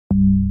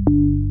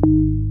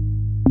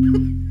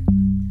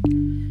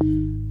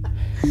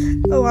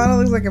Alana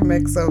looks like a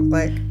mix of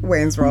like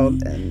Wayne's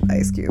World and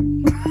Ice Cube.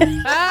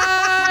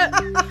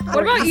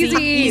 What about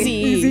Easy?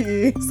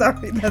 Easy.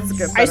 Sorry, that's a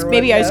good.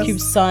 Maybe yes. Ice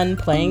Cube's son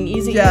playing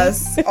Easy.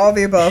 Yes, all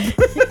the above.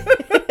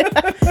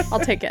 I'll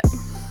take it.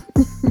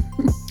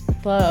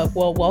 Well,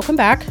 welcome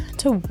back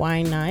to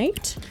Wine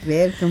Night.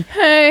 Welcome.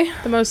 Hey,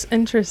 the most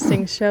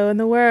interesting show in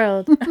the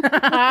world.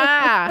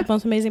 The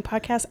most amazing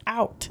podcast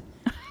out.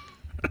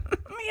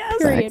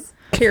 Yes.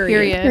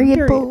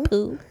 Period.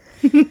 Poo.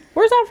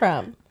 Where's that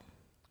from?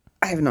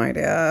 I have no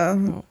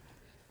idea.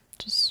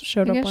 Just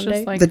showed I up guess one just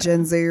day. like The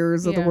Gen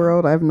Zers of the Yeah.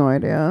 world. I have no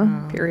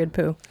idea. period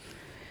poo.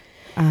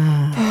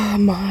 Oh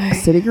my.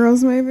 City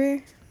Girls,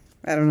 maybe.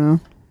 I don't know.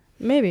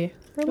 Maybe.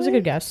 That was a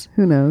good guess.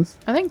 Who knows?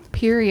 I think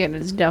period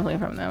is definitely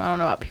from them. I don't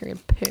know about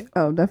period poo.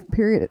 Oh,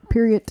 period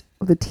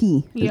with a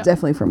T is Yeah.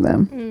 definitely from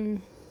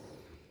them.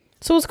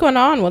 So what's going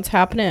on? What's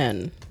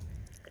happening?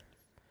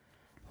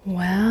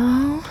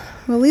 Well,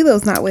 Well,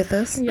 Lilo's not with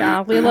us.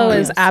 yeah, Lilo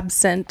is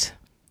absent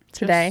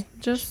today.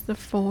 Just the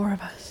four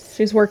of us.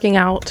 She's working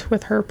out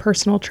with her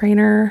personal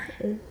trainer,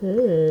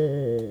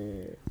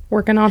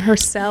 working on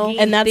herself.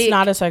 And that's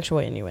not a sexual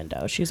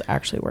innuendo. She's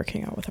actually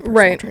working out with a personal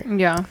Right. trainer.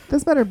 Yeah,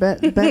 This better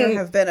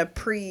have been a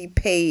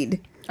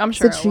prepaid I'm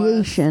sure it was.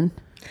 situation.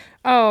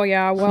 Oh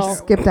yeah, well,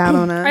 Skipped out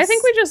on us. I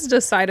think we just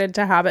decided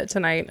to have it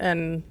tonight,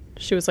 and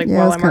she was like, Yeah, it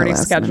 "Well, was I'm kinda already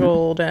last minute.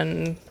 scheduled,"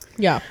 and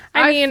Yeah.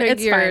 I mean,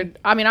 it's fine.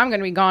 I mean, I'm going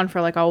to be gone for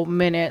like a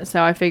minute,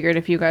 so I figured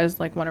if you guys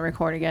like want to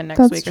record again next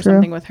That's week or true.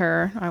 something with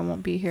her, I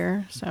won't be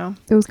here. So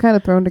it was kind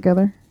of thrown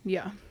together.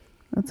 yeah,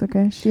 That's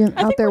okay. She I out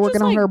think there we're working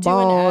just, on her doing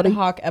ad body.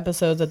 hoc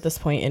episodes at this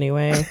point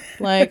anyway.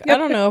 Like, I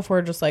don't know if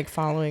we're just like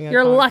following a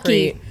You're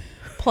lucky. concrete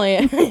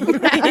plan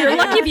You're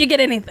lucky if you get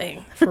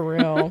anything, for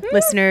real.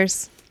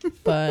 listeners.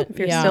 But If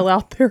you're yeah. still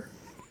out there,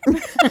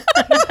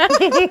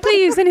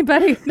 please,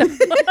 anybody.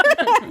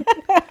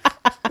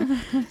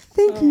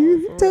 Thank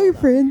you. Tell your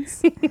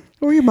friends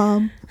or your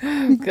mom,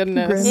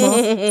 Goodness.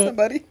 grandma,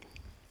 somebody.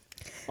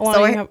 Alana, So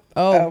you I- have-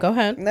 oh. go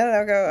ahead.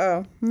 No,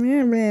 go. Oh,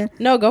 yeah, man.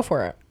 No, go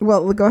for it.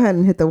 Well, go ahead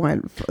and hit the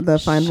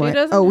find She wine.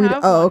 doesn't Oh,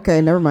 have one.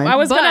 okay, never mind. I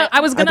was gonna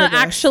Okay, go.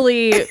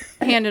 actually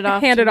hand it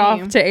off. hand to it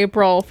off me. to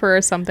April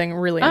for something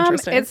really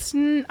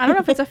interesting. I don't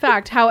know if it's a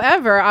fact.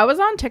 However, I was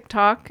on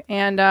TikTok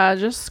and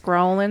just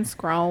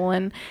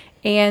scrolling,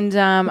 and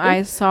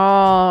I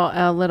saw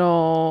a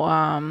little.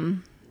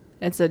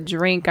 It's a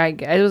drink.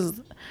 It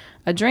was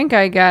a drink,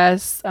 I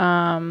guess.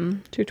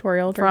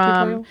 tutorial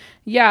From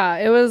yeah,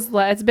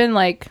 it's been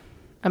like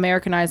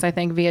Americanized, I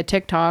think, via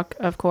TikTok,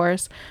 of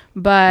course.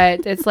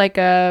 But it's like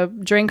a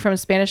drink from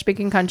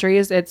Spanish-speaking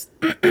countries. It's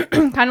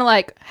kind of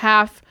like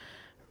half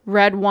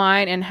red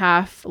wine and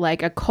half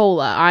like a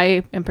cola.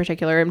 I, in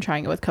particular, am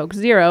trying it with Coke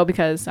Zero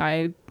because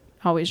I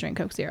always drink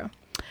Coke Zero.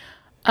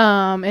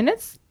 And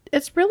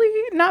it's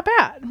really not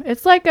bad.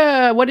 It's like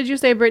a, what did you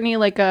say, Brittany?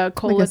 Like a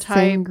cola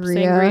type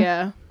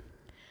sangria.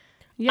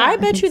 Yeah, I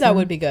bet you that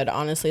would be good,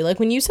 honestly. Like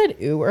when you said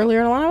ooh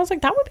earlier on, I was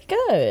like, that would be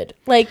good.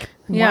 Like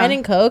Yeah. wine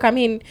and Coke. I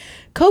mean,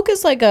 Coke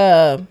is like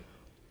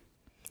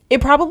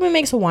it probably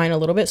makes a wine a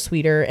little bit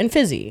sweeter and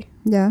fizzy.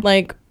 Yeah.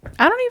 Like,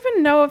 I don't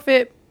even know if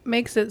it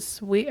makes it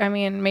sweet. I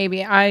mean,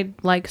 maybe I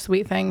like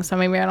sweet things, so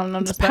maybe I don't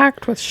notice. It's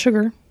packed with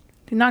sugar.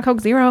 Not Coke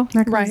Zero.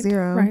 Not Coke Right.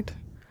 Zero. Right.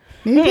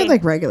 Maybe if you had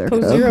like regular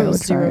Coke Coke, Zero I is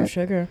would try zero it.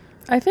 sugar.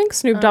 I think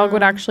Snoop Dogg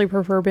would actually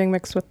prefer being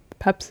mixed with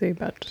Pepsi,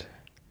 but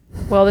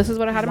Well, this is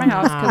what I had in my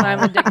house because I'm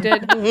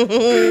addicted.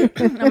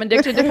 I'm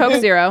addicted to Coke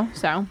Zero.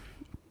 So,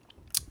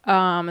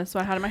 that's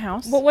what I had in my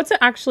house. well, what's it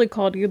actually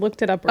called? You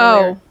looked it up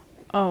earlier.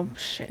 Oh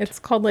shit. It's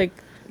called like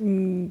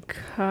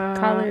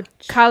college.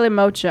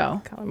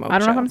 Calimocho. Calimocho. I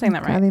don't know if I'm saying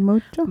that right, Cali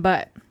Mocho.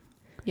 but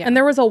yeah. And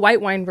there was a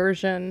white wine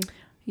version.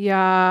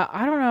 Yeah,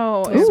 I don't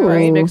know. It Ooh.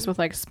 was mixed with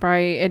like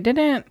Sprite. It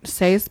didn't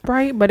say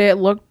Sprite, but it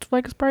looked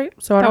like Sprite.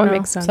 So I That don't would know.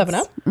 make sense.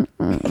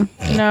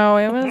 7-Up? No,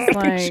 it was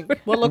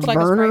like What looks like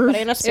a Sprite, but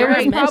ain't a it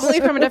Sprite. was probably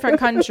from a different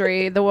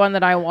country. The one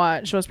that I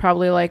watched was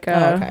probably like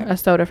a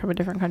soda from a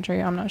different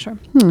country. I'm not sure.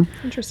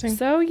 Interesting.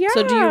 So yeah.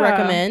 So do you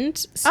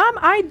recommend?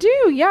 I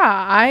do. Yeah,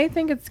 I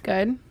think it's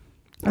good.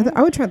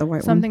 I would try the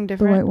white Something one.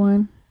 different. The white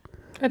wine.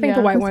 I think Yeah.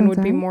 the white That one would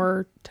sounds be alright.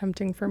 more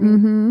tempting for me.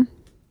 Mm-hmm.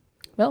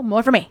 Well,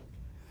 more for me.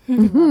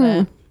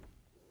 Love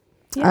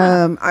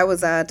it. I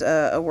was at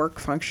a work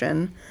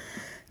function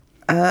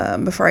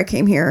before I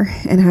came here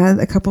and had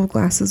a couple of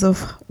glasses of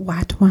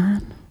white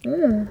wine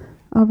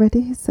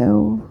already.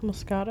 So,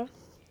 Moscato?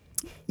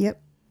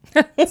 yep.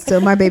 Still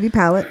my baby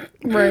palate.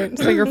 Right.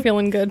 So you're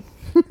feeling good.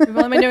 We've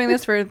only been doing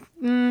this for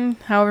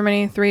however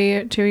many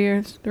 3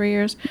 years.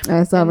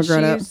 I still haven't And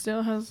grown up. she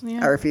still has. I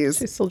Yeah. refuse.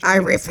 She's still I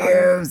drinking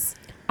refuse.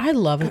 I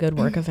love a good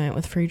work event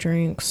with free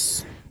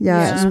drinks.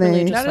 Yeah, it's and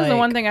really they- just- That is the like-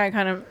 one thing I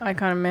kind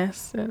of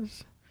miss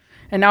is,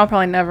 and now I'll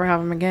probably never have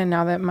them again.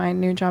 Now that my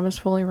new job is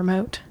fully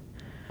remote.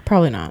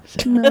 Probably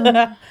not.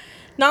 Not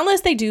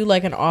unless they do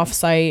like an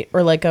offsite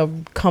or like a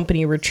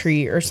company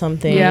retreat or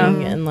something. Yeah.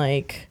 And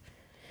like,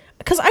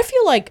 because I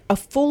feel like a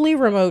fully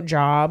remote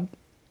job,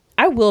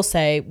 I will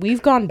say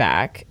we've gone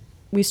back.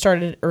 We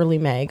started early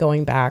May,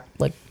 going back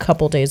like a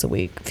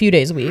few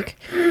days a week.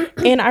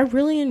 And I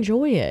really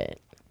enjoy it.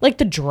 like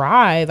the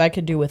drive I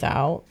could do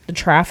without, the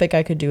traffic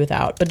I could do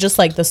without, but just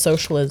like the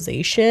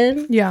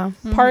socialization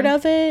part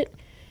of it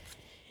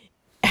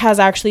has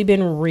actually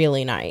been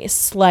really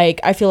nice. Like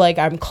I feel like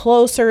I'm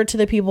closer to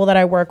the people that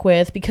I work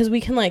with because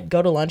we can like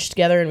go to lunch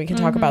together and we can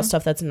talk about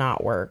stuff that's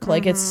not work.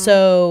 Like it's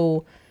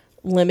so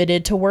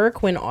limited to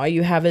work when all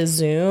you have is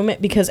Zoom,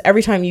 because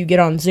every time you get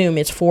on Zoom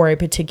it's for a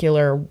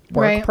particular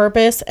work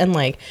purpose, and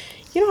like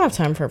you don't have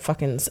time for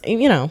fucking,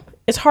 you know,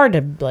 it's hard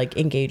to like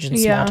engage in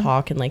small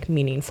talk and like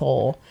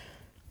meaningful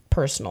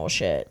personal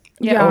shit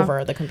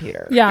over the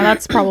computer. Yeah,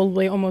 that's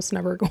probably almost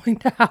never going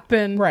to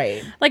happen.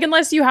 Right. Like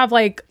unless you have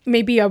like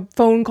maybe a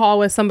phone call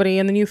with somebody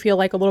and then you feel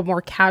like a little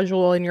more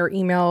casual in your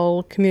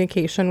email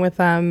communication with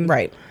them.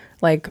 Right.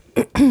 Like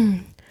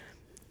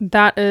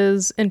that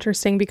is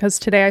interesting because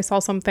today I saw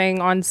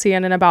something on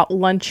CNN about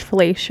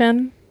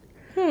lunchflation,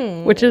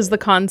 which is the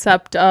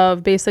concept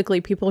of basically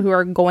people who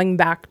are going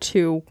back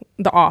to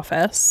the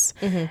office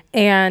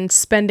and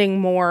spending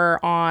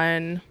more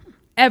on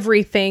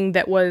everything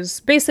that was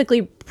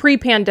basically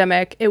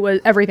pre-pandemic.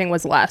 Everything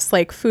was less,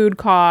 like food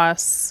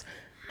costs,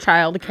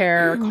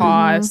 childcare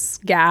costs,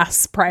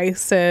 gas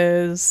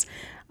prices,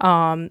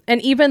 and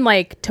even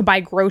like to buy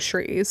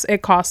groceries,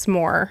 it costs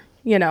more,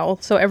 you know,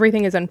 so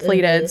everything is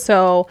inflated.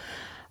 So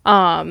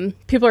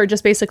people are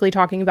just basically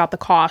talking about the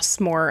costs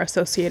more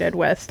associated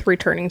with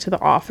returning to the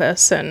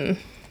office and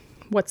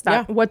what's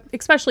that, what,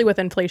 especially with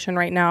inflation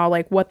right now,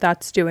 like what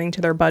that's doing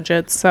to their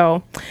budgets.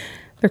 So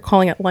they're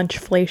calling it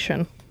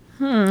lunchflation.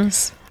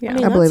 Yeah. I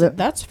mean, I believe it.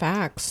 That's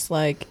facts.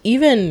 Like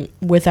even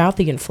without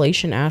the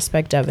inflation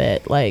aspect of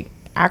it, like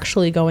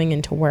actually going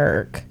into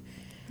work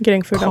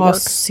Getting food at work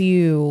costs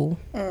you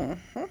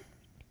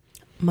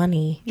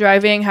money.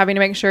 Driving, having to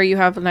make sure you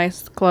have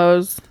nice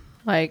clothes,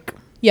 like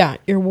Yeah,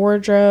 your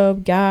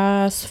wardrobe,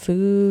 gas,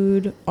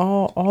 food,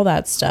 all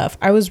that stuff.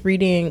 I was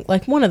reading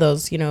like one of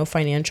those, you know,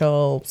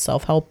 financial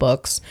self-help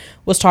books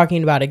was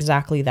talking about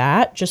exactly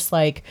that. Just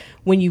like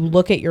when you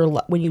look at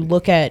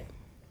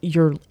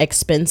your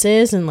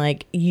expenses and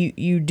like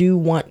you do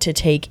want to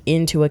take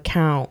into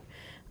account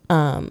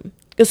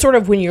it's sort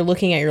of when you're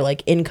looking at your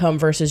like income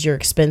versus your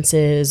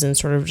expenses and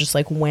sort of just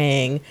like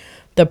weighing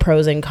the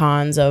pros and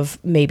cons of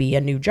maybe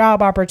a new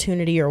job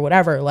opportunity or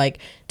whatever, like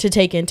to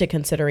take into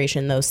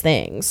consideration those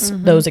things,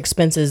 those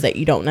expenses that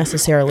you don't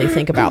necessarily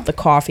think about, the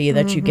coffee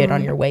that you get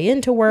on your way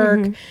into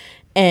work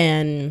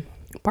and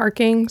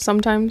parking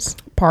sometimes.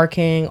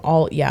 Parking,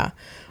 all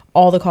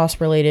the costs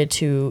related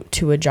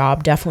to a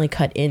job definitely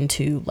cut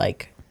into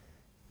like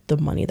the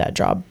money that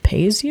job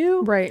pays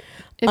you. Right.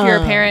 if you're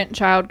a parent,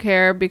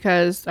 childcare,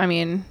 because I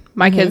mean,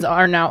 my kids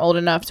are now old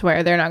enough to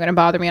where they're not going to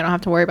bother me. I don't have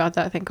to worry about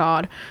that, thank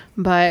God.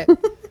 But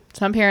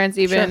some parents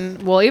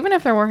even, well, even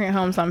if they're working at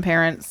home, some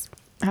parents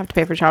have to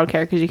pay for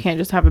childcare because you can't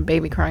just have a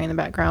baby crying in the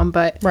background.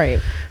 But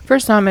for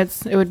some, it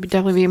would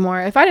definitely be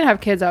more. If I didn't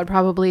have kids, I would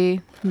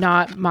probably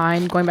not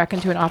mind going back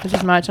into an office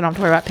as much. I don't have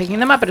to worry about picking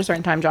them up at a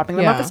certain time, dropping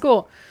them off at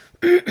school.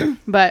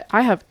 But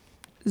I have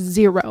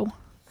zero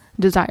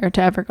desire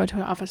to ever go to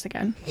an office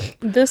again.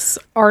 This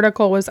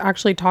article was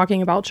actually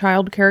talking about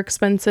childcare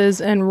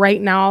expenses, and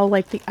right now,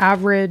 like, the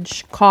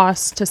average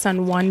cost to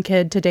send one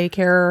kid to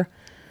daycare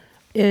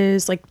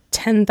is like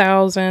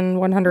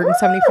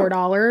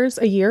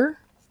 $10,174 a year.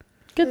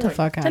 Get the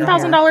fuck out of here.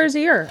 $10,000 a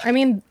year. I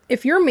mean,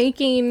 if you're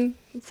making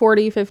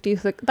 40, 50,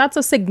 that's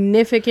a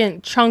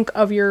significant chunk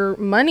of your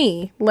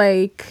money.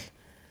 Like,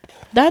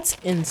 that's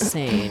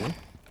insane.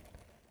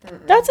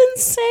 That's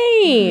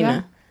insane.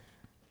 Yeah.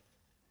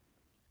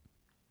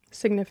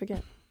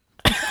 Significant.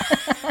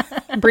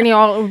 Brittany,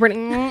 no.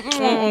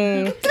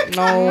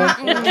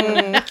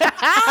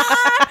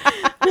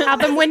 How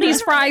them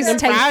Wendy's fries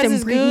taste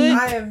them, Brittany.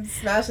 I am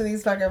smashing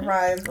these fucking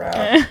fries, bro.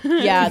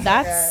 Yeah,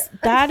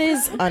 that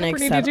is unacceptable.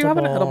 Brittany, did you have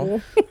an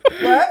edible?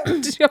 What?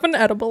 Did you have an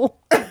edible?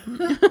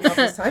 Not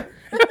this time.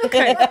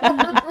 Okay.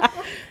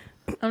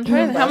 I'm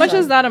trying. How much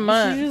is that a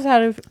month? You just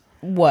had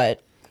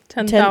what?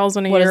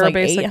 10,000 a year, what is like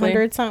basically.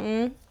 800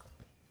 something?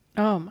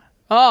 Oh my.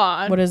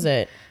 Oh, what is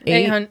it?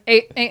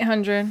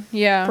 800.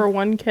 Yeah, for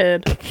one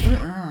kid.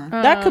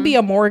 That could be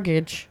a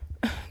mortgage.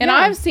 And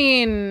I've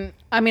seen.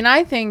 I mean,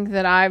 I think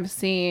that I've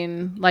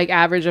seen like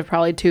average of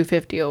probably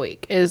 $250 a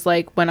week is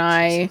like when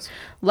I.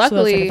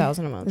 Luckily, so that's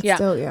like $1,000 a month. Yeah.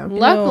 Still, yeah.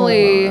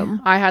 Luckily,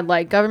 I had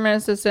like government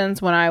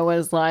assistance when I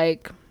was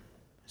like.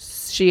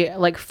 She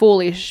like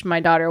fully. My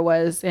daughter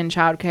was in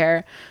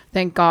childcare,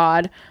 thank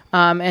God.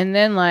 And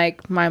then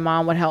like my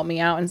mom would help me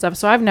out and stuff.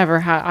 So I've never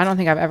had. I don't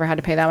think I've ever had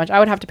to pay that much. I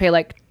would have to pay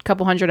like a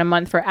couple $100 a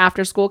month for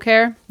after school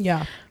care.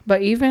 Yeah.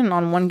 But even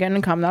on one get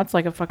income, that's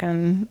like a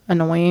fucking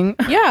annoying.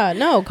 Yeah,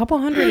 no, a couple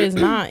 $100 is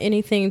not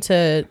anything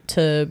to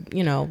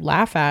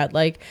laugh at.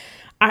 Like,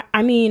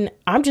 I mean,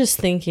 I'm just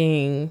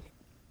thinking.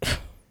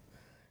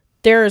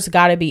 There's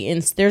got to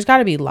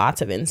be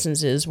lots of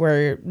instances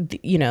where,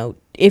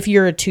 if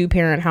you're a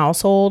 2-parent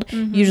household,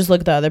 you just look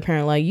at the other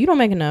parent like, you don't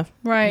make enough.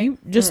 Right. You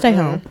just stay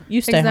home.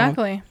 You stay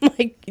home.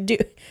 Like,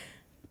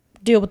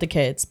 deal with the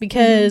kids.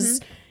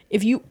 Because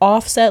if you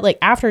offset, like,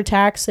 after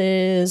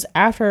taxes,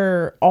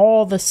 after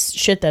all the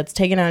shit that's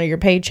taken out of your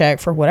paycheck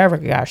for whatever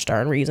gosh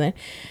darn reason,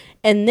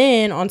 and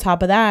then on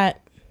top of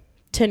that,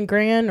 10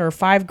 grand or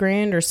 5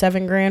 grand or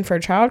 7 grand for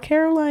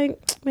childcare, like,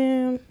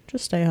 man,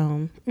 just stay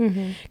home.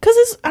 Because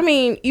it's, I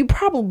mean,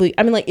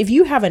 like, if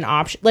you have an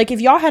option, like, if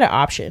y'all had an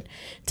option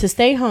to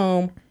stay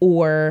home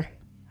or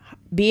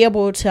be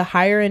able to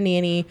hire a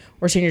nanny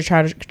or send your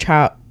child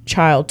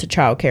to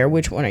childcare,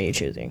 which one are you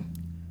choosing?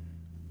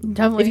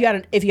 Definitely.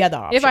 If you had the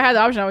option. If I had the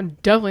option, I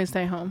would definitely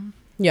stay home.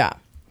 Yeah.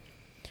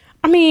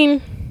 I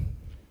mean,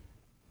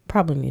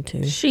 probably me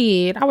too.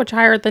 Shit, I would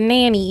hire the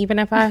nanny even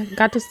if I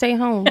got to stay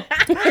home.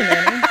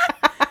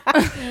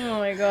 Oh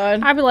my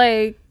god. I'd be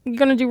like, you're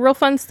gonna do real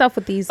fun stuff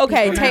with these.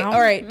 Okay, people now. all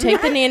right,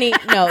 take the nanny.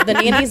 No, the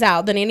nanny's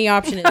out. The nanny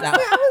option is out.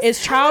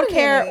 It's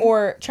childcare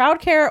or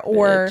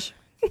Bitch.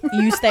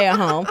 you stay at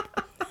home.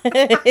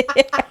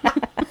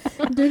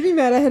 Don't be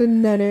mad I had a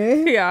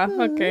nanny. Yeah.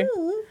 Okay.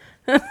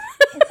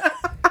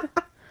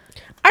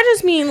 I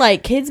just mean,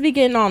 like, kids be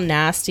getting all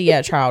nasty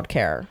at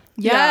childcare.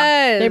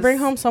 Yes. They bring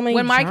home so many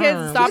When my kids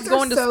germs. stopped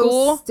going to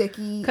school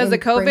because of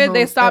COVID,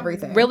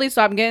 they really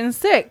stopped getting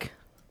sick.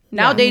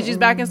 Now Daisy's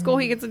back in school.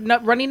 He gets a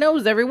runny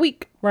nose every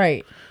week.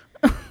 Right.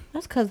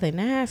 That's because they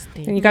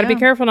nasty. And you got to be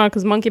careful now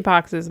because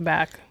monkeypox is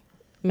back.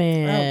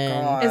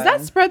 Man. Is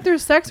that spread through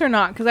sex or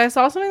not? Because I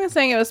saw something that's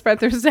saying it was spread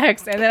through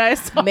sex, and then I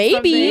saw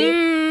Maybe.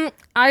 something-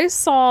 I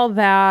saw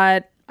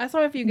that. I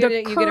saw if you get The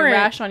it, you get a current-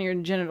 rash on your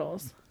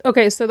genitals.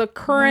 Okay, so the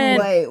current.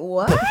 Wait,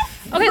 what?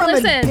 Okay, From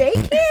listen. a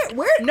daycare?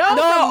 Where? No,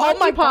 oh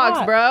my monkeypox,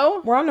 God.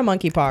 bro. We're on the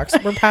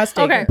monkeypox. We're past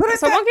Okay, daycare.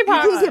 so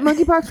monkeypox. You can get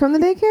monkeypox from the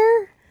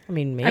daycare? I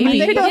mean, maybe. I mean,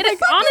 you could the get it.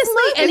 fuck is Honestly,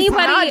 monkeypox?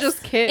 Not anybody,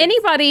 just kids.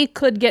 anybody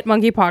could get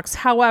monkeypox.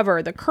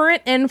 However, the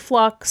current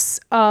influx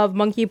of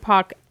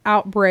monkeypox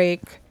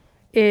outbreak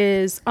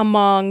is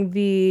among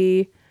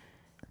the.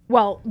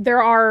 Well,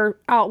 there are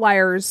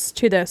outliers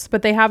to this,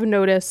 but they have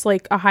noticed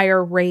like a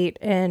higher rate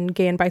in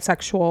gay and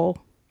bisexual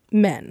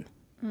men.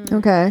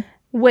 Okay.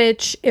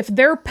 Which, if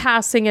they're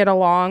passing it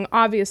along,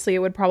 obviously it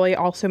would probably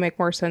also make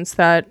more sense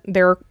that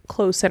their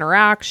close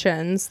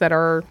interactions that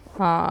are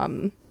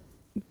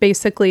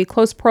basically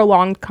close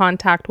prolonged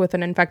contact with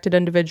an infected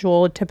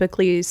individual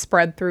typically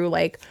spread through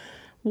like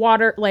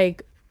water,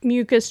 like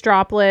mucus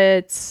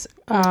droplets,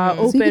 So you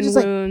open could just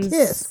wounds.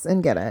 like kiss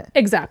and get it.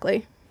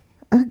 Exactly.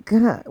 Oh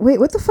god. Wait,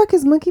 what the fuck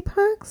is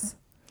monkeypox?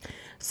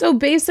 So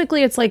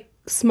basically, it's like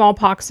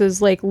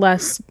smallpox's like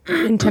less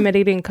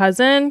intimidating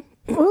cousin,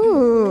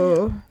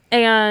 Ooh.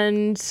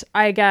 and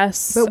I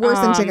guess But worse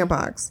than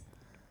chickenpox.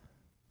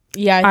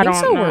 Yeah, I think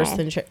don't so. know. Worse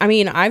than I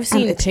mean, I've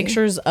seen itchy.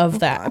 pictures of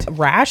that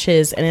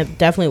rashes, and it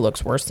definitely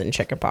looks worse than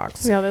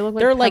chickenpox. Yeah, they look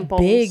like They're like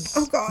pimples.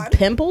 big God.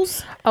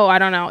 pimples. Oh, I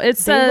don't know. It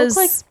They says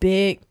look like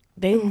big.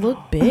 They look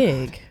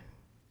big.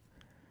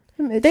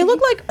 They look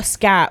like a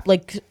scab,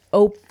 like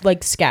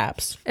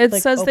scabs. It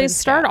Like says they open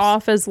start scabs.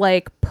 off as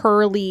like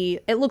pearly.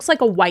 It looks like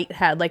a white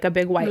head, like a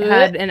big white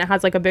head, and it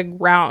has like a big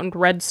round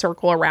red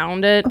circle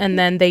around it. And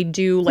then they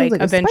do like,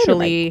 like a spider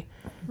eventually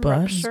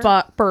Bust.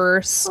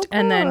 burst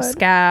and then God.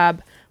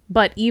 scab.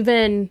 But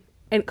even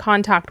in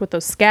contact with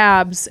those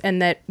scabs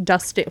and that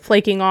dust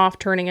flaking off,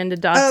 turning into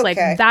dust, like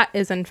Okay. that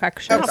is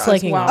infectious Not as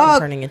flaking well. off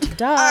and turning into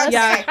dust.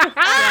 Yeah,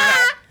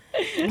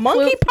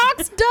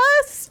 Monkeypox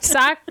dust.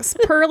 sacks,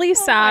 pearly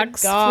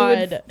sacks,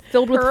 God. fluid,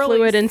 filled with Pearly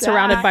fluid and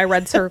surrounded sac. by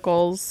red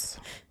circles.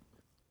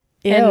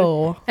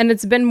 Ew. And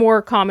it's been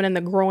more common in the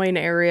groin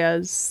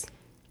areas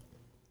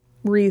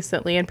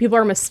recently, and people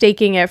are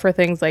mistaking it for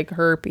things like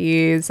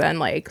herpes and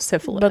like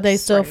syphilis. But they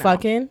still right now.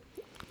 fucking.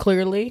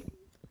 Clearly.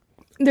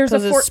 There's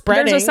 'Cause it's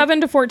spreading. there's a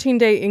 7 to 14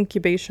 day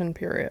incubation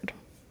period.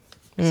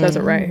 It says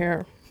it right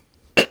here.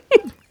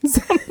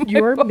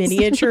 Your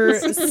miniature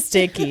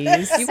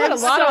stickies. You got a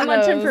lot so of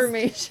much those.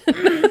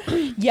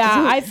 information.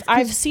 Yeah,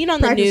 I've seen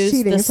on the Practice news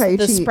cheating is how you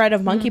the cheat. spread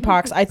of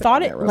monkeypox. I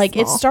thought it They're real like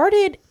it small.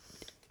 started.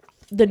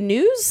 The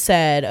news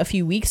said a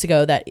few weeks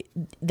ago that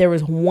there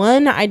was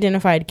one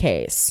identified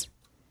case.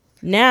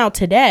 Now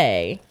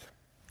today,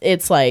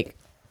 it's like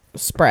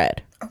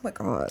spread. Oh my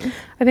god.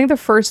 I think the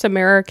first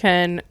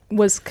American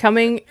was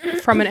coming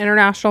from an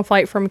international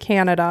flight from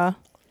Canada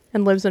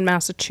and lives in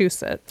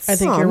Massachusetts. I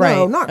think Oh, you're no,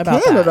 right not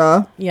about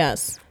Canada. that.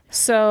 Yes,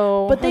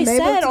 So, but they Our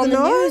neighbor said to on the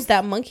the north? news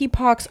that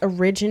monkeypox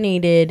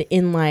originated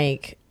in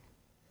like,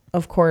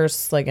 of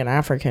course, like an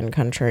African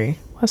country.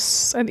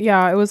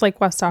 Yeah, it was like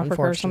West Africa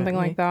or something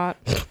like that.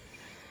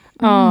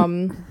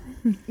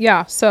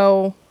 Yeah,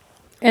 so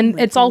and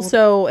it's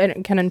also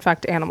it can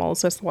infect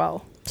animals as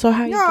well. So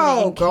how you No,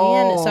 getting in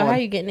Canada? So God. how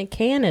you getting in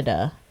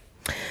Canada?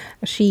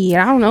 I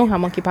don't know how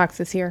monkeypox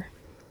is here.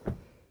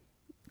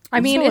 I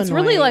mean, So it's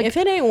really annoying. like if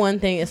it ain't one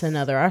thing, it's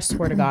another. I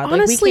swear to God, like we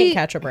Honestly, can't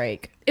catch a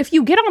break. if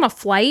you get on a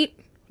flight,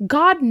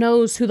 God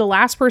knows who the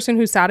last person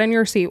who sat in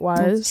your seat was.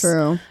 That's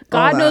true.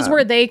 God All knows that.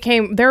 where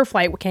their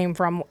flight came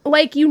from.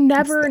 Like you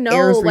never know.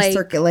 Air's Like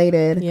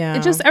recirculated. Yeah,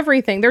 it just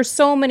everything. There's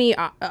so many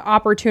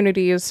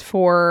opportunities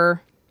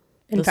for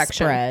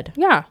infection. spread.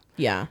 Yeah.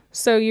 Yeah.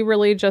 So you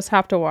really just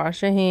have to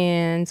wash your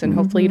hands, and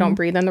hopefully you don't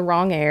breathe in the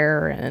wrong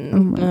air.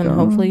 And And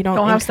hopefully you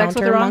don't have sex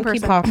with the encounter wrong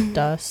person. monkeypox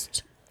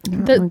dust.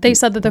 they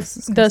said that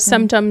the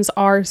symptoms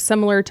are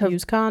similar to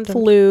Use condoms.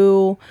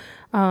 flu.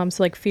 So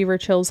like fever,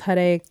 chills,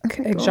 headache,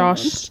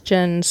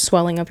 exhaustion,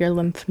 swelling of your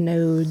lymph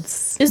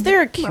nodes. Is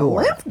there a cure?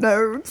 Lymph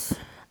nodes.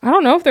 I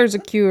don't know if there's a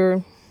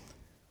cure,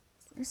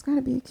 There's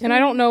gotta be a cure. and I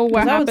don't know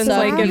what That would happens suck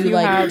like if you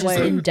like have just like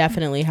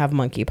indefinitely have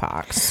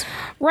monkeypox.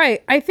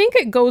 right. I think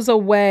it goes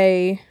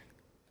away.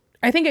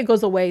 I think it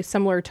goes away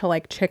similar to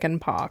like chicken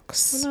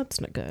pox, Well,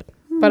 that's not good.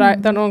 but I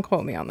don't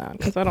quote me on that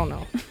because I don't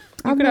know.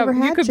 I've never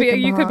had you could be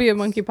a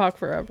chickenpox. monkeypox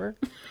forever.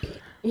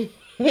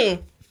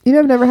 You know,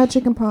 I've never had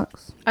chicken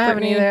pox. I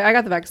haven't Brittany. either. I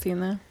got the vaccine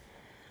though.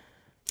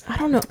 I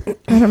don't know. I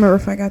don't remember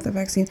if I got the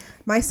vaccine.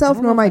 Myself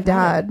nor my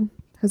dad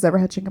has ever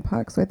had chicken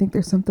pox, so I think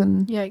there's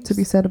something Yikes. to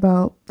be said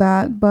about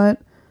that. But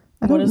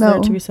I What don't is know.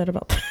 there to be said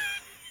about that?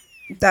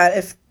 That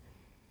if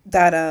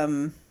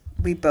that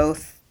we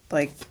both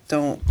like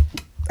don't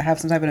have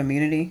some type of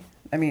immunity.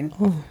 I mean,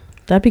 Oh,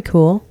 that'd be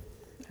cool.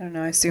 I don't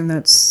know. I I assume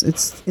assume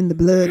it's in the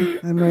blood.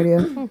 I have no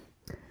idea.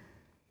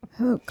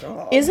 Oh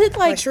god. Is it I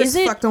like, sure is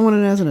as it, fuck don't want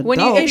it as an adult. When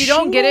you if you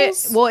don't get it,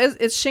 Shingles? well,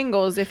 it's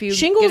shingles. If you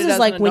shingles get it is as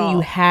like an when you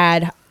adult.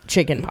 had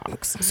chicken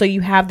pox. So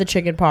you have the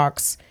chicken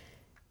pox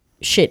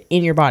shit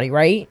in your body,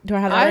 right? Do I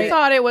have that I right?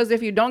 thought it was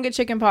if you don't get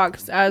chicken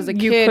pox as a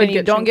You kid could and you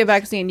get don't get shingles.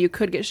 vaccine, you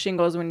could get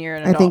shingles when you're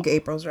an I adult. think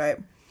April's right.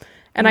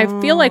 And I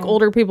feel like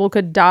older people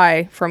could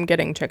die from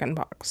getting chicken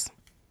pox.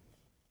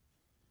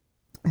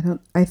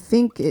 I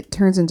think it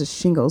turns into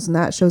shingles, and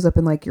that shows up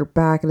in like your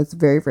back, and it's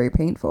very, very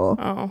painful.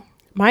 Oh,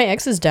 My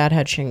ex's dad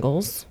had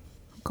shingles.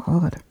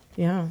 God.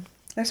 Yeah.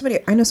 I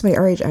know somebody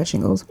our age had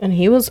shingles. And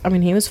he was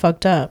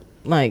fucked up.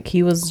 Like,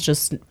 he was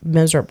just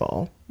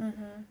miserable.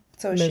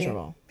 so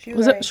Miserable. she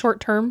was it short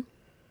term?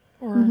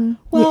 Or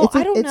Well, it's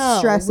I don't it's know.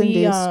 stress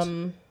We,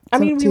 induced. I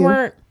mean, we too.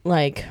 weren't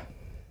like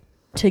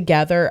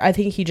together. I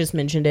think he just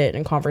mentioned it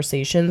in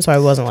conversation, so I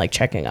wasn't like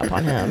checking up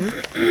on him.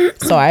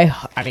 So I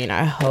mean,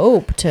 I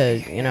hope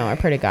to, I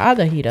pray to God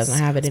that he doesn't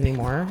have it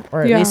anymore,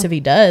 or at Yeah. least if he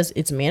does,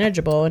 it's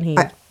manageable and he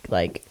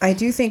like. I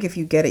do think if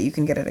you get it, you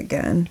can get it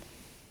again.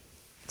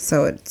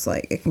 So it's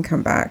like it can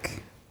come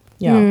back.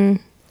 Yeah.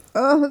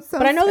 Oh, that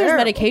But I know there's terrible.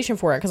 medication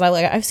for it because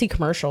I see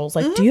commercials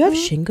like, do you have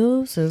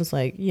shingles? And it's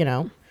like,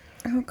 Oh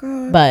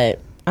god. but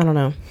I don't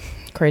know,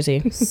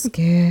 crazy.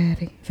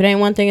 Scary. If it ain't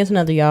one thing, it's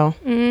another, y'all.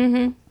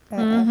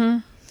 Mm-hmm.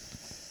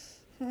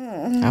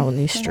 Out in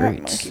these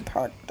streets.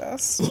 Monkeypox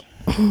dust.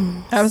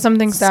 I have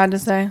something sad to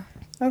say.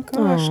 Oh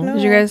gosh, Oh. no.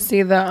 Did you guys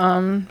see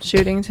the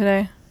shooting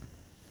today?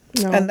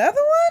 no. Another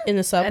one? In the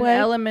An subway.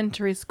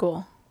 elementary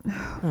school.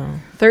 Oh.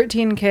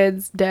 13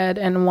 kids dead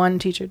and 1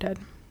 teacher dead.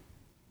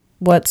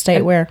 What state?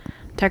 And- Where?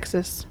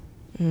 Texas.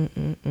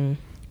 Mm-mm-mm.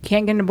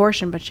 Can't get an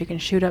abortion, but you can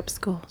shoot up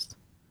schools.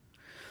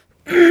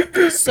 So Did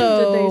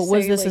they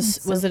was say,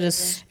 this like, was it a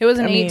s- It was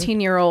an I mean-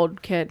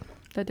 18-year-old kid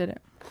that did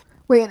it.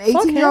 Wait, an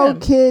Fuck 18-year-old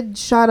him. kid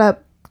shot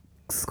up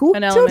school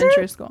An children?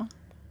 elementary school.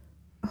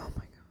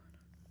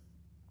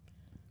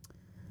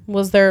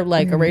 was there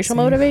like a Very racial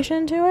safe.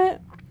 motivation to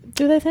it?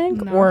 Do they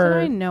think Not or that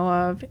I know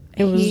of.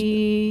 it was-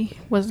 He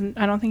wasn't.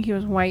 I don't think he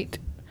was white.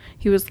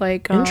 He was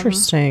like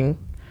interesting?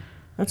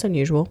 That's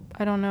unusual.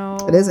 I don't know.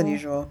 It is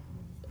unusual.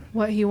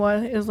 What he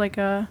was is like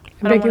a. I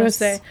don't want to Ambiguous.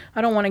 say.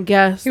 I don't want to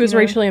guess. He was you know.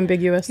 racially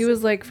ambiguous. He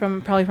was like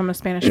probably from a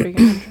Spanish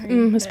speaking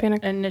country.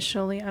 Hispanic.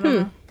 Initially, I don't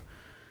know.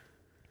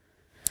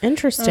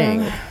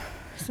 Interesting.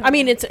 So- I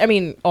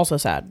mean, also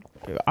sad,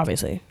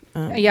 obviously.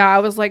 Yeah, I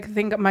was like,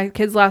 think my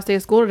kid's last day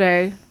of school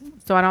today,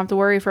 so I don't have to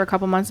worry for a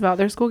couple months about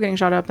their school getting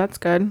shot up. That's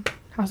good.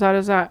 How sad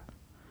is that?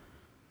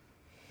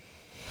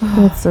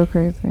 That's so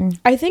crazy.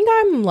 I think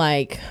I'm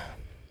like,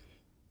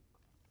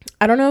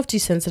 I don't know if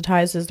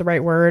desensitized is the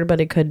right word,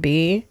 but it could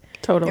be.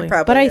 totally. It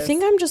probably But I is.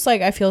 think I'm just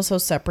like, I feel so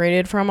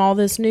separated from all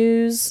this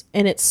news,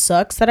 and it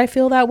sucks that I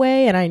feel that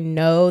way, and I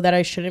know that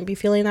I shouldn't be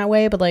feeling that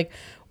way, but like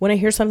when I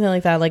hear something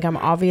like that, like I'm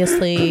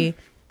obviously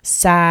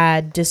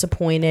sad,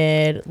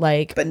 disappointed,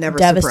 like But never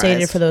devastated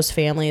surprised. for those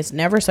families,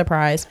 never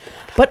surprised,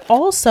 but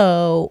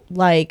also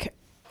like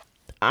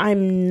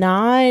I'm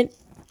not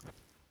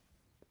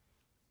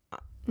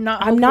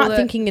I'm not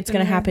thinking it's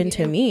going to happen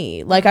to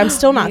me. Like I'm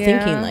still not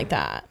thinking Yeah. like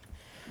that.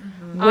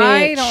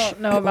 I Which,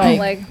 don't know about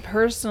like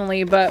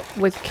personally, but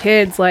with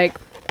kids, like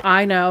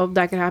I know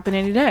that could happen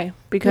any day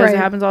because Right. it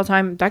happens all the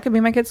time. That could be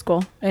my kid's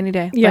school any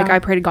day. Yeah. Like I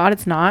pray to God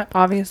it's not,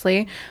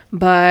 obviously,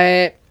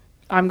 but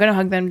I'm gonna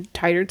hug them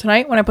tighter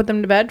tonight when I put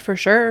them to bed for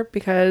sure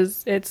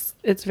because it's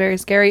very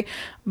scary.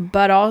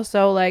 But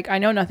also like I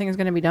know nothing is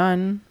gonna be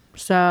done.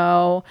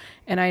 So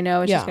and I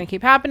know it's Yeah. just gonna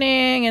keep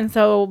happening, and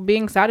so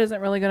being sad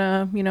isn't really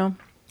gonna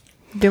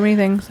do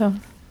anything. So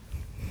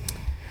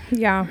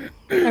Yeah.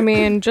 I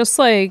mean, just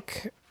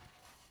like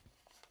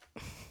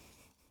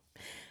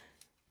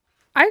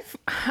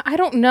I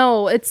don't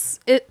know.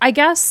 I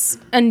guess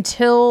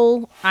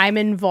until I'm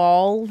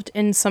involved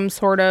in some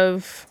sort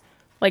of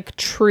like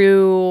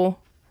true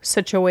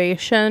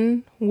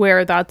situation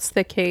where that's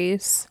the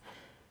case,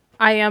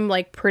 I am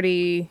like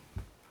pretty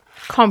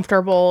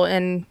comfortable,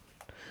 and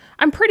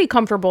I'm pretty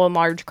comfortable in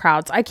large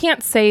crowds. I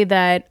can't say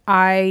that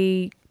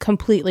I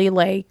completely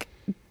like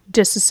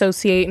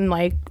disassociate and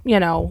like, you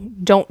know,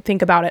 don't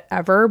think about it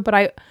ever, but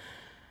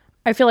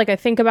I feel like I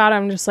think about it,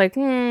 I'm just like,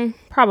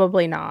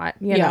 probably not,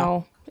 you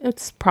know.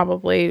 It's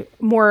probably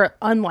more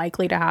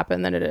unlikely to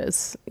happen than it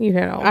is, you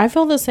know. I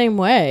feel the same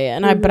way.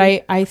 And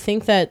I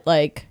think that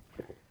like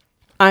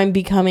I'm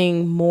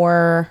becoming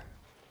more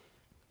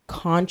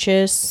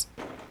conscious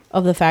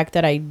of the fact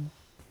that I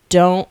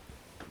don't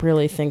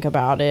really think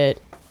about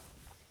it.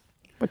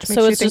 Which makes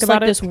So you it's think just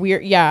about like it? this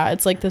weird,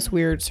 it's like this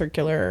weird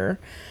circular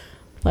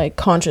like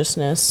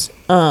consciousness.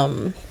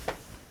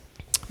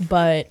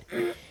 But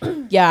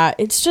yeah,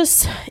 it's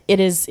just it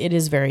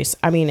is very,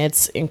 I mean,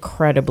 it's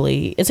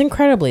incredibly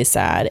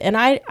sad. And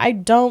I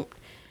don't,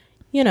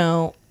 you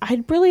know,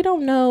 I really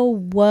don't know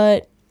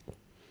what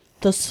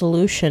the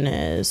solution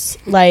is.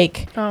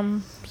 Like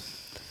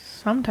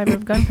Some type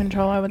of gun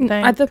control, I would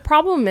think. The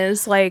problem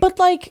is like, but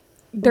like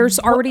there's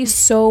already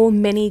so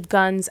many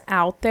guns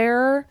out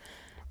there,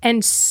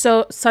 and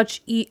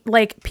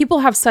like people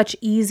have such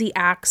easy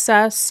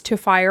access to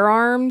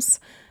firearms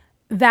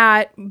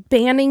that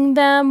banning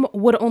them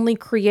would only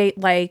create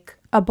like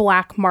a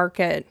black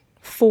market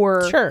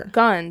for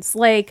guns.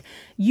 Like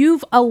you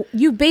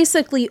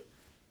basically,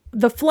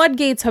 the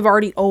floodgates have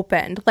already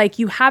opened. Like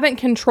you haven't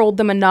controlled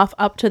them enough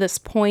up to this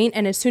point,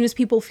 and as soon as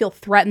people feel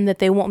threatened that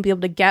they won't be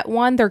able to get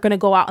one, they're going to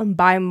go out and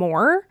buy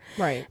more.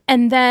 Right.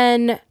 And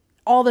then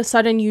all of a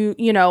sudden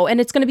you know, and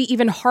it's going to be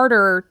even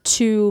harder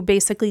to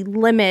basically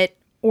limit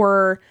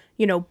or,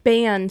 you know,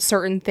 ban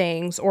certain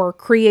things or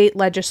create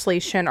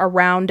legislation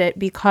around it,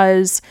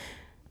 because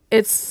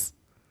it's,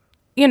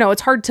 you know,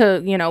 it's hard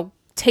to, you know,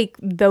 take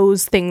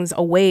those things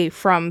away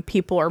from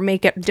people or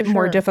make it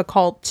more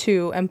difficult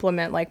to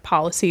implement like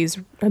policies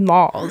and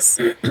laws.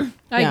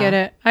 I get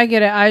it.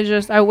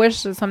 I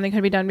wish that something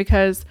could be done,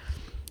 because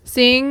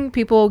seeing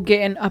people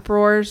get in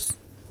uproars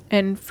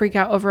and freak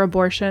out over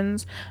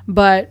abortions,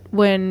 but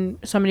when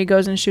somebody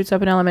goes and shoots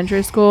up an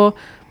elementary school,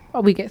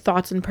 we get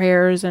thoughts and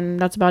prayers, and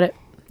that's about it.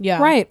 Yeah.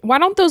 Right. Why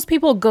don't those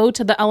people go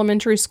to the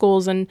elementary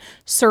schools and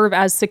serve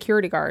as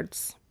security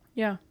guards?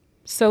 Yeah.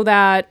 So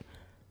that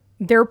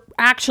they're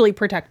actually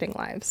protecting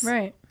lives.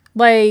 Right.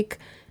 Like,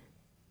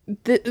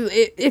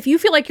 if you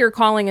feel like your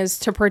calling is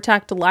to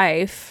protect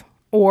life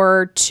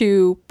or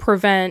to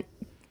prevent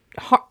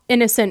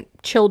innocent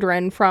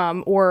children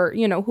from, or,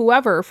 you know,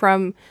 whoever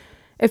from,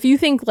 if you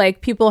think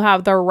like people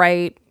have the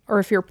right, or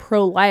if you're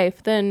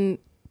pro-life, then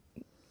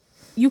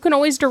you can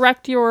always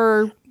direct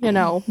your, you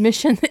know,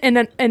 mission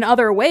in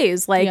other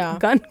ways, like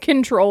gun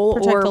control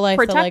Protect or the life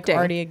protecting. that like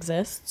already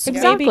exists.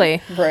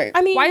 Exactly. Maybe. Right.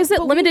 I mean, Why is it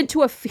but limited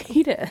to a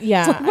fetus?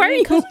 Yeah. Like, why are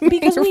you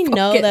because we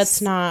know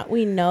focus?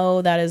 we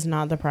know that is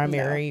not the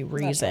primary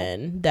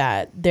reason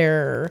that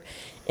they're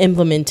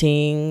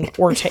implementing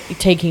or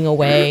taking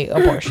away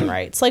abortion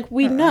rights. Like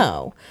we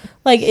know,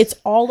 like it's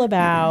all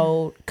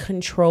about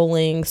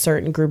controlling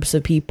certain groups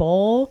of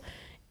people,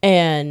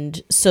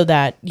 and so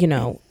that, you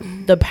know,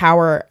 the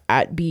power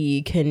at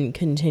B can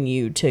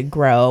continue to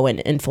grow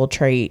and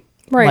infiltrate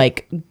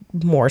like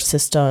more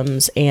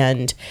systems.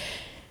 And,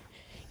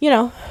 you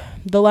know,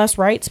 the less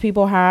rights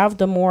people have,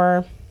 the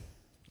more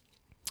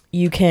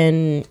you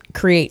can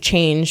create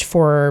change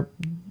for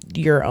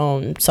your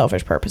own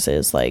selfish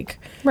purposes. Like,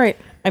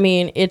 I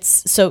mean,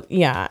 it's so,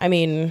 I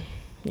mean,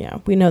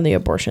 we know the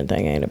abortion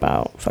thing ain't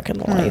about fucking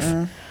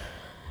life.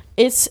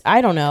 It's,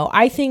 I don't know.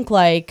 I think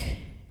like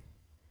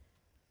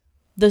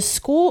the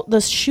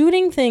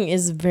shooting thing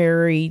is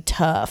very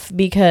tough,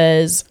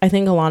 because I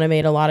think Alana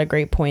made a lot of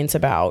great points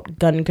about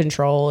gun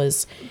control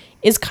is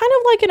kind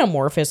of like an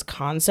amorphous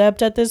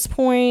concept at this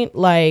point.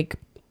 Like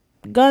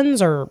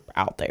guns are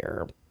out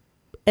there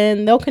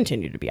and they'll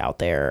continue to be out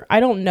there. I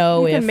don't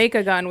know you if can make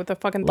a gun with a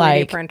fucking 3D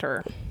like,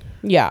 printer.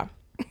 Yeah.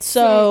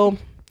 So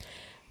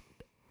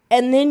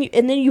and then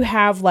you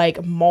have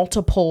like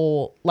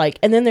multiple, like,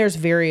 and then there's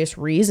various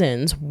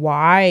reasons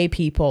why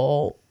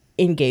people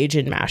engage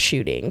in mass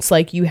shootings.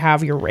 Like you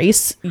have your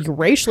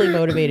racially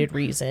motivated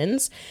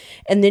reasons,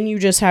 and then you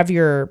just have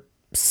your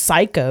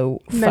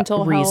psycho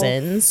mental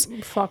reasons.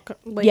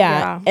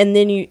 Yeah. And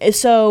then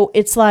so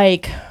it's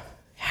like,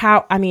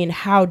 how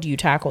do you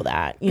tackle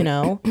that, you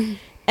know?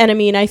 And I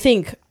mean, I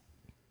think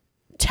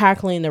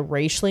tackling the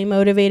racially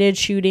motivated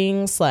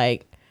shootings,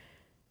 like,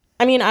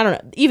 I mean, I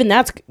don't know, even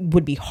that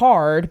would be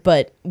hard,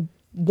 but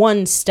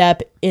one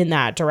step in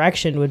that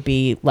direction would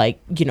be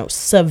like, you know,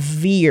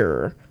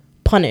 severe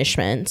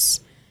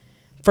punishments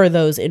for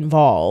those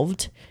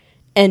involved,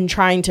 and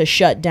trying to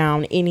shut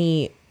down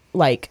any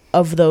like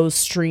of those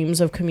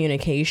streams of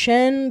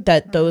communication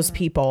that those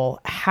people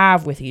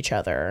have with each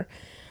other.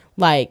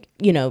 Like,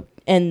 you know,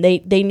 and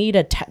they need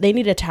a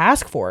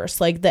task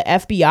force, like the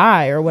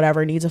FBI or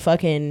whatever needs a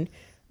fucking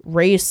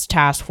race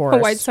task force, a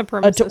white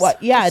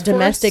supremacist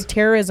domestic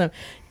terrorism.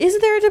 Isn't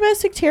there a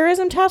domestic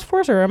terrorism task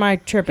force, or am I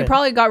tripping? He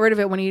probably got rid of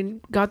it when he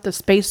got the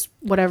space,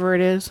 whatever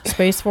it is.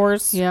 Space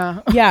Force.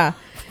 Yeah.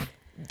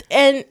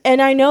 And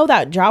I know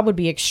that job would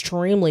be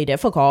extremely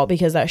difficult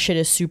because that shit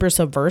is super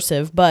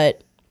subversive,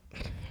 but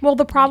Well,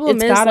 the problem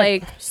It's is gotta,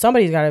 like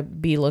somebody's got to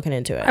be looking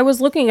into it. I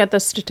was looking at the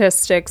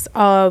statistics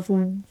of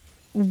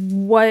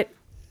what,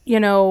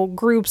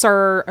 groups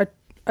are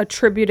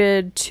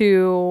attributed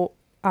to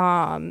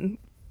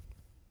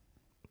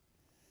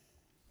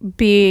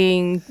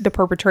being the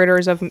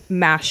perpetrators of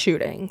mass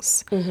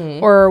shootings,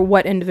 or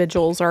what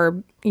individuals are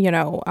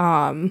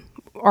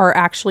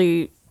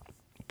actually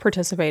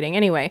participating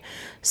anyway.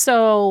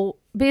 So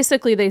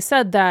basically they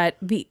said that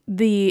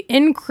the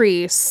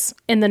increase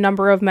in the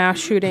number of mass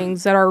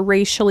shootings that are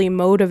racially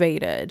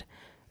motivated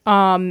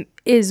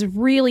is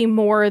really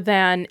more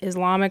than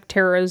Islamic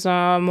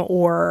terrorism,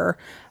 or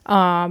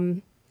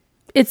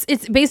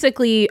it's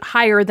basically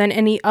higher than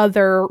any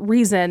other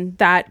reason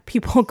that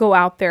people go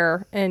out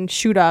there and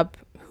shoot up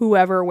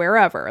whoever,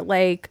 wherever.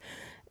 Like,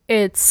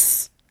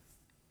 it's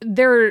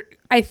there.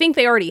 I think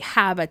they already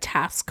have a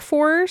task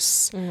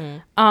force,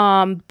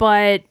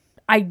 but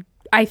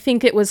I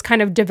think it was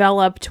kind of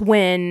developed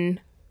when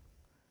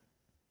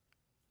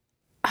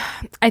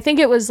I think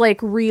it was like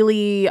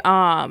really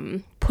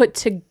put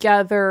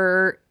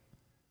together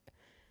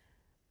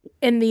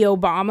in the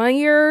Obama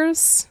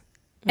years,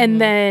 and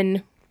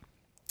then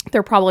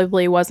there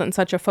probably wasn't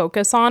such a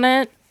focus on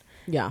it.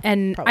 Yeah.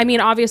 And I mean,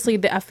 obviously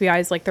the FBI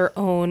is like their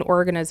own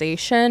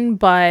organization,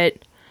 but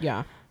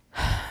yeah.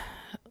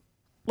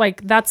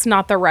 like that's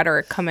not the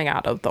rhetoric coming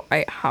out of the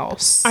White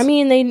House. I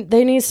mean,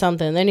 they need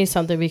something. They need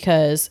something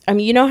because, I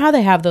mean, you know how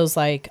they have those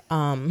like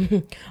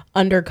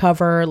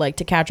undercover, like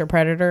To Catch a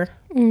Predator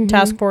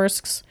task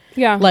force?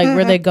 Yeah. Like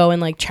where they go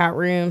in like chat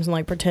rooms and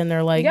like pretend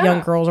they're like Yeah.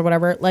 young girls or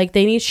whatever. Like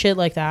they need shit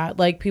like that.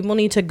 Like people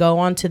need to go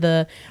onto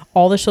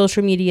all the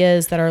social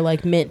medias that are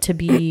like meant to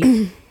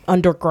be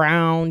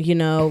underground,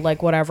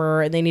 like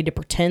whatever, and they need to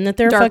pretend that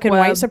they're Dark fucking web.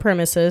 white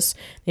supremacists.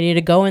 They need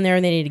to go in there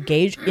and they need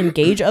to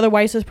engage other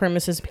white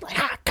supremacists and be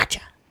like,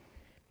 gotcha.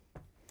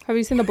 Have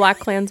you seen The Black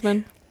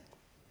Klansman?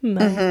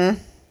 No.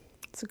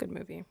 It's a good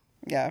movie.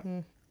 Yeah.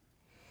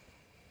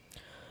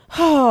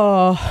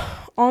 Oh,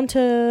 on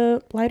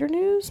to lighter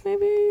news,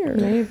 maybe? Or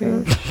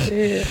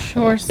Maybe.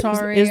 Sure,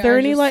 sorry. Is there I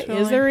any just light? feel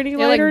Is there any it,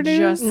 lighter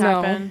news? Just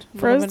happened a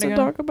for little us bit to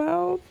ago. talk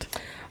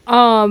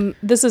about?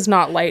 This is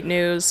not light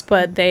news,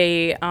 but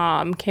they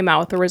came out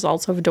with the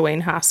results of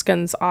Dwayne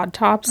Haskins'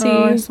 autopsy,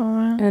 Oh, I saw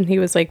that. and he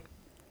was like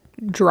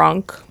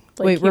drunk.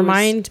 Like, Wait, he was-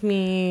 remind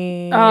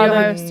me. The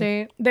Ohio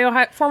State.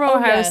 the former Oh,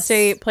 Ohio yes,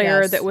 State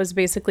player yes. that was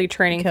basically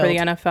training for the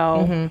Killed.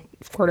 NFL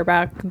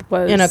quarterback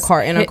was in a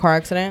car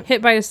accident.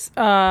 hit by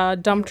a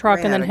dump truck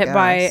Ran and then out of hit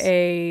by gas.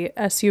 a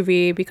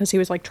SUV because he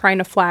was like trying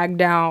to flag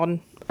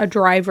down a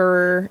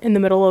driver in the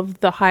middle of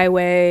the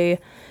highway,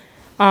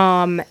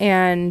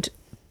 and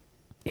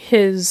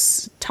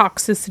his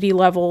toxicity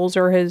levels,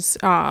 or his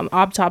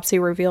autopsy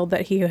revealed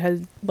that he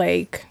had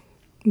like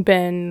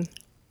been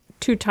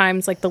 2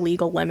 times like the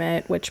legal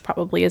limit, which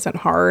probably isn't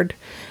hard,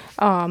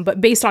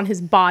 but based on his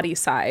body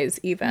size,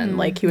 even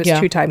like he was Yeah.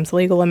 2 times the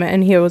legal limit,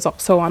 and he was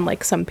also on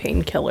like some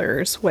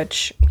painkillers,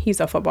 which he's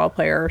a football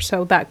player,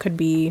 so that could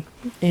be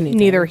Anything.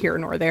 neither here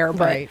nor there.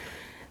 But Right.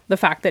 the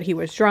fact that he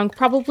was drunk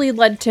probably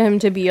led to him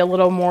to be a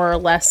little more or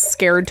less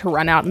scared to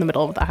run out in the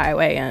middle of the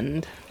highway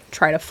and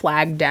try to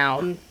flag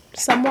down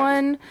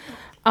someone.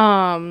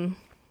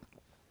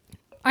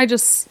 I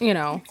just,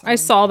 I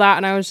saw that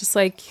and I was just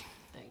like,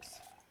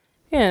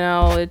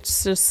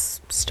 it's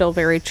just still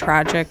very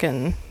tragic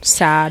and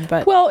sad,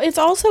 but Well, it's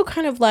also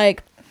kind of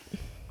like,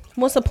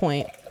 what's the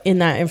point in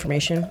that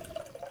information?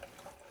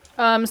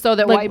 So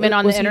that Like, white men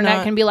on the was he internet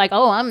not- can be like,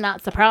 "Oh, I'm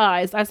not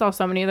surprised." I saw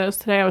so many of those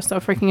today. I was so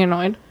freaking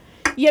annoyed.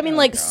 Yeah, I mean,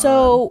 like,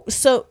 so,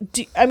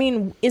 I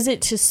mean, is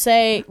it to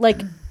say,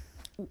 like,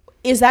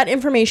 is that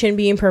information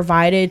being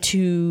provided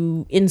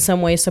to, in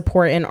some way,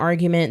 support an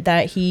argument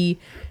that he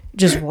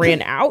just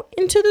ran out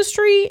into the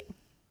street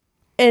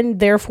and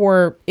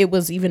therefore it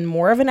was even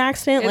more of an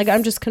accident? Like,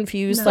 I'm just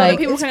confused. No, Like,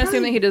 People it's can assume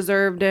probably- that he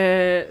deserved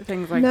it.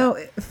 Things like No,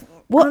 that.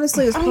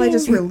 honestly, it was probably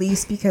just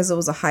released because it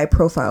was a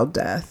high-profile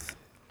death.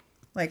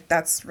 Like,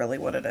 that's really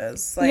what it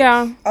is. Like,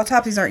 Yeah.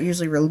 autopsies aren't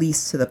usually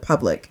released to the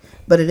public,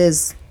 but it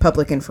is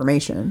public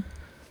information.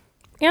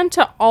 and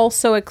to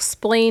also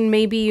explain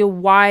maybe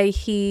why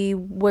he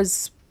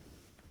was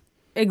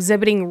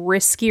exhibiting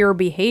riskier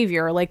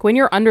behavior. Like when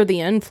you're under the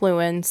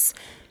influence,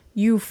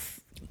 it's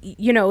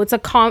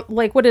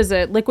like, what is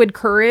it? Liquid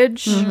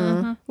courage.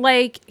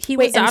 Like he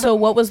wait, was and out so of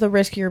what was the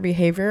riskier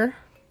behavior?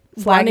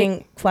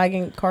 Flagging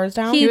cars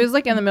down? He was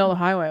like in the middle of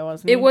the highway,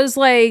 wasn't he? it was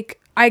like,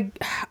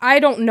 I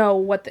don't know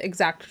what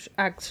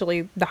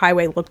the the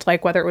highway looked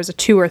like, whether it was a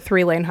 2 or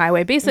 3 lane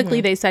highway.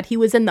 Basically, they said he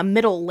was in the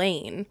middle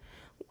lane.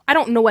 I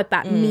don't know what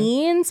that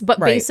means, but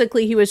Right.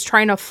 basically he was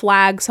trying to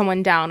flag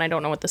someone down. I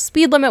don't know what the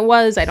speed limit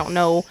was. I don't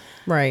know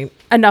Right.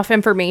 enough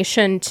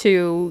information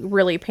to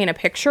really paint a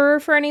picture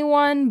for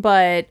anyone,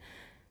 but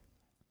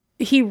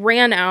he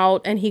ran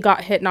out and he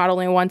got hit not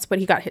only once, but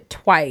he got hit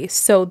twice.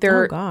 So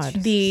Oh, God.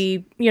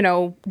 the,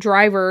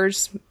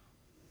 drivers,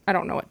 I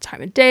don't know what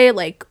time of day,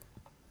 like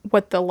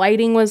what the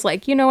lighting was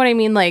like, you know what I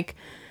mean? Like,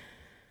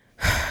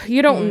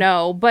 you don't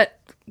know, but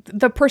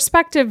the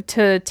perspective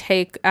to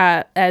take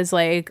as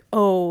like,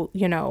 oh,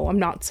 you know, I'm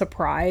not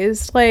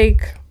surprised.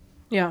 Like,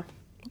 Yeah.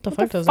 What the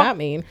fuck does that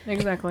mean?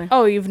 Exactly.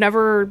 oh, you've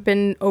never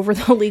been over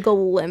the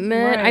legal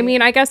limit. I Right.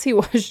 mean, I guess he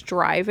was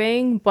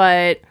driving,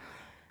 but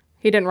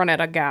he didn't run out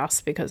of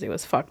gas because he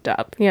was fucked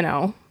up, you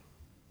know.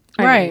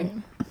 I Right.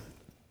 mean,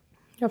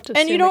 you have to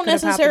And you assume it don't could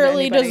have happened to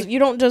necessarily anybody. you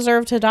don't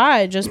deserve to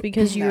die just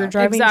because you're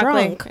driving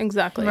drunk.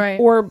 Exactly. Right.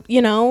 Or,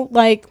 you know,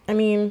 like, I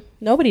mean,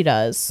 nobody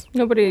does.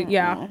 Nobody,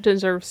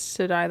 deserves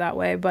to die that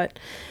way, but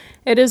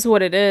it is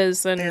what it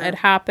is, and it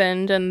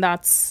happened, and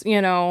that's,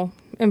 you know,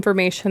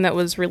 information that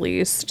was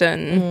released,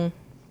 and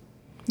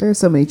There's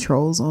so many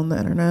trolls on the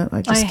internet.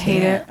 I just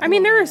hate can't. it. I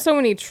mean, there are so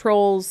many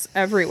trolls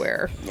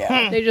everywhere.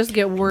 They just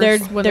get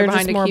worse when they're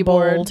behind just a more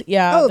keyboard. bold.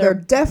 Yeah. Oh, they're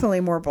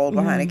definitely more bold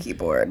behind a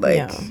keyboard. Like,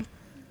 Yeah.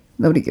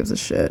 nobody gives a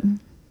shit.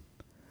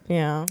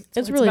 Yeah. It's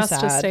It's really best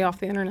sad. to stay off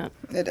the internet.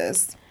 It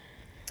is.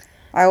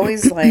 I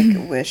always like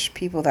wish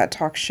people that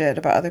talk shit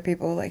about other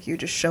people, like you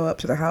just show up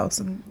to their house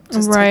and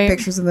just Right. take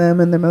pictures of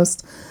them in the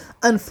most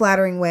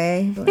unflattering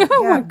way. Like,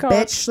 Oh yeah, my God.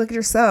 bitch, look at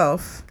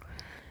yourself.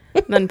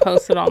 Then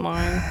post it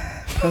online.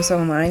 Post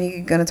online.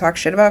 You gonna talk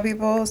shit about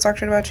people? Let's talk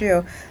shit about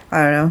you.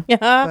 I don't know. Yeah.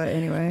 But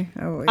anyway,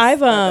 I always I've,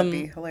 thought that'd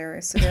be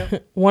hilarious to do.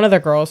 One of the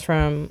girls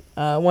from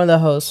one of the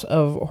hosts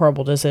of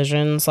Horrible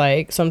Decisions,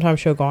 like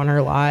sometimes she'll go on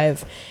her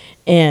live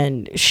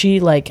and she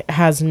like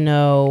has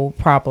no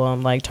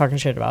problem like talking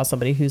shit about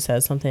somebody who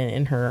says something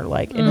in her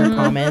like in her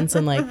comments,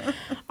 and like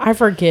I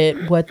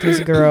forget what this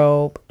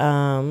girl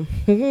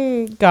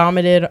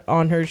commented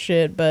on her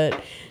shit, but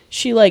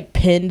she like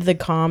pinned the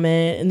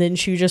comment and then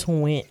she just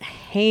went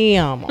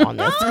ham on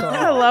this girl.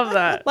 I love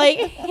that. Like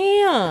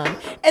ham.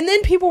 And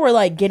then people were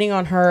like getting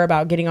on her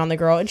about getting on the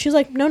girl, and she's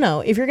like, no,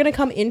 if you're gonna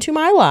come into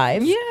my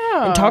live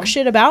and talk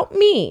shit about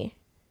me,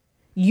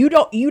 you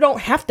don't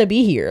have to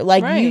be here.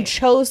 Like, you Right.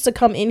 chose to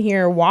come in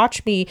here,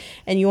 watch me,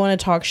 and you want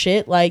to talk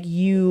shit, like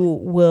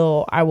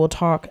I will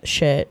talk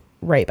shit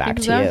right back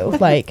to you. Exactly.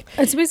 Like,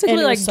 It's basically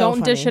And it like, was so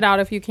don't dish funny. it out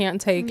if you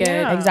can't take it.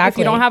 Yeah. If Exactly.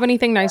 you don't have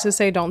anything nice to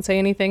say, don't say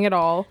anything at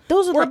all.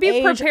 Those are or the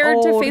be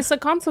prepared to age-old- face the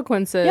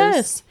consequences.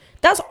 Yes.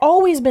 That's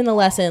always been the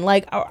lesson.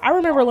 Like, I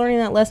remember learning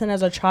that lesson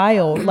as a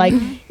child. Like,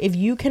 if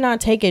you cannot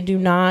take it, do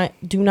not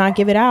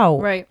give it out.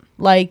 Right.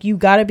 Like, you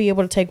got to be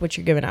able to take what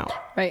you're giving out.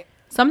 Right.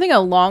 Something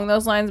along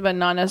those lines, but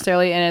not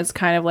necessarily. And it's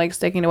kind of like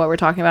sticking to what we're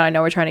talking about. I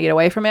know we're trying to get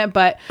away from it,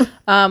 but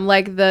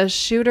like the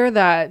shooter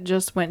that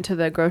just went to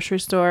the grocery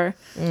store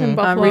In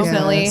Buffalo.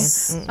 recently,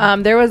 Yes.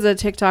 there was a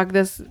TikTok.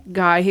 This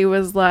guy, he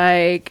was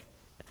like,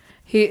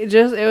 it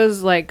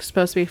was like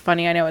supposed to be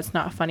funny. I know it's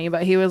not funny,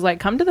 but he was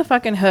like, come to the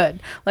fucking hood.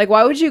 Like,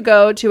 why would you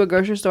go to a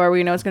grocery store where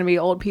you know it's going to be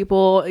old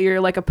people?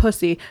 You're like a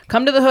pussy.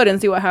 Come to the hood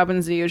and see what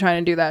happens to you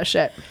trying to do that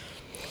shit.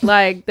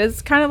 Like,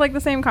 this kind of like the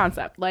same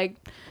concept. Like,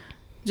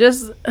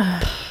 just,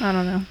 I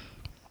don't know.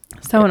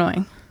 So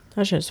annoying.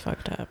 That shit's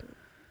fucked up.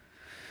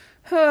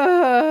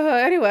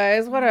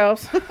 Anyways, what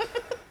else?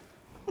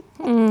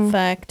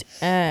 Fact.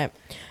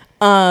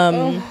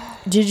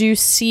 Did you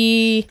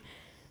see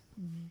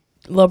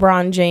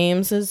LeBron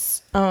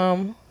James's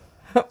prom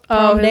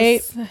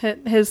date?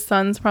 His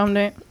son's prom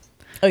date.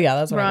 Oh yeah,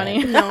 that's what I Ronnie.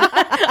 meant. No.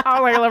 I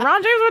was like,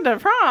 LeBron James went to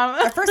prom.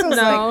 At first I was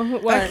No,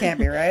 like, what? that can't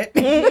be right.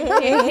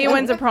 he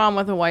went to prom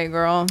with a white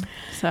girl.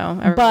 So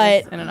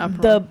everybody's But in an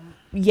uproar.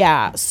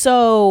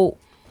 so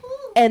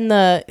and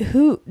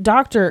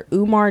Dr.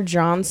 Umar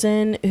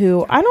Johnson,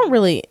 who I don't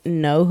really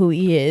know who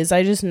he is.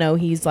 I just know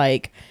he's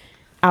like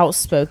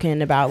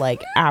outspoken about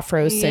like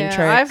Afrocentric.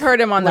 Yeah, I've heard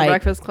him on the like,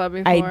 Breakfast Club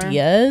before.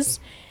 ideas,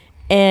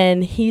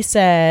 and he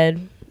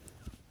said,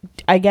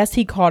 I guess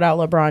he called out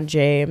LeBron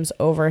James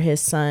over his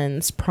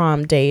son's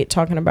prom date,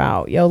 talking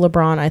about, yo,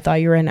 LeBron, I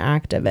thought you were an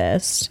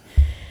activist.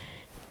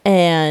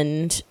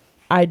 And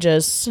I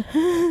just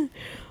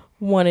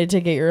wanted to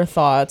get your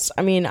thoughts.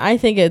 I mean, I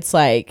think it's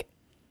like,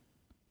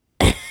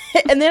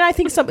 and then I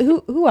think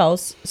who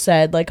else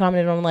said, like,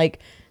 commented on, like,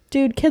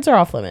 dude, kids are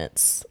off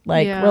limits.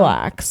 Like, Yeah.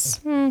 relax.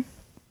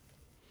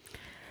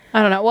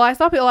 I don't know. Well, I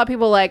saw a lot of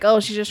people like, oh,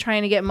 she's just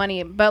trying to get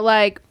money. But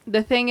like,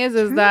 the thing is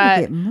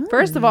that get money.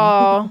 first of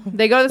all,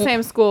 they go to the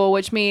same school,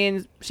 which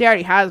means she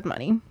already has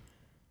money.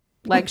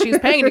 Like, she's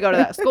paying to go to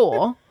that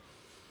school.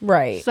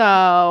 Right. So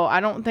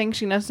I don't think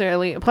she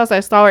necessarily. Plus,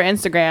 I saw her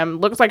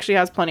Instagram. Looks like she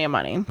has plenty of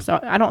money. So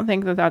I don't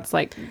think that that's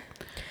like.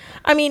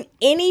 I mean,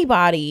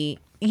 anybody,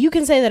 you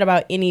can say that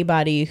about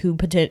anybody who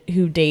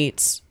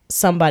dates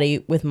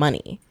somebody with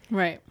money.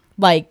 Right.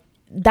 Like,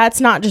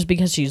 that's not just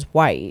because she's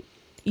white.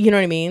 You know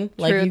what I mean?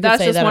 Like, True. you could That's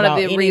say just that one of about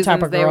the any reasons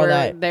type of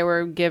girl they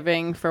were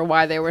giving for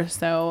why they were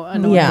so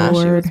annoyed Yeah. that she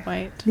was Lord.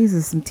 white. These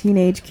are some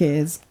teenage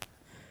kids.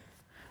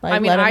 like, I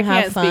mean, let 'em I have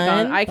can't speak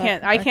on. fun.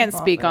 I can't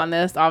speak on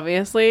this,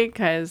 obviously,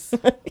 because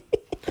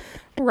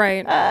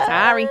Right.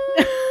 sorry.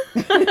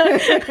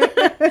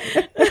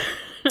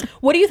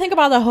 What do you think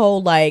about the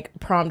whole, like,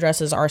 prom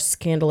dresses are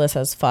scandalous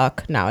as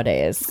fuck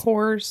nowadays?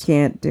 Whores.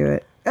 Can't do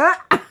it.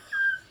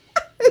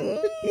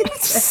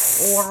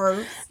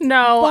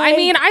 No, I Like-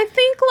 mean, I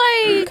think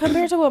like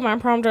Compared to what my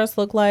prom dress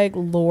looked like,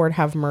 Lord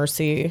have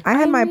mercy. I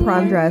had my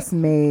prom dress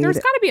made. there's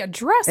got to be a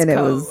dress And it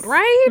code, was-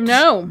 right?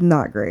 No,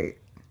 Not great.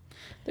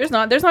 there's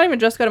not. There's not even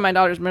dress code in my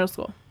daughter's middle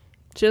school.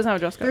 She doesn't have a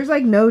dress code. There's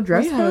like no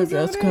dress We have a code.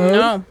 dress nowadays? code.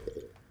 No.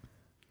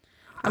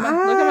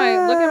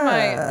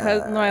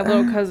 My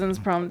little cousin's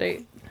prom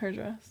date. Her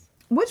dress.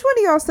 Which one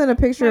do y'all send a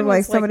picture of Mine like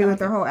was, like, somebody with out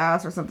their there. whole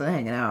ass or something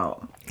hanging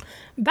out?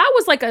 That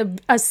was like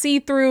a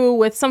see-through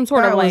with some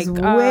sort That of like was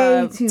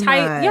way too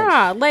tight. much.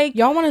 Yeah, like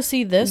Y'all want to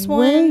see this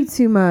Way one?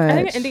 too much. I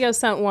think Indigo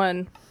sent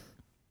one.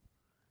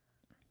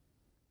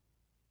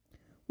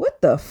 What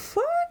the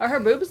fuck? Are her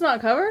boobs not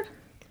covered?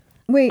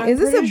 Wait, I'm is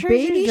this a pretty sure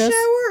she baby just-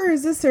 shower or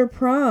is this her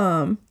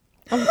prom?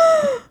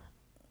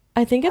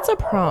 I think it's a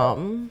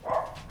prom.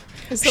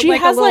 Is it She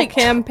like has, a little like-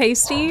 Kim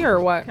pasty or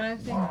what? Can I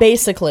see?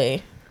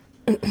 Basically.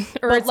 Or but,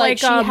 it's like, like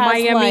she a has,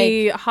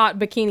 Miami hot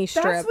bikini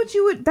strip. That's what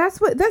you would. That's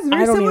very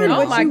I don't similar even to know.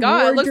 what Oh my you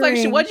god! wore It looks like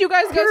during what'd you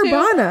guys go to?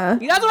 Caravana.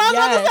 That's what I was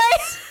about to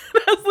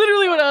say. That's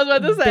literally what I was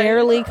about to say.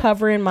 Barely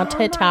covering my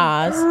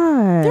tetas.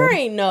 God. There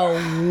ain't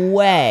no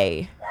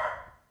way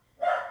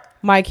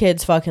my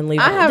kids fucking leave.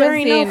 I haven't There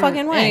ain't seen no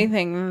fucking way.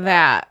 anything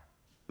that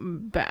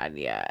bad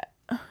yet.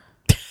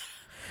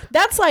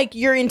 That's like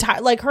your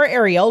entire, like her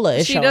areola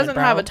is She showing, doesn't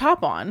bro. have a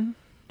top on.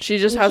 She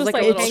just has just like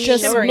like a little. It's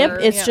just shimmering. nip.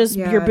 It's Yeah. just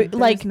Yeah, your there's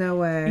like no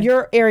way.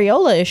 your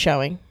areola is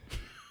showing.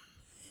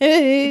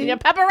 Yeah,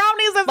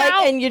 pepperonis is Like,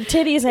 out. and your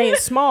titties ain't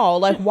small.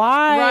 Like,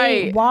 why?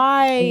 Right.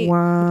 Why?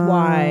 Wow.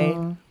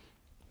 Why?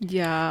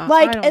 Yeah,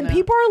 Like, I don't and know.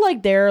 people are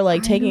like there,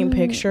 like taking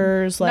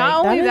pictures. Like,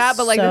 Not only is that,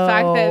 but like the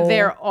fact that so-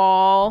 they're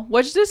all,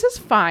 which this is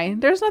fine.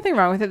 There's nothing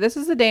wrong with it. This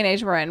is the day and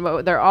age we're in,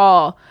 but they're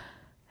all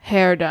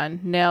hair done,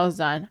 nails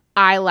done,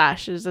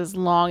 eyelashes as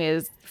long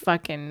as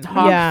fucking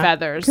hog Yeah.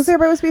 feathers. Because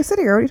everybody must be a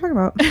city girl. What are you talking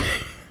about?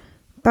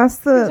 That's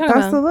the talking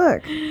that's about? the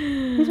look.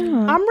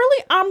 I'm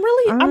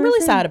really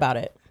understand. sad about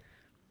it.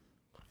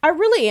 I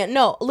really am.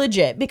 No,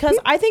 legit, because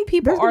I think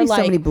people There's gonna are be so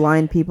many like,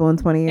 blind people in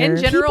 20 In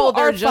years. general,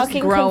 People are they're just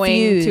fucking growing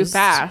too confused.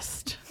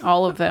 fast.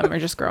 All of them are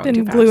just growing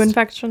too and fast. glue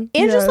infection.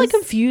 and just like Yes.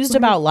 confused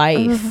about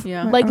life.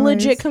 Yeah. Like eyes.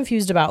 legit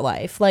confused about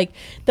life. Like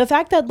the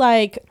fact that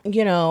like,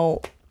 you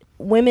know,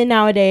 women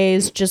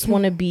nowadays just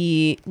want to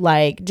be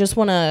like, just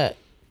want to,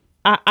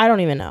 I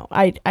don't even know.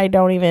 I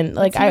don't even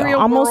like,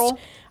 Material girl.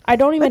 I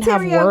don't even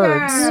have Material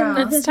words. girl.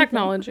 It's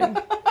technology.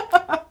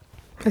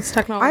 It's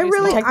technology. I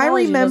really, I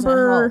Technology doesn't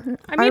remember. help.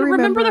 I mean,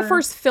 remember the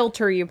first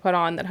filter you put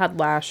on that had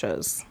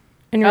lashes,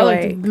 and you're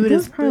like, It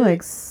was probably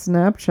like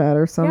Snapchat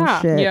or some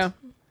Yeah. shit. Yeah.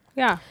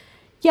 yeah,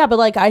 Yeah, but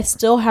like I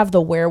still have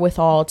the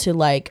wherewithal to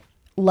like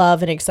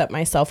love and accept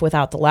myself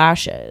without the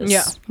lashes.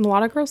 Yeah. a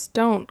lot of girls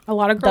don't. A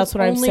lot of girls That's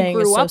what I'm only saying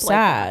grew is so up like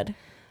that. sad.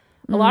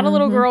 A lot of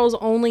little girls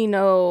only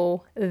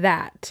know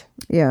that.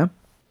 Yeah.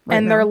 Right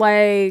And now. they're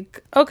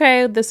like,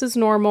 okay, this is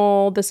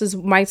normal. This is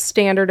my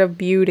standard of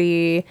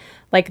beauty.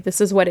 Like, this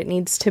is what it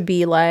needs to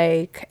be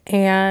like.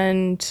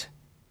 And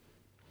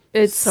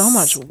it's So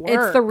much It's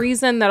work. the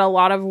reason that a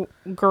lot of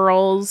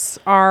girls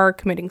are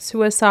committing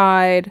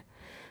suicide,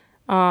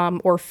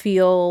 or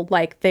feel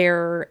like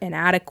they're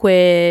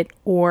inadequate,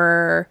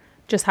 or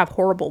just have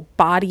horrible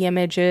body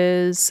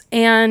images.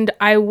 And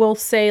I will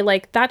say,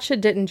 like, that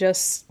shit didn't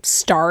just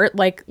start.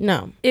 Like,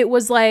 No. it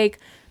was like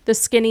the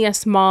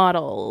skinniest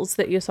models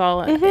that you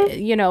saw.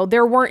 You know,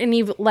 there weren't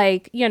any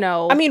like, you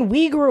know, I mean,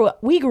 we grew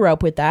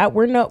up with that.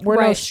 We're no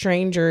Right.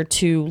 stranger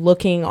to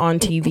looking on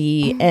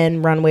TV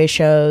and runway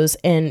shows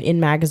and in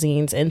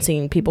magazines and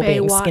seeing people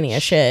being Baywatch. skinny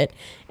as shit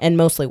and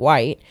mostly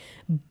white.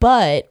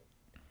 But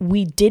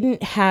we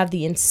didn't have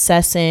the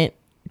incessant,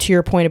 to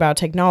your point about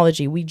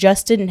technology, we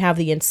just didn't have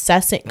the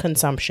incessant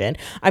consumption.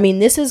 I mean,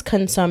 this is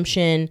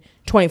consumption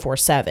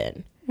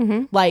 24/7.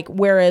 Like,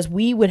 whereas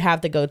we would have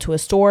to go to a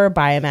store,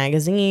 buy a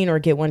magazine, or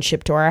get one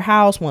shipped to our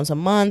house once a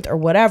month or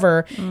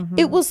whatever.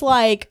 It was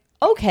like,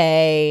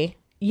 okay,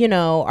 you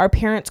know, our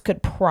parents could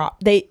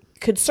they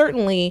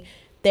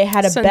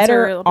had a Censor it a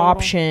better little.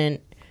 option.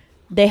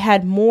 They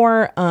had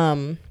more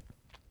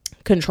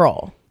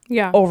control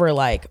yeah, over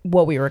like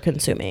what we were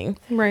consuming.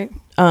 right.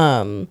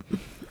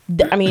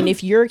 I mean,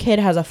 if your kid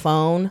has a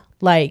phone,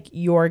 like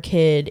your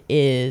kid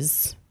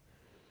is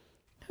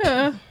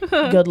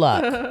good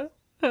luck.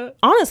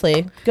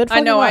 Honestly, good. I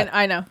know. luck.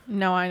 I know.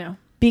 No, I know.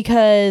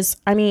 Because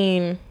I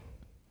mean,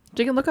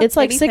 You can look up. it's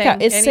like sick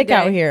out. anything, It's any sick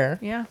out day. here,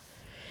 Yeah.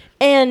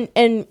 and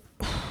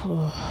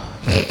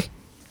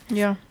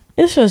Yeah.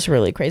 it's just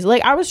really crazy.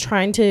 Like I was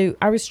trying to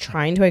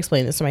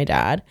explain this to my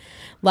dad,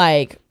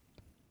 like,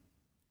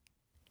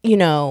 you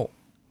know,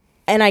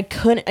 and I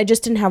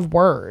just didn't have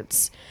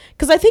words.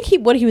 Because I think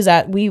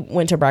we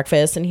went to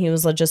breakfast and he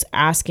was like, just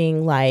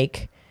asking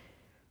like,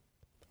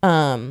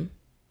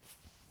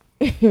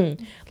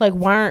 like,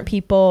 why aren't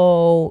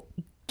people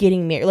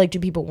getting married? Like, do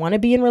people want to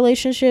be in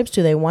relationships?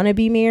 Do they want to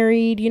be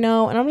married? You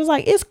know? And I'm just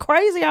like, it's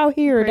crazy out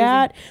here,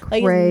 Dad.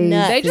 Like, Crazy. it's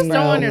nuts. They just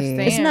don't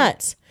understand. It's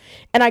nuts.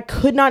 And I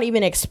could not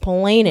even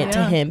explain it to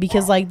Yeah. him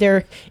because like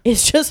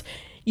it's just,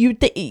 you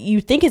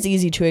think it's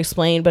easy to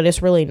explain, but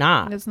it's really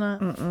not. It's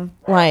not.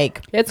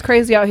 Like, It's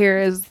crazy out here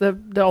is the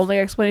only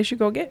explanation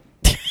you're gonna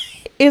get.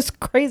 it's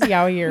crazy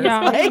out here. Yeah.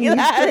 Like,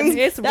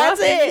 It's that's rough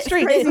in the it.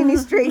 streets. Crazy in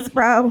these streets,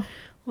 bro.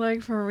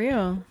 Like, for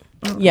real.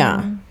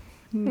 Yeah.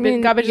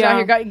 Got bitches out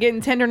here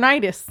getting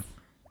tendonitis.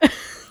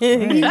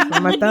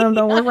 My thumb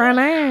don't work right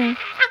now.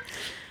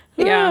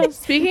 Yeah.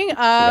 Speaking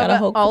gotta of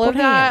hold all of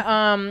couple that,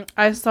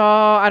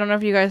 I don't know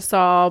if you guys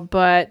saw,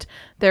 but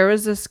there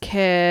was this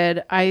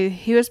kid.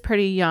 He was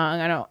pretty young.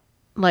 I don't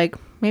like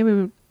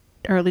maybe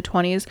early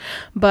 20s,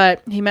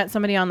 but he met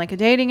somebody on like a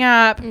dating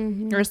app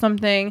or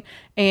something,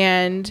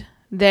 and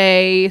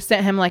they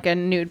sent him like a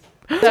nude.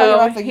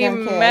 So he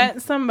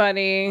met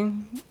somebody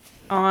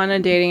on a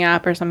dating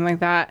app or something like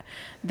that.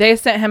 They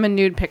sent him a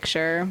nude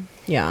picture,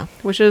 Yeah.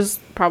 which is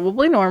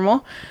probably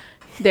normal.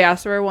 They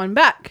asked for one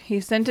back. He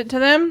sent it to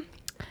them.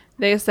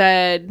 They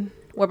said,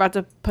 we're about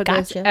to put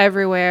this Gotcha.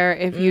 everywhere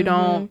if you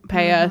don't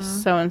pay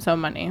us so and so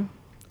money.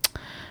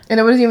 And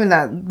it wasn't even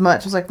that much.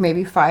 It was like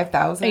maybe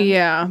 5,000.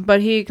 Yeah,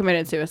 but he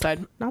committed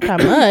suicide Not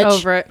that much.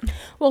 over it.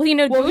 Well, he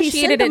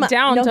negotiated them- it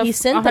down no, to he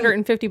sent them-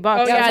 $150.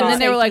 Oh, yeah, and then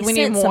they were like, He we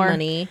need sent some more.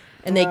 money,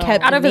 and they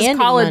kept out of his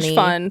demanding college money.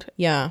 fund.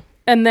 Yeah.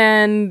 And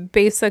then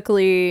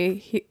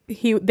basically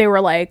they were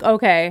like,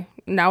 okay,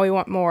 now we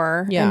want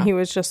more. Yeah. And he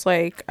was just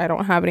like, I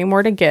don't have any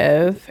more to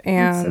give.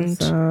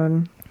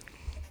 And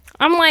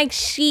I'm like,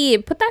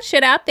 shit, put that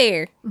shit out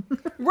there.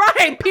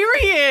 Right,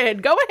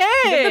 period. Go Give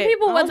the ahead.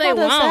 people what they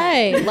want.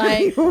 Say,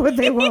 like, What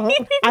they want.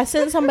 I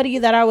sent somebody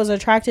that I was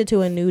attracted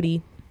to a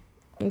nudie.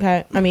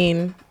 Okay. I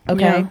mean,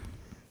 okay. Yeah.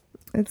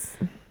 It's,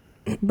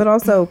 but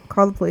also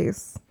call the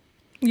police.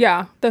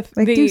 Yeah. Like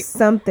do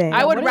something.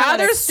 I would What is that,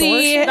 rather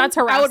see. extortion? That's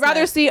I would rather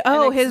harassment. see.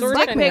 Oh, his dick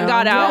extortion, pic yeah.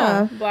 got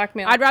out.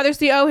 Blackmail. I'd rather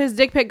see. Oh, his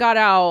dick pic got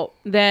out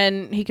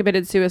than he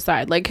committed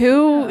suicide. Like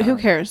who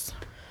cares?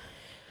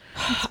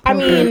 I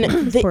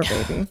mean, Poor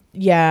baby.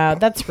 yeah,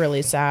 that's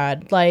really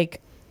sad.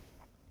 Like,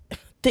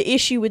 the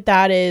issue with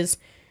that is,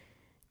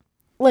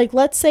 like,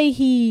 let's say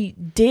they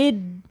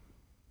did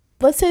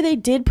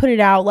put it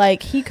out.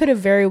 Like, he could have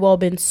very well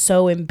been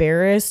so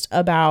embarrassed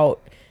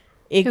about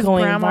it His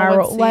going grandma would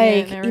viral. see it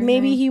Like, and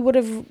maybe everything. he would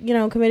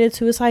have, committed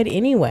suicide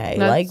anyway.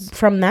 Like, That's-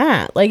 from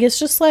that. Like, it's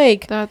just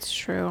like, That's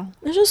true.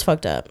 it's just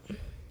fucked up.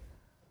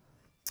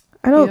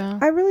 Yeah.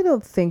 I really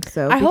don't think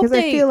so. I hope because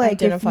they I feel like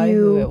identify if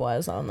who it you,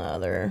 was on the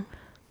other.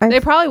 They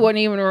probably wouldn't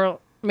even.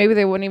 Maybe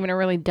they wouldn't even have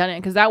really done it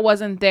because that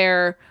wasn't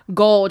their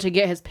goal to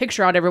get his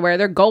picture out everywhere.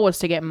 Their goal was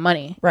to get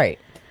money. Right.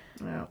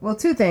 well,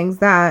 two things,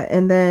 that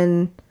and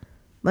then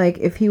like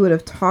if he would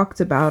have talked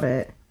about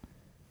it,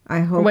 I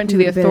hope Went to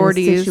he the would have been in a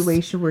authorities.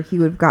 situation where he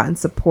would have gotten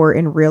support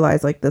and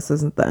realized like this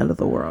isn't the end of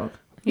the world,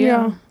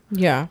 Yeah.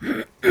 Yeah.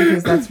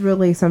 because that's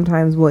really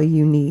sometimes what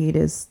you need,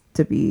 is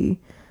to be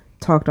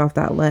talked off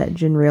that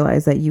ledge and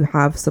realize that you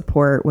have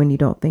support when you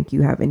don't think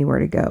you have anywhere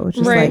to go. It's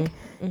just Right. like,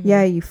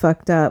 yeah, you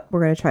fucked up. We're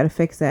going to try to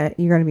fix it.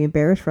 You're going to be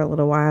embarrassed for a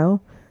little while,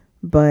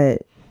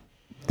 but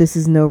this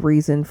is no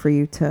reason for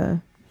you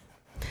to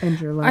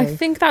end your life. I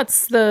think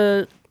that's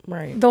the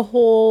Right.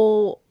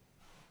 whole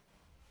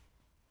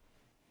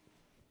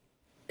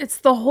it's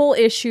the whole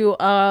issue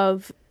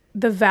of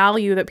the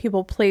value that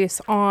people place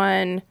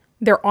on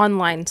their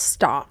online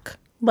stock.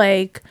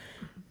 Like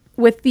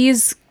with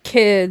these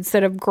kids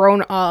that have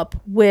grown up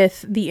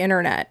with the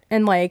internet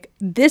and like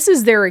this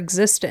is their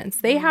existence.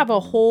 They have a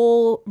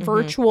whole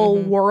virtual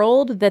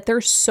world that they're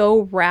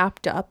so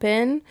wrapped up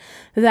in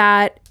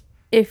that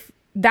if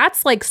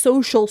that's like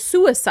social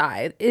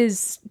suicide,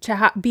 is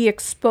to be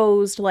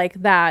exposed like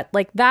that.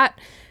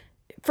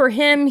 For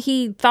him,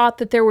 he thought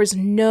that there was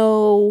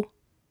no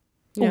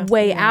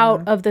way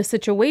out of the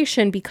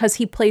situation because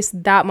he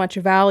placed that much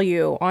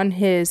value on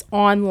his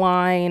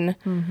online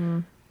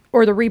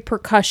or the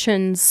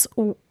repercussions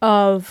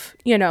of,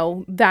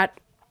 that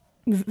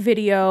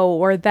video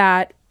or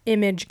that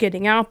image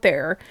getting out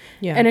there.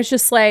 Yeah. And it's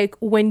just like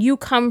when you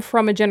come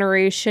from a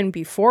generation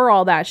before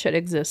all that shit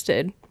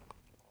existed,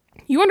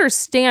 you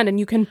understand and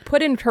you can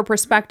put into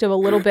perspective a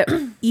little bit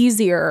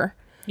easier,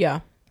 Yeah.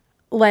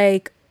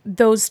 like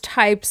those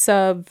types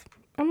of,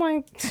 I'm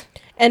like,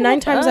 And 9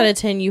 times out of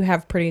 10, you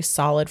have pretty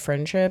solid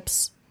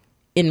friendships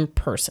in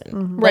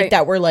person, like Right.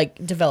 that were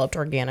like developed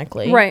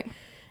organically, right.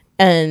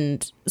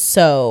 And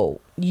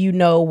so you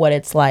know what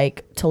it's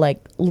like to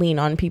like lean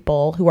on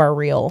people who are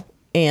real,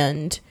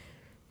 and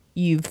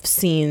you've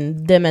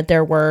seen them at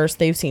their worst,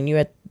 they've seen you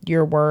at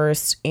your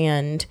worst,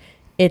 and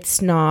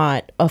it's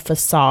not a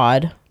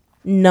facade.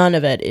 None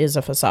of it is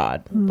a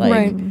facade. Like,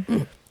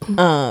 Right.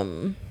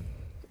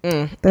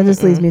 that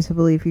just leads me to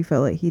believe he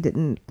felt like he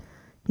didn't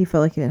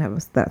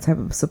have that type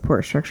of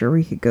support structure where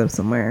he could go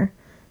somewhere,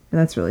 and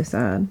that's really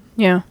sad.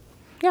 Yeah.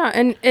 Yeah,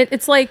 and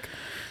it's like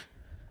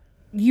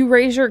you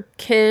raise your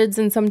kids,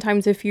 and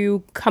sometimes if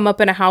you come up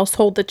in a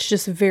household that's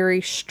just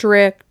very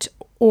strict,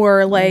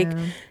 or like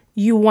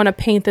you want to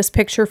paint this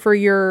picture for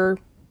your,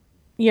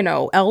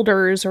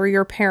 elders or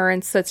your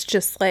parents that's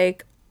just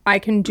like, I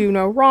can do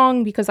no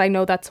wrong because I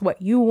know that's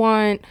what you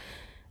want.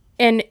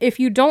 And if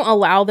you don't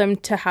allow them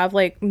to have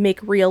like make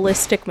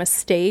realistic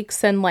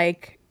mistakes and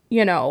like,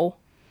 you know,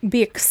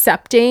 be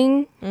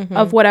accepting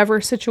of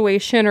whatever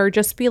situation, or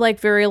just be like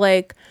very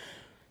like,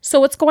 so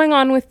what's going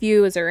on with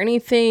you? Is there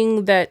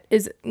anything that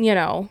is, you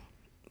know,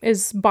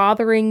 is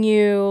bothering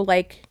you?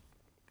 Like,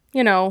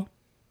 you know,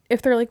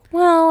 if they're like,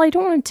 well, I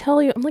don't want to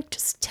tell you. I'm like,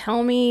 just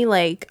tell me.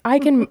 Like, I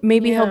can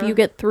maybe help you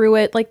get through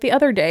it. Like the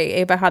other day,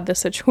 Ava had this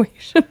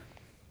situation.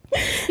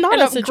 Not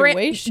And a a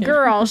situation.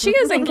 girl, she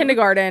is in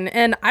kindergarten,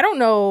 and I don't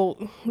know.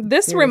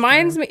 This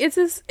reminds me.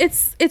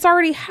 It's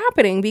already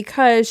happening,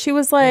 because she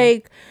was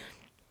like,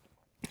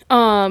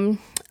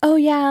 oh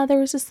yeah, there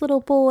was this little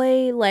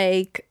boy,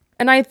 like,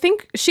 and I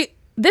think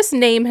this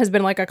name has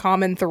been like a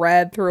common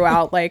thread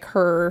throughout like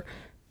her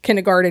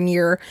kindergarten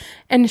year,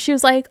 and she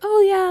was like,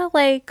 oh yeah,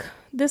 like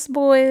this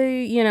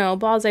boy, you know,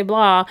 blah blah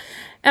blah.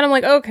 And I'm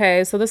like,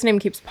 okay, so this name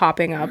keeps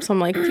popping up. So I'm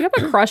like, do you have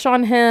a crush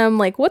on him?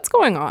 Like, what's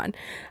going on?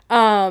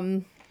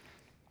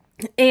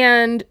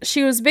 And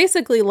she was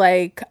basically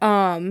like,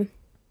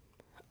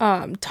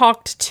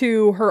 talked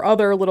to her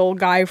other little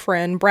guy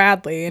friend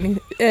Bradley,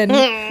 and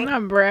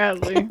Not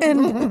Bradley.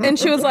 and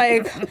she was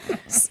like,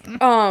 so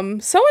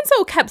and so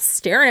kept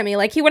staring at me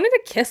like he wanted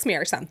to kiss me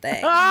or something.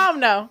 Oh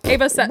no.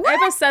 Ava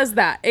says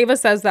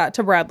that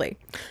to Bradley.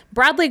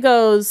 Bradley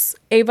goes,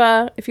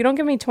 Ava, if you don't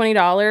give me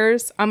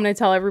 $20, I'm gonna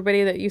tell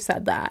everybody that you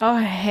said that. Oh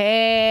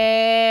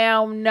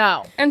hell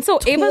no. And so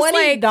Ava's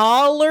like,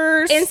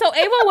 $20. and so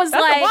Ava was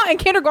That's like, a lot in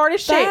kindergarten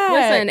shit.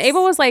 listen,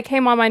 Ava was like, hey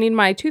mom, I need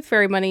my tooth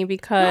fairy money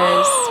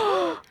because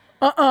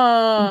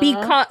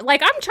because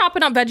like I'm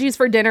chopping up veggies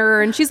for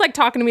dinner, and she's like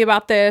talking to me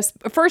about this.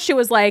 First she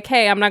was like,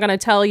 hey, I'm not gonna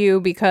tell you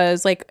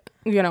because like,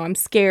 you know, I'm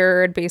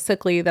scared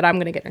basically that I'm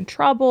gonna get in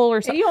trouble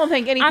or something. You don't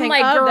think anything I'm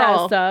like, of that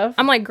girl, stuff.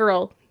 I'm like,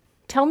 girl,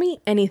 tell me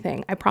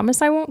anything. I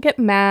promise I won't get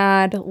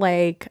mad.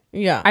 Like,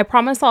 Yeah. I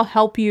promise I'll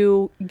help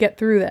you get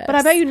through this. But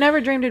I bet you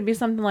never dreamed it'd be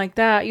something like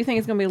that. You think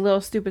it's gonna be a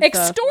little stupid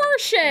stuff.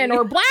 extortion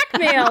or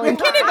blackmail in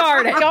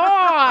kindergarten.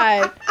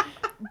 God.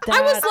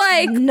 I was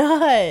like,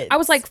 nuts. I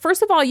was like,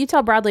 first of all, you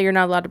tell Bradley you're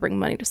not allowed to bring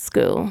money to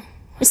school.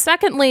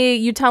 Secondly,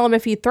 you tell him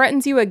if he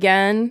threatens you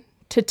again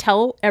to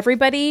tell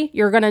everybody,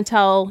 you're going to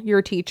tell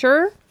your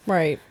teacher.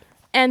 right.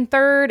 And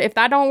third, if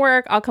that don't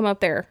work, I'll come up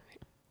there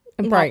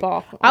and pop Right.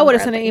 off. I on would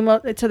have sent an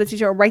Bradley. email to the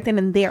teacher right then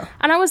and there.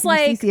 And I was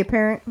like, CC a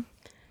parent.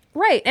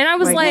 right. And I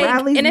was like,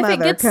 Bradley's and if it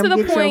mother, gets to come the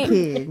get your point,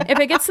 kid. if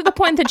it gets to the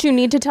point that you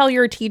need to tell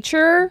your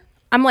teacher,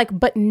 I'm like,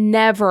 but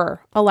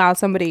never allow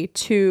somebody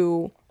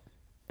to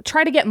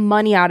try to get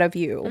money out of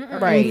you.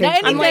 Right.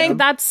 I'm like,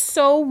 that's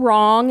so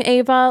wrong,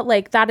 Ava.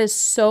 Like, that is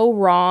so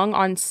wrong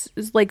on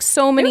like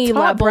so many Taught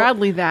levels.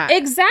 Bradley that.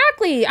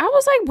 Exactly. I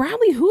was like,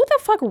 Bradley, who the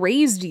fuck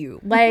raised you?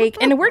 Like,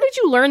 and where did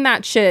you learn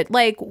that shit?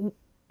 Like,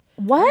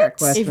 what?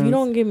 If you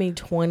don't give me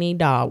 $20,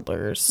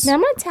 Now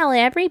I'm gonna tell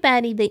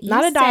everybody that you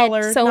Not a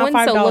dollar, said so not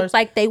and so $5. looked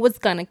like they was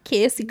gonna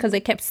kiss because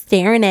they kept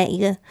staring at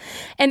you.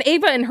 And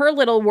Ava in her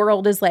little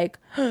world is like,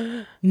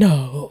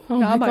 no. oh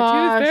my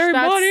gosh,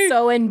 that's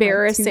so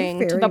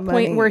embarrassing to the fairy point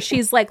money. where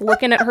she's like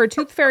looking at her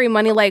tooth fairy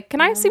money like,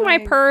 can I see my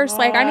purse?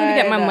 Like, I need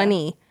to get my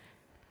money.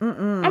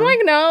 I'm like,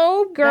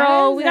 no,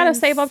 girl, is we gotta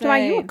save up to buy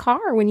you a insane.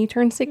 car when you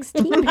turn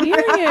 16.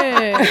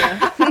 Period.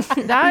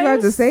 That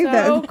have to is save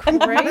so that.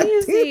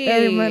 crazy.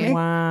 Very money.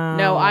 Wow.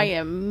 No, I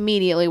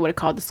immediately would have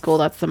called the school.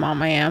 That's the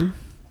mom I am.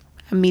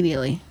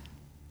 Immediately.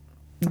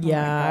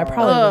 Yeah, I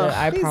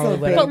probably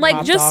would. But,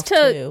 like, just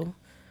to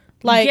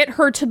like get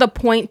her to the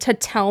point to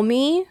tell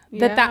me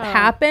that Yeah.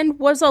 happened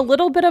was a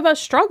little bit of a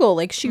struggle.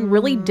 Like, she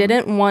really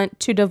didn't want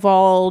to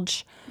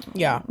divulge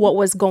yeah. what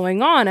was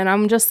going on. And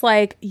I'm just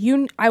like,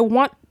 I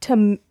want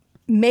to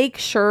make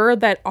sure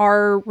that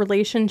our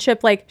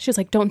relationship, like, she's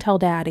like, don't tell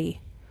daddy.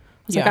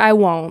 I was like, Yeah. I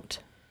won't.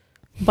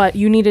 But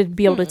you need to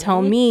be able to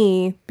tell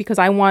me because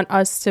I want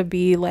us to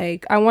be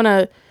like, I want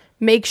to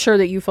make sure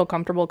that you feel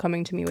comfortable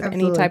coming to me with any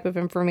Absolutely. type of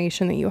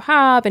information that you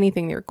have,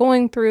 anything you're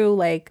going through.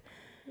 Like,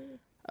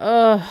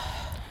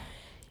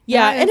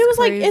 Yeah, That and is it was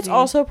like it's crazy.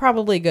 also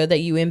probably good that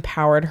you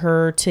empowered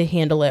her to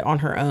handle it on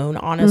her own,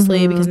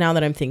 honestly, because now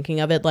that I'm thinking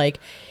of it, like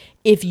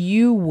if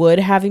you would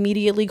have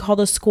immediately called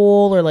a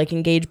school or like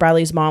engaged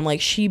Bradley's mom,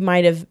 like she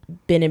might have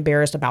been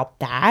embarrassed about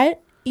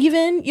that.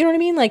 Even, you know what I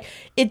mean? Like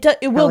it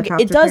will it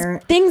Helicopter does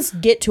parent. things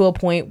get to a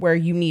point where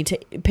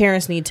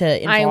parents need to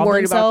involve I ain't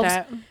worried themselves.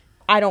 about that.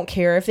 I don't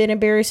care if it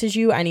embarrasses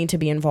you. I need to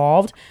be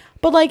involved.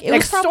 But like it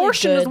was probably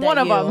Extortion is good one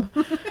that of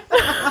them.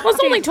 well,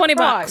 it's only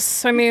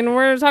 $20. I mean,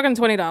 we're talking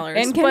 $20.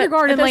 In But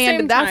kindergarten at the land,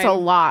 same that's a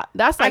time- lot.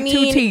 That's like I mean,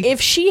 two teeth.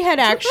 if she had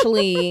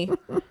actually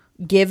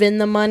given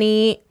the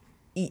money,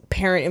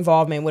 parent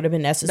involvement would have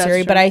been necessary.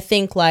 That's But true. I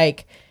think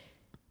like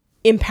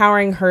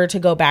empowering her to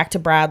go back to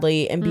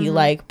Bradley and be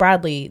like,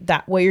 Bradley,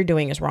 that what you're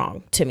doing is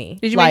wrong to me.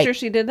 Did you like, make sure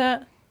she did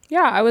that?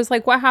 Yeah, I was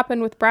like, what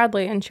happened with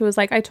Bradley? And she was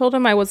like, I told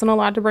him I wasn't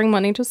allowed to bring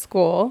money to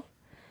school.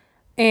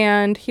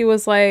 And he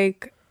was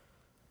like,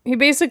 he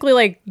basically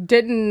like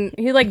didn't,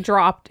 he like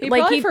dropped. He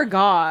like probably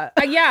forgot.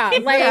 yeah,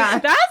 like,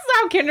 That's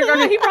how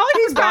kindergarten. He probably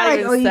forgot probably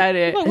he like, said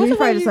it. He's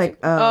probably just like,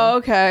 Oh,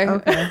 okay.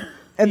 okay.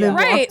 And then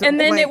Right. walked, And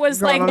then it was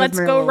gone like, on his let's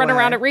merry go little run way.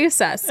 around at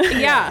recess.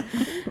 Yeah.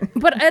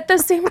 But at the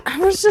same, I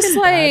was just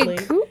Bradley.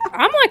 like,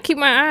 I'm going to keep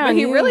my eye on But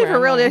he you, really, for real,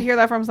 Bradley. did hear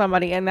that from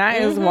somebody, and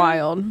that is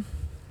wild.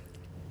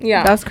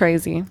 Yeah. That's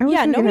crazy. I wish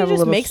Yeah, we could nobody have a just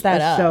little makes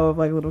that a up. show of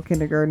like little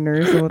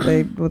kindergartners and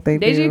what they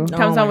do. Deji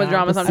comes Oh on my with God,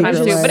 drama the sometimes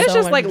too, secret but it's so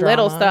just much like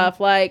little drama. stuff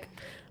like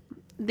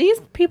these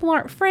people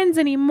aren't friends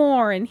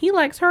anymore, and he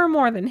likes her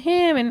more than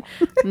him, and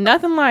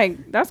nothing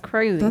like that's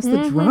crazy. That's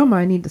the drama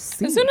I need to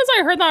see. As soon as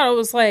I heard that, I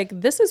was like,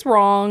 this is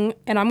wrong.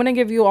 And I'm going to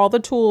give you all the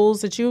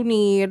tools that you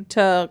need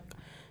to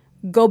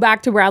go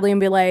back to Bradley and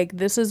be like,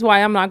 this is why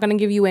I'm not going to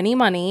give you any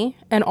money.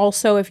 And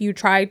also, if you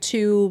try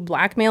to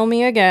blackmail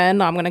me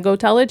again, I'm going to go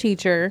tell a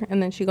teacher.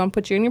 And then she's going to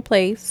put you in your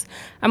place.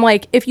 I'm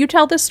like, if you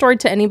tell this story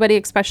to anybody,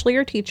 especially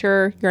your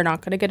teacher, you're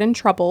not going to get in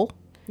trouble.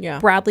 Yeah.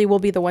 Bradley will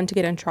be the one to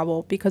get in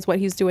trouble because what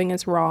he's doing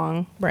is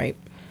wrong. Right.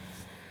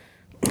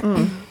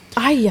 Ay,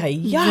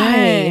 ay,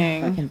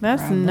 ay. Dang,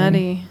 that's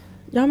nutty.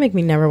 Y'all make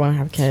me never want to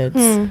have kids.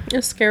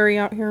 It's scary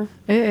out here.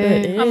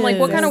 It I'm like,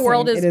 what kind of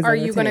world It is are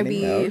you going to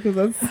entertaining, be? though,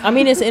 'cause that's- I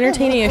mean, it's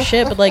entertaining as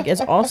shit, but like,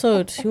 it's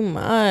also too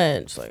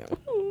much. Like,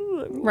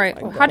 Right.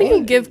 How do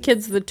you give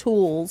kids the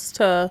tools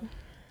to?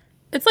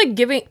 It's like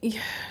giving.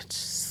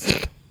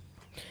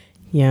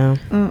 yeah.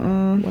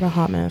 What a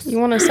hot mess. You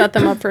want to set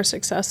them up for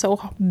success so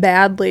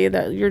badly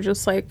that you're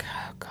just like,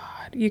 oh God,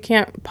 you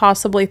can't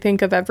possibly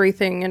think of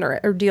everything and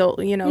or deal.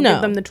 You know, No,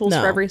 give them the tools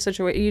no. for every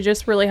situation. You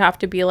just really have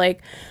to be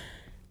like,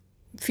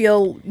 give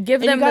And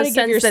them you got the to give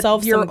sense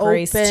yourself that you're some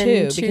grace open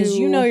too, to, because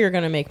you know you're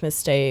gonna make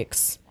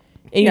mistakes,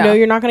 and you Yeah. know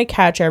you're not gonna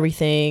catch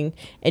everything,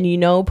 and you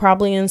know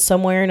probably in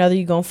some way or another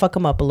you're gonna fuck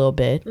them up a little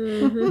bit,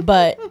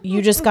 but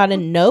you just got to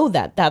know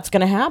that that's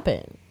gonna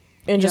happen,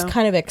 and just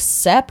kind of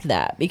accept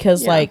that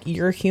because like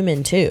you're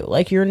human too.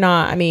 Like you're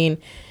not. I mean,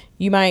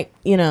 you might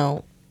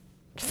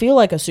feel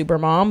like a super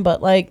mom,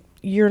 but like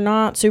you're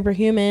not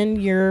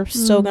superhuman. You're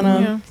still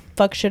gonna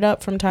fuck shit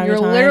up from time You're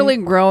to time. literally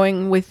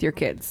growing with your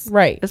kids,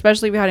 right.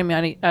 especially if you had them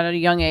at a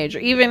young age, or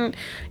even it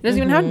doesn't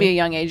even have to be a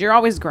young age. You're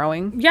always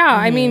growing. Yeah,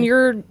 I mean,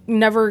 you've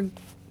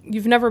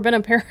never been a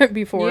parent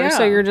before,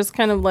 so Yeah. you're just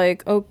kind of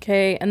like,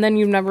 okay, and then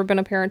you've never been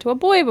a parent to a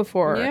boy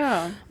before,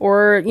 Yeah.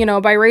 or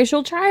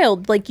biracial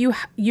child. Like you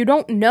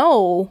don't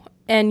know,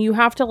 and you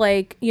have to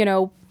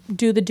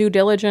do the due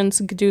diligence,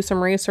 do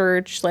some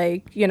research,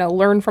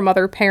 learn from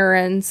other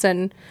parents,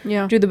 and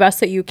do the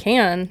best that you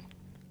can.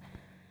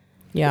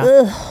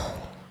 Yeah.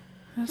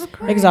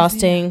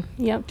 Exhausting.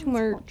 Yep, too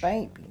much.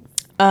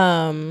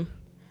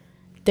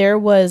 There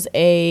was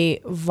a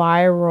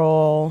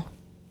viral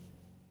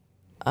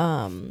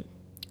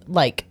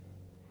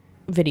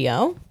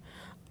video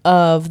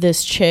of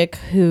this chick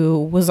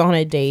who was on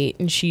a date,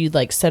 and she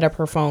set up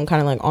her phone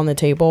kind of on the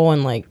table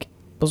and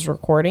was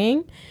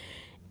recording,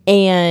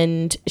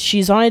 and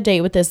she's on a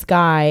date with this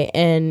guy,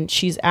 and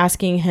she's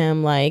asking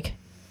him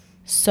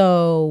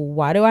so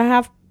why do I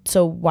have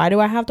to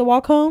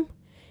walk home?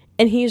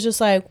 And he's just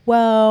like,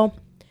 well,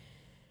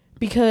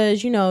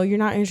 because you're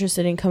not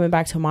interested in coming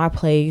back to my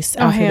place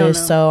after hell this,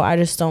 no. so I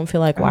just don't feel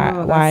like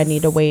why I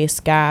need to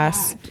waste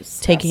gas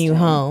taking you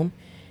home.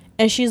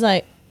 And she's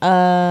like,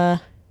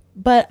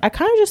 but I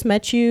kind of just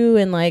met you,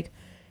 and I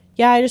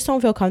just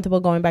don't feel comfortable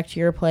going back to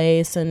your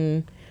place,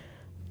 and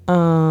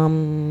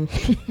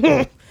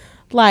the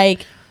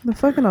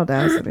fucking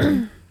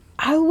audacity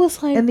I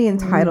was like, and the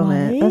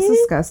entitlement. That's what?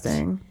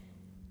 disgusting.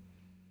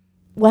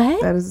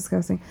 What? That is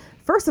disgusting.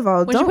 First of all,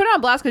 Would you don't put it on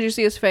blast because you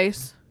see his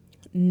face?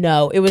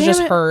 No, it was Damn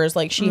just it. hers.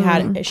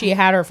 She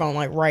had her phone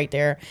right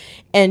there,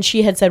 and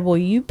she had said, "Well,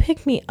 you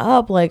pick me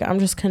up. I'm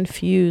just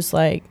confused.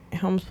 How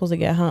am I supposed to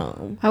get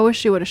home?" I wish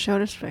she would have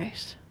showed his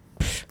face.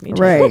 Me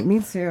too. right. Me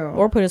too.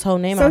 Or put his whole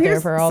name out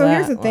there for all that.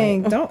 here's the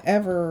thing: don't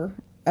ever,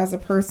 as a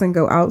person,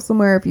 go out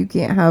somewhere if you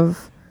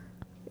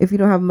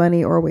don't have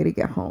money or a way to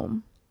get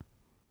home.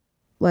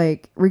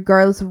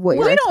 Regardless of what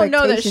your We don't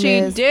know that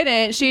expectation she is.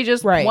 didn't. She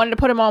just Right. wanted to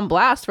put him on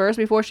blast first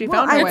before she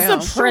found her I'm way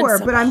sure,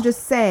 home. but I'm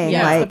just saying,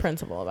 Yeah, it's the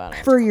principle about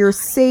it. for your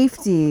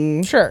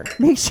safety, Sure.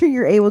 make sure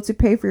you're able to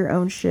pay for your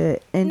own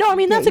shit. And No, I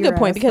mean that's a get good your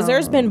point ass because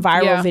there's been home.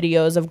 viral Yeah.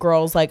 videos of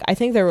girls. I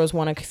think there was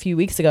one a few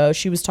weeks ago.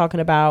 She was talking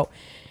about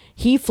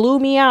he flew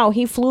me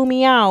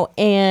out,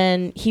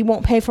 and he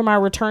won't pay for my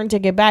return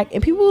ticket back.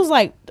 And people was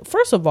like,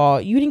 first of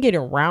all, you didn't get a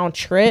round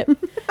trip.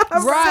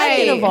 Right.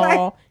 Second of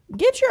all,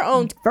 get your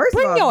own. First of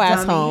bring all, your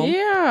ass dummy. home.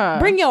 Yeah.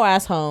 Bring your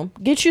ass home.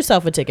 Get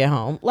yourself a ticket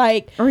home.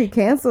 or he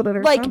canceled it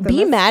or something. Be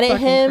That's mad at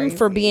fucking him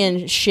for crazy. being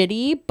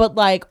shitty, but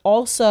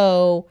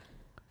also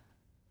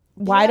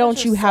why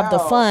don't you have the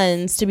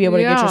funds to be able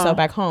to get Yeah. yourself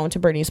back home? To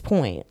Brittany's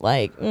point,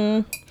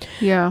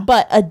 Yeah.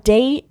 but a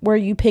date where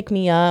you pick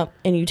me up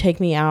and you take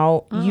me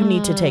out, you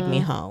need to take me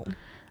home.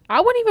 I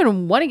wouldn't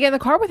even want to get in the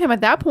car with him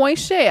at that point.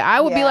 Shit. I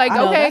would be Yeah, like, I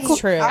know, okay, that's cool.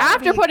 true.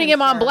 After putting him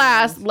on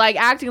blast,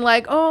 acting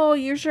like, oh,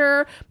 you're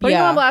sure? Putting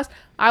him Yeah. on blast,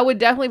 I would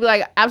definitely be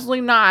like,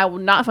 absolutely not. I will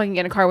not fucking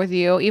get in a car with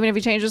you, even if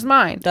he changed his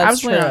mind. That's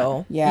absolutely true.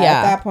 not. Yeah,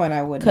 at that point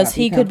I would because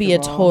he could be a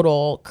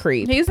total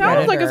creep. He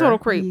sounds like a total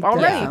He creep does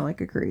already. sound like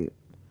a creep.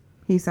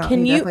 He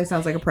Can you- definitely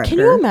sounds like a predator.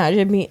 Can you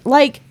imagine me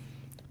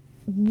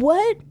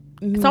what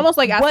It's almost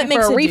like asking what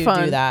makes for a a dude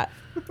refund. do that?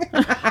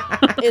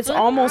 It's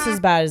almost as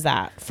bad as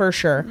that, for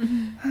sure.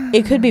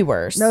 It could be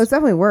worse. No, it's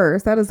definitely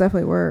worse. That is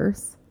definitely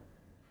worse.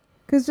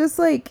 Because just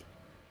like,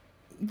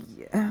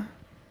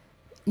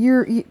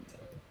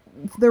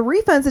 the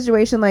refund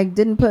situation like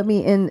didn't put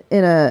me in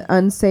a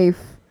unsafe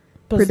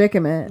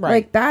predicament. right.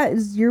 Like that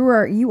is you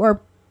are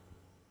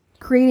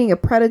creating a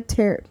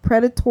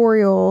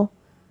predatorial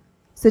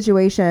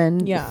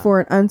situation for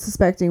an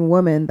unsuspecting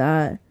woman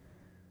that.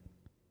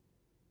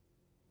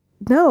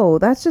 No,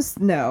 that's just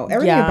no.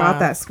 Everything about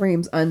that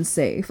screams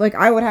unsafe. Like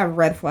I would have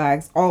red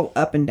flags all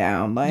up and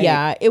down. Like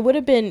it would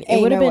have been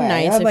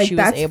nice if she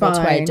was able to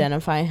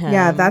identify him.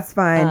 Yeah, that's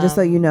fine. Just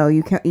so you know,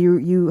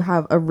 you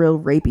have a real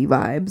rapey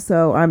vibe.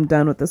 So I'm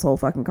done with this whole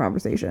fucking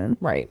conversation.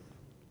 Right.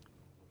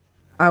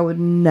 I would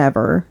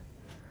never.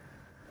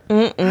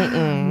 You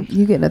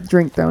getting a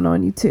drink thrown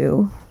on you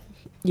too?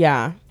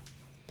 Yeah.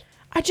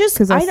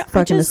 Because that's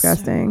fucking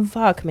disgusting.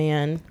 Fuck,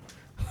 man.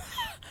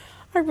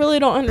 I really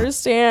don't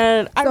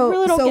understand. I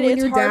really don't get it.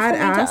 It's hard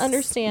for me to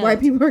understand why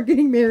people are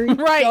getting married.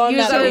 Right,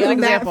 use that as an that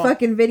example.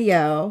 fucking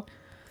video.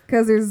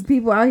 Because there's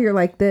people out here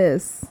like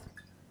this.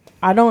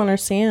 I don't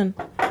understand.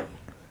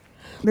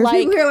 There's Like,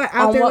 people here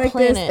out on there what like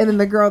this, planet? and then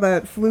the girl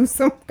that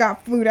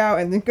got flued out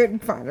and then couldn't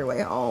find her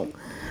way home.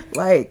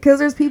 Like, because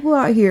there's people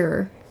out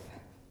here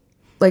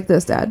like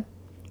this, Dad.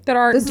 That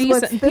aren't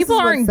decent. People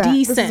aren't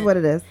decent. This is what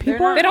it is. They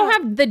don't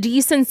have the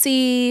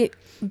decency.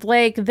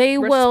 Like they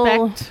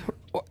will.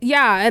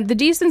 Yeah, and the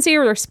decency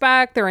or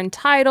respect, they're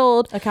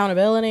entitled.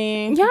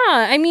 Accountability. Yeah,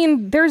 I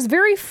mean, there's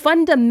very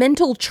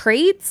fundamental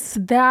traits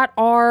that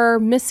are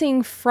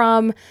missing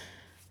from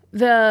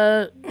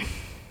the.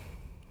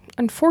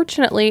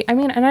 Unfortunately, I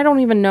mean, and I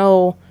don't even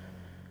know.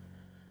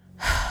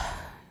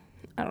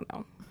 I don't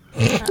know.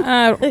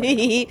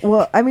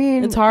 Well, I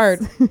mean, It's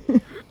hard.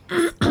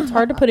 It's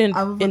hard to put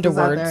I'll put into this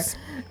out words.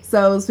 there.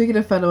 So speaking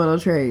of fundamental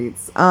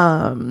traits,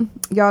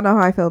 y'all know how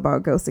I feel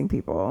about ghosting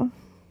people.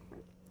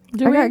 I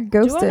got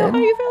ghosted. Do I know how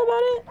you feel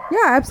about it?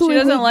 Yeah, absolutely.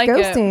 She doesn't like it.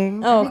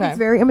 ghosting. Oh, I think okay. it's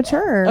very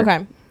immature.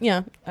 Okay.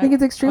 Yeah. I think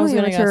it's extremely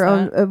immature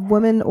on a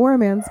woman or a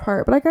man's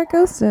part. But I got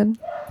ghosted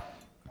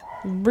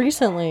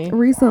Recently.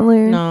 recently.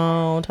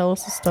 No, tell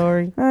us the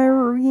story.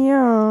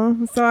 Yeah.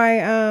 So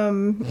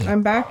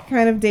I'm back,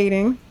 kind of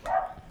dating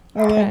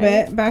a little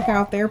bit, back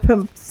out there,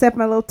 step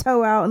my little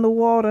toe out in the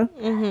water.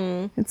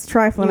 Mm-hmm. It's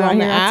trifling You out on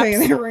the here. I'll tell you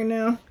apps? that right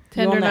now.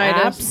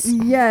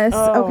 Tenderitis. Yes.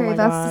 Oh okay, my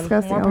that's God.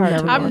 disgusting. More I'll power never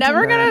to I'm mention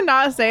never that. gonna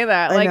not say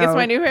that. I Like it's know,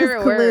 my new 'cause favorite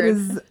Khalid word.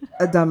 is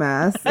a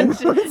dumbass. Was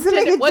he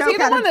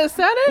the one that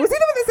said Was he it?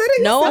 the one that said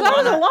it? No, I thought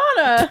it was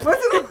Alana. Was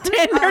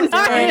it?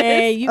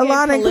 Hey, you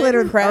Alana and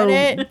Glitter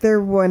credit. Oh,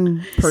 they're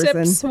one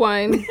person. Sip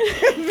swine.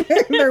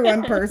 They're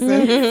one person.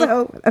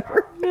 So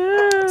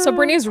whatever. So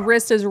Brittany's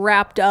wrist is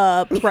wrapped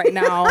up right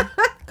now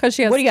because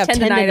she has What do you have, I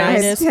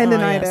tendinitis. tendinitis? had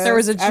tendinitis. yes. There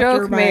was a after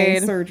joke my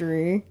made.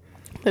 surgery.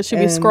 That she'd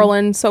be And-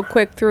 scrolling so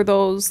quick through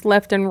those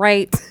left and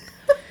right.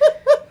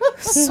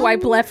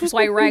 Swipe left,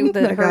 swipe right.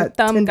 I Her got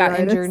thumb got tendinitis.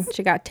 injured.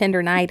 She got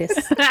tendinitis.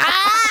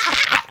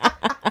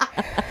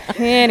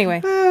 Anyway,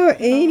 Oh,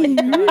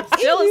 anywho.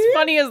 Still as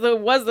funny as it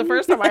was the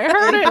first time I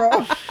heard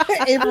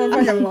it. April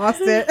fucking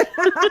lost it.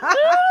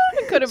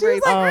 Could have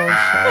raised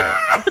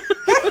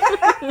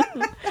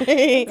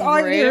All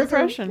I great hear is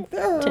impression.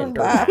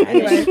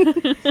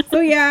 Anyway, so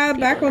yeah,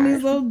 back on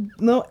these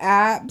little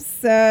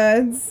apps.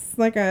 It's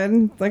like I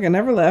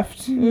never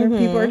left.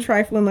 People are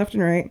trifling left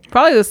and right.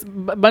 Probably this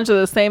bunch of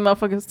the same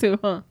motherfuckers too,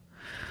 huh?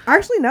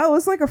 Actually, no,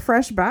 it's like a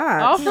fresh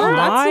batch. Oh, look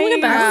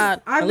at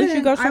that. I've At least been-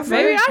 you got some I've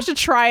fresh- Maybe I should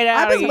try it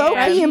out I've been low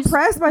again. key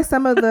impressed by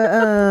some of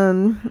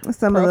the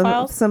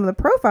Profiles? some of the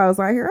profiles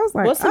out here. I was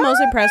like, What's the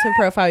most impressive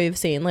profile you've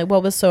seen? Like,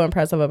 what was so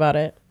impressive about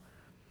it?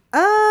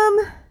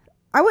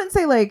 I wouldn't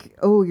say like,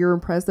 oh, you're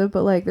impressive,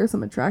 but like, there's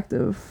some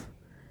attractive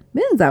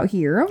men's out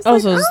here. I was Oh,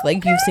 like, so it's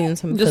like you've seen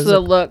some Just the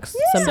physical- looks.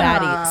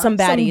 some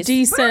baddies.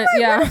 decent, where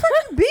yeah. the fuck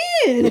you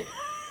been?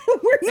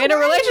 Where you In a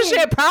hiding?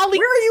 relationship, probably.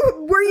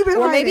 Where you been?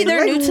 Or maybe hiding? they're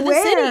Like, new to the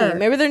where? city.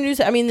 Maybe they're new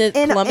to. I mean, And-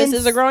 Columbus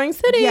is a growing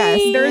city. Yes,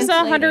 There's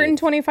Like-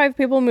 125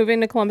 people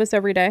moving to Columbus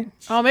every day.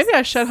 Oh, maybe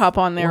I should hop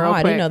on there Wow, real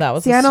I quick. didn't know that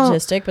was See, I a don't-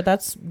 statistic, but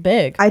that's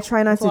big. I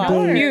try not to That's a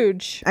lot. date.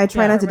 Huge. I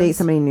try Yeah, not to date everyone's-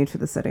 somebody new to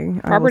the city. I will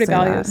Property say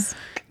that. values.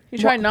 You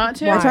try not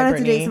to? I try not to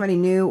Brittany? date somebody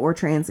new or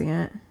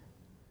transient.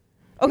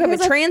 Okay, Because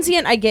but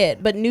transient I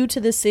get, but new to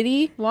the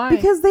city. Why?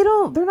 Because they're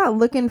not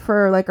looking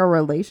for like a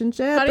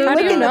relationship. How do They're you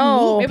looking to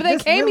know? meet Maybe they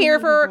just came really here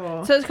for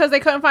people. because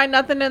they couldn't find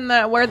nothing in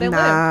the where they live.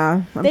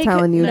 Nah, I'm They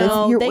telling could- you,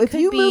 no, they if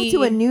could you move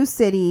to be- a new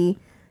city,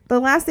 the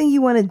last thing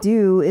you want to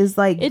do is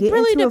like It get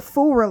really into de- a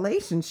full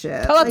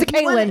relationship. Tell that Like, to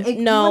you wanna- Caitlin.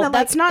 you No, wanna,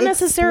 that's like, not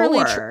necessarily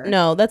explore. true.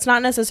 No, that's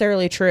not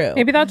necessarily true.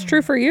 Maybe that's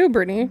true for you,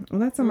 Brittany. Well,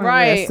 that's on my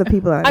Right. list of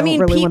people that I, I mean,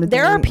 don't really want to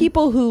there are date.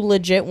 people who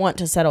legit want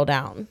to settle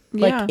down,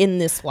 like Yeah. in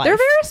this life. They're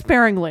very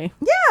sparingly.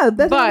 Yeah,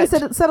 that's But-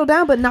 want to settle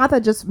down, but not that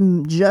just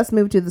moved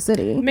to the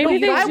city. Maybe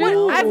they I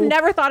do. I've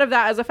never thought of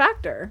that as a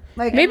factor.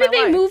 Like Maybe my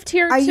they life. moved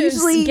here I to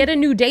usually- get a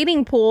new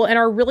dating pool and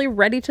are really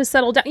ready to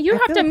settle down. You I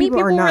have feel to like meet people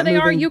people are where not they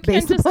are. moving You can't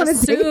based just upon a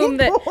dating assume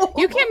that. pool.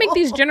 You can't make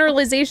these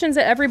generalizations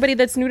that everybody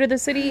that's new to the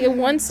city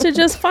wants to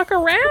just fuck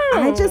around.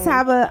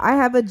 I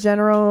have a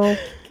general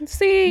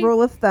See,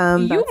 rule of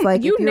thumb. you- That's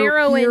like you if you're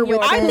narrow in here your-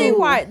 within- I think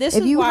why this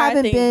if is you why I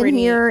haven't think been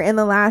Brittany, here in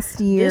the last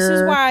year, this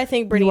is why I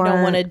think Brittany you don't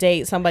aren't- want to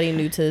date somebody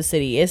new to the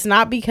city. It's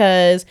not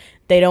because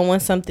they don't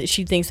want something.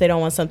 She thinks they don't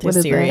want something What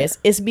is serious.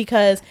 It's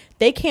because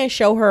they can't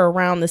show her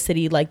around the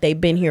city like they've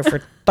been here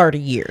for 30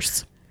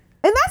 years.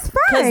 and that's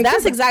Because fine.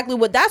 that's exactly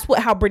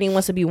how Brittany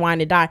wants to be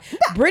wine and dine.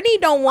 Brittany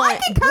don't want.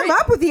 I can come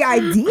up with the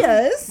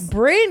ideas.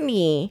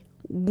 Brittany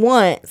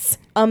wants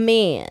a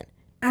man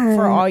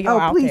for all y'all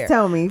out please there.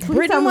 tell me. Please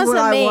Brittany tell me wants what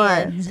a I man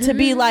want. to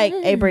be like,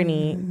 hey,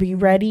 Brittany, be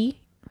ready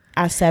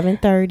at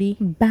 7:30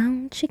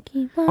 bound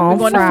chicky on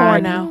Going to 4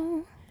 Friday. now.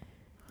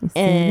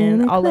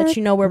 And I'll let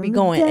you know where we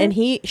going. And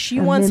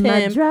she wants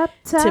him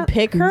to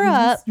pick her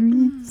up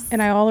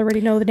and I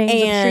already know the names of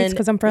the streets and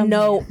because I'm from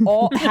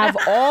have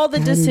all the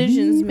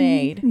decisions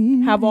made.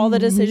 Have all the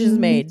decisions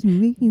made.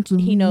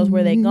 He knows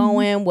where they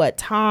going, what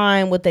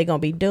time, what they gonna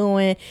be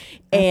doing,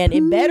 and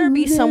it better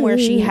be somewhere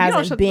she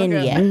hasn't shut the been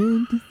fuck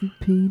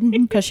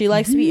yet. Because she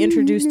likes to be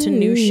introduced to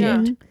new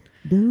shit.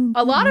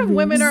 A lot of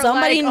women are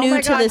Somebody like, oh new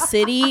my to God. the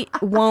city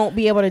won't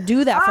be able to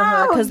do that for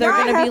her because they're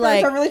gonna be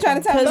like, I'm really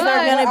trying to tell because me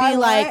they're what gonna I be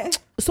like, want.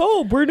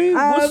 so Brittany,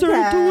 what's there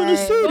to do in the Okay.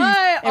 city?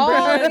 But And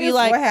Brittany's gonna be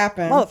like, what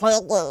happened?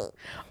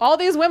 all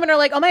these women are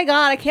like, oh my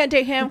God, I can't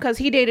date him because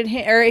he dated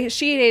him or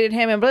she dated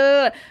him and blah,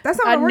 blah, blah. That's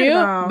not what I'm worried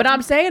about. But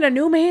I'm saying a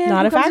new man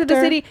Not who a comes to the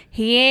factor. city,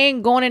 he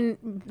ain't going in.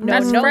 No,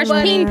 That's fresh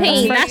nobody- peen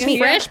peen. Fresh That's peen.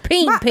 fresh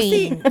peen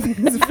peen.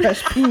 It's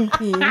fresh peen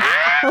peen.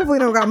 Hopefully,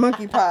 don't got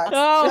monkeypox.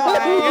 Oh my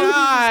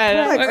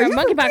God. Like, are you from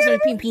Monkeypox Canada?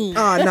 with peen peen.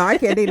 Oh no, I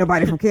can't date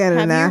nobody from Canada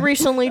have now. you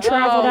recently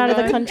traveled out of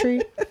the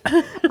country?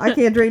 I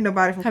can't date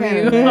nobody from Have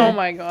Canada. you? Oh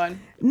my God.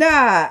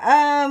 Nah,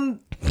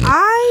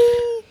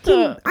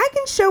 I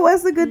can show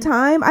us a good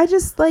time. I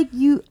just like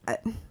you.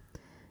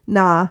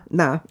 Nah,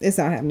 it's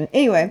not happening.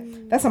 Anyway,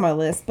 that's on my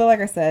list. But like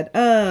I said,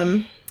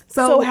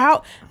 So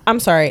how? I'm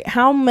sorry.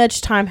 How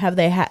much time have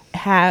they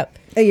had?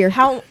 a year.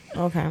 How?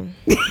 Okay.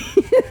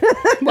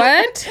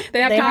 What?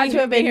 They have They to have be to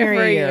have been here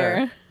for a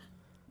year.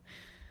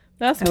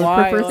 That's was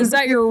wild. preferred- Is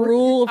that your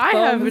rule of I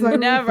thumb? have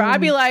never. I'd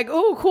be like,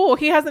 "Oh, cool.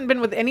 He hasn't been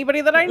with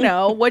anybody that I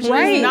know," which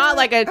Right. is not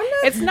like a.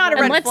 It's not a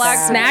And red let's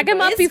flag. snag him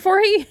up before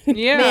he.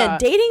 Yeah, Man,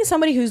 dating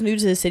somebody who's new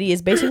to the city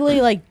is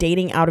basically like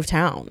dating out of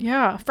town.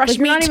 yeah, fresh Like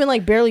you're meat. not even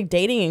like barely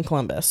dating in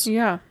Columbus.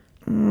 yeah,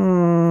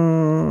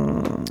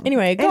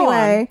 Anyway,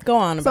 go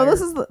on. So about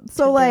this is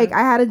like I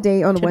had a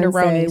date on Wednesday,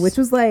 Tenderonies. which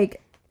was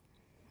like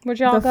Where'd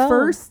y'all the go?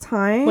 first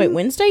time. Wait,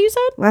 Wednesday you said?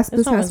 this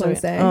It's not past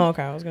Wednesday. Oh,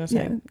 okay. I was gonna say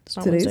Yeah. it's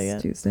not Today's Wednesday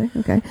yet. Tuesday.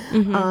 Okay.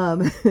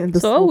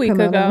 This So a will week come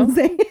out on ago.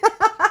 Wednesday.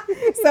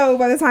 So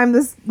by the time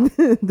this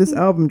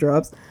album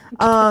drops,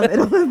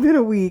 it'll have been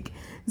a week.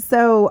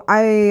 So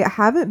I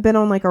haven't been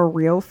on like a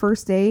real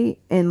first date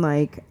in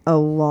like a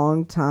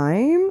long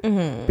time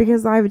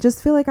because I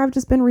just feel like I've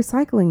just been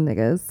recycling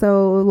niggas.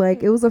 So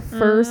like it was a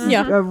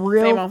a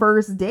real Same-o.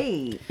 first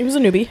date. It was a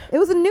newbie. It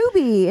was a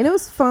newbie and it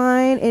was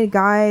fine. And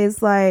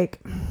guys, like,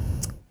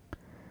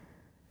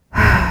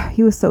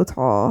 he was so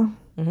tall.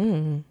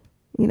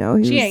 You know,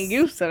 he she was, ain't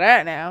used to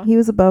that now. He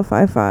was above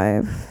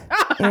 5'5".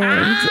 And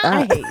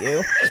I hate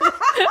you.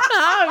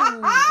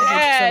 I'm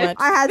dead.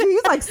 I had to. He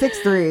was like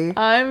 6'3".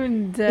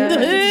 I'm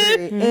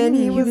dead. And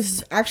he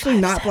was actually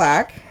not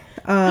black.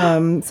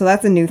 So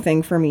that's a new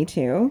thing for me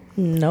too.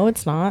 No,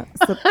 it's not.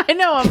 I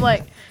know. I'm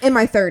like, In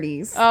my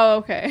 30s. oh,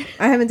 okay.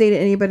 I haven't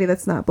dated anybody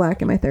that's not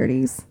black in my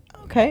 30s.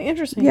 Okay,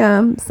 interesting.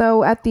 Yeah.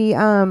 So at the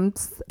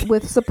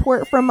with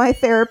support from my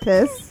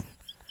therapist,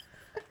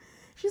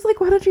 she's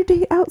like, "Why don't you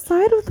date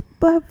outside of the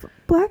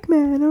black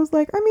man?" I was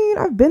like, "I mean,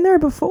 I've been there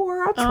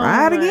before. I'll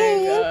try it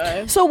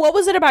again." So what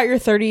was it about your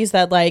 30s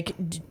that like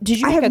did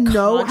you I make have a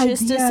no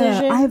conscious idea.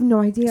 decision? I have no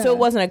idea. So it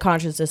wasn't a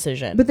conscious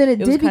decision. But then it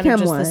was did kind of become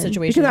just one the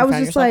situation because I you was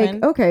found just yourself like,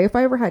 in? okay, if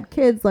I ever had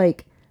kids,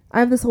 like I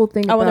have this whole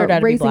thing I want their dad about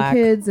to be raising black.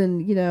 kids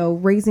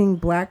and raising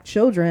black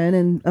children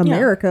in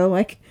America.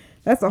 Like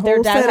that's a Their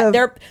whole dad, set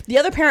of the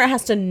other parent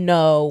has to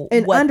know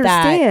and what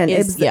understand. that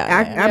is.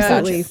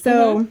 Absolutely. Gotcha.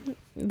 So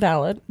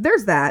Valid.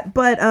 there's that.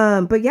 But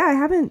yeah, I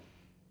haven't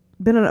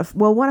been on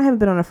I haven't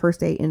been on a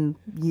first date in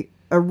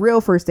a real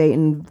first date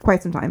in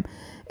quite some time.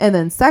 And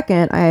then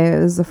second,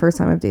 it was the first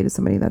time I've dated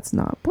somebody that's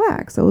not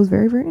black. So it was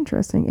very, very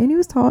interesting. And he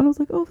was tall and I was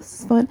like, oh, this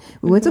is fun.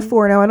 We went to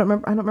Forno. I don't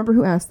remember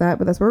who asked that,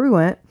 but that's where we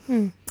went.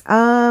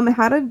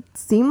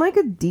 Seemed like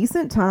a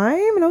decent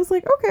time. And I was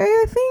like, okay,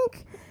 I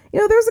think,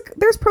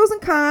 there's pros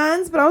and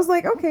cons, but I was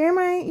like, okay, I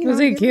might, Was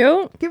he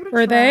cute? give it a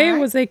Were they? try.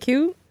 Was they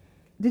cute?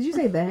 Did you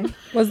say they?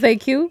 Was they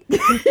cute?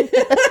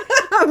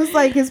 I was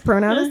like, his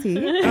pronoun is he.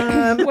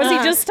 Was he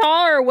just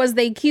tall or was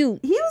they cute?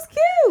 He was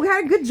cute.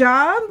 Had a good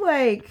job.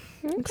 Like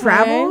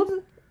traveled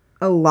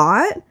a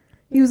lot.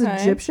 He was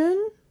Okay.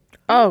 Egyptian.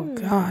 Oh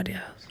God,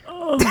 yes.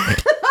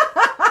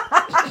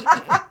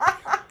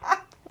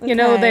 You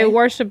know they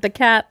worship the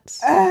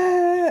cats.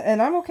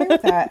 And I'm okay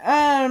with that.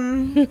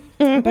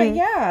 But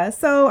yeah,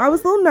 so I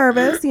was a little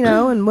nervous,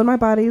 and when my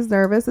body is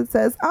nervous, it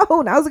says,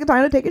 "Oh, now's a good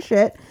time to take a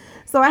shit."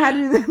 So I had to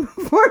do that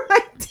before my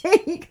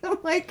date.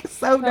 like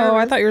so nervous. Oh,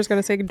 I thought you were going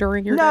to say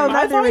during your No, date.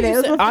 not during it. It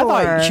was before. I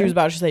thought she was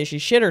about to say she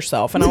shit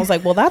herself, and I was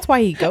like, well, that's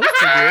why he ghosted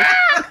you.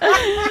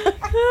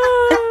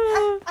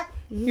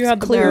 You had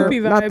the clear. poopy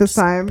Not this vibes.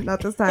 time.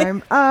 Not this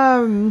time.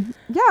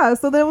 Yeah.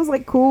 So then it was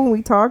like cool.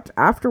 We talked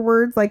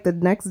afterwards, like the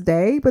next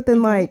day, but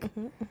then like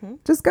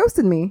just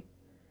ghosted me.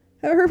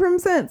 Haven't heard from him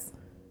since.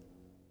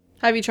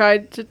 Have you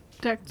tried to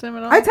text him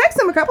at all? I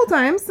texted him a couple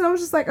times, and I was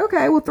just like,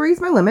 okay, well,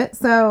 3's my limit,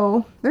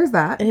 so there's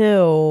that.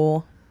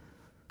 Ew.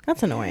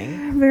 That's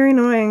annoying. Very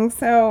annoying.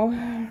 So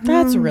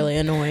That's really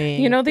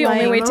annoying. You know, the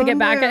only Like, way to get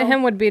back at no.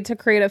 him would be to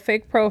create a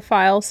fake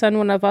profile, send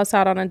one of us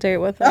out on a date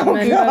with him,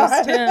 and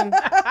ghost him.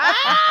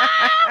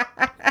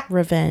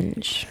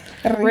 Revenge.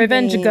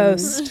 Revenge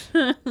ghost.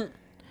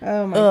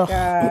 oh my Ugh.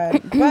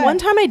 god. But One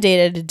time I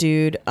dated a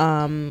dude,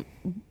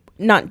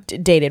 not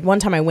dated. One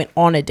time I went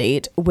on a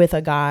date with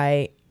a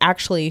guy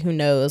actually who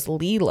knows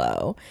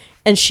Lilo,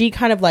 and she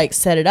kind of like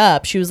set it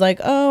up. She was like,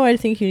 oh, I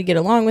think you'd get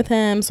along with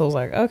him. So I was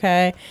like,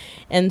 okay.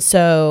 And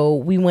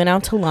so we went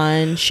out to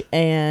lunch,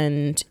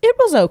 and it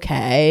was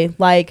okay.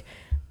 Like,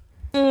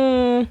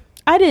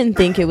 I didn't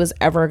think it was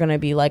ever going to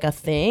be like a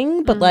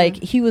thing, but like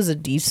he was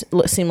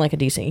seemed like a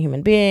decent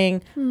human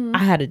being. I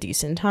had a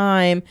decent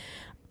time.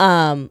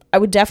 I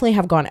would definitely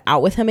have gone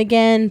out with him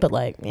again, but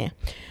like, yeah.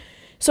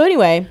 So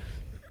anyway,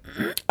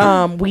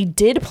 we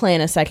did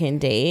plan a second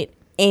date,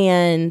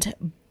 and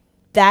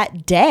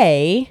that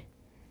day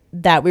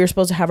that we were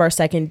supposed to have our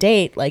second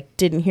date, like,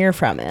 didn't hear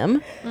from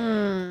him,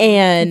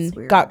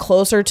 and got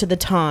closer to the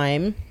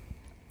time,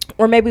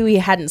 or maybe we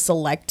hadn't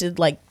selected,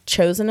 like,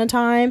 chosen a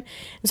time.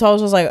 And so I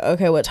was just like,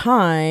 okay, what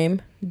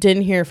time?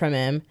 Didn't hear from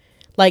him.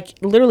 Like,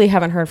 literally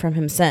haven't heard from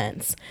him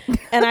since.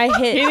 And I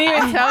hit. He didn't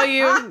even tell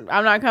you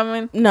I'm not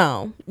coming.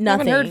 No,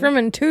 nothing. Haven't heard from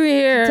him in 2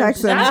 years.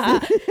 text him.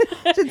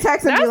 Should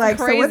text him and be like,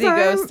 so what Crazy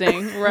time?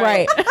 ghosting.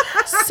 Right.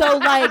 So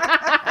like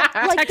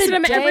Texted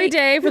him every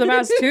day for the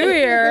past 2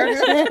 years.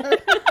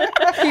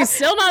 He's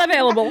still not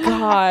available.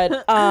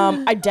 God,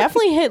 I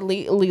definitely hit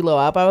Lilo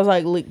up. I was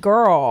like,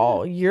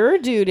 girl, your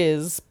dude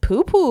is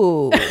poo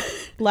poo.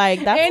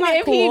 Like, that's And not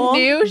if cool. he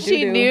knew she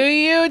Doo-doo. knew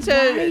you to,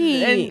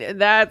 Right. and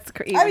that's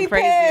even be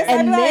crazier. pissed. And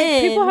I'd be like,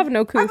 then People have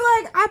no I'd clue. be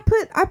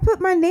like, I put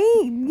my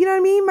name, you know what I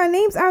mean? My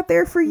name's out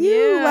there for you.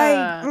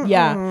 Yeah. Like,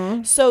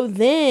 yeah. So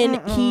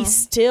then he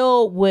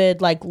still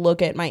would like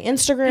look at my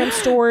Instagram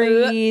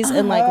stories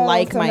and like Oh,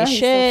 like so my now he's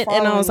shit. still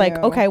And I was like,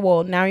 following you. okay,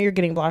 well, now you're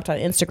getting blocked on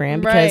Instagram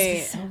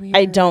because Right.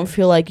 I don't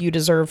feel like you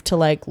deserve to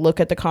like look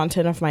at the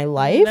content of my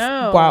life.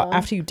 No. Wow,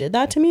 after you did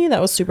that to me,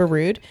 that was super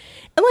rude.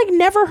 And like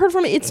never heard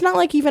from It's not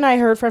like even I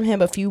heard from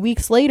him a few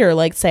weeks later,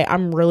 like say,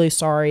 I'm really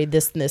sorry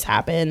this and this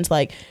happened.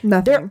 Like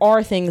Nothing. there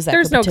are things that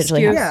There's could no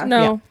potentially excuse. happen.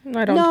 No,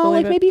 I don't No, believe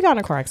like it. maybe you got in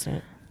a car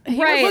accident.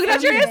 Right, looking at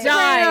and your you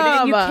died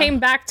and you Instagram. came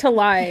back to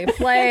life.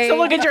 Like, So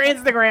look at your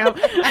Instagram.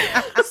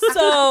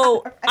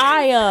 So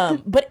I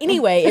but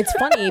anyway, it's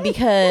funny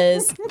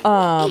because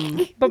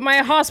but my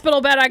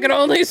hospital bed, I could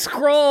only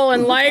scroll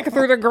and like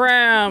through the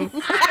gram.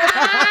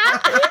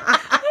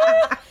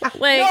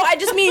 Like, no, I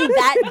just mean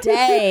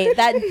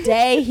that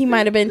day he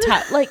might have been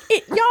like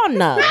y'all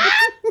know.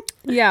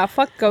 yeah,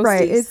 fuck ghosties.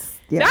 right. It's,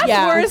 yeah. That's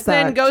Yeah. worse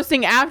than Sucks.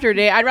 ghosting after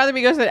date. I'd rather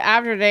be ghosted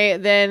after date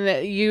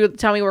than you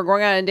tell me we're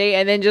going on a date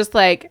and then just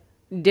like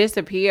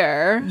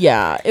disappear.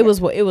 Yeah, it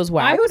was wild.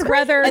 I would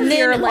rather and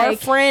hear then like, our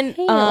friend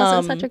hey, it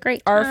wasn't such a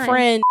great our time.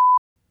 friend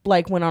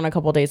like went on a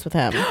couple dates with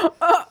him.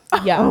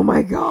 Yeah. Oh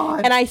my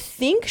God. And I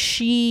think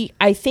he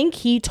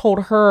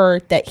told her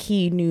that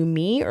he knew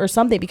me or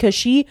something, because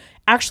she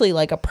actually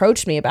like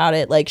approached me about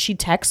it. Like she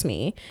texted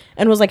me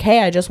and was like,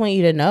 hey, I just want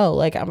you to know,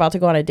 like, I'm about to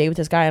go on a date with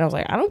this guy. And I was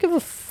like, I don't give a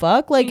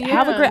fuck. Like,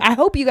 have a Yeah. great, I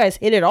hope you guys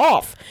hit it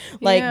off.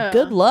 Like, Yeah.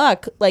 good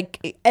luck.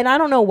 Like, and I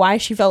don't know why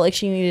she felt like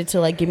she needed to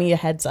like give me a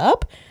heads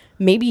up.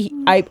 Maybe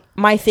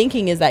my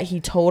thinking is that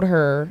he told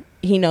her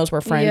he knows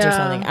we're friends or Yeah.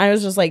 something. I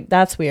was just like,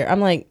 that's weird. I'm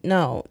like,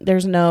 no,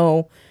 there's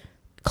no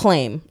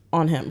claim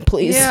on him,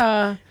 please.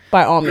 Yeah.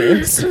 By all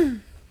means.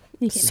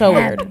 So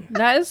weird.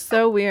 That is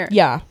so weird.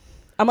 Yeah.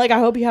 I'm like, I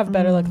hope you have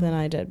better luck than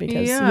I did,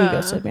 because he Yeah.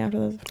 ghosted me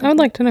after this. I would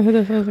like to know who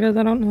this is because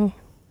I don't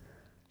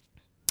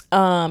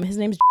know. His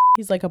name's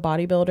he's like a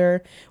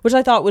bodybuilder, which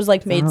I thought was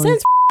like made Sounds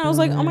sense. I was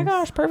like, oh my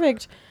gosh,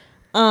 perfect.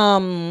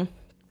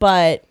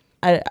 But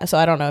I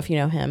don't know if you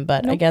know him,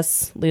 but I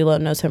guess Lilo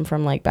knows him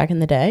from like back in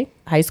the day,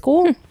 high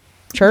school,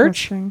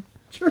 church.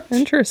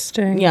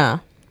 Interesting. Yeah.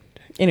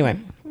 Anyway,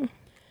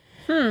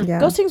 Yeah.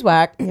 ghosting's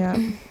whack. Yeah.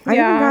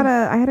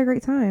 Yeah. I had a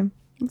great time.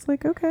 It's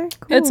like, okay,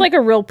 cool. It's like a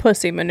real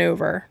pussy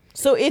maneuver.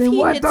 So if Then he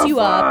what hits the you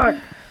fuck? up,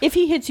 if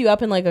he hits you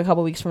up in like a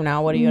couple weeks from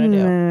now, what are you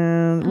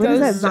gonna do? What is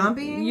that, Those-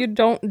 zombie? You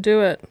don't do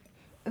it.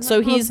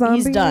 So he's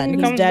zombie? done. He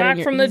He's comes dead. back and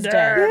you're- from the he's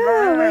dead.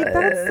 Yeah, like,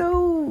 that's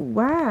so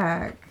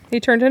whack. He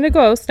turned into a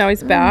ghost. Now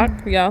he's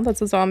back. Yeah,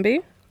 that's a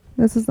zombie.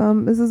 This is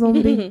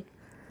zombie.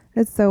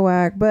 It's so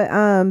whack. But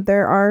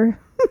there are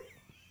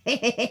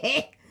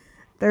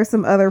there's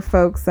some other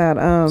folks that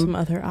Some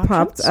other options.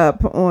 popped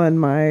up on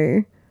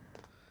my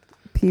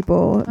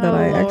people that Oh,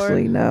 I Lord.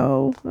 actually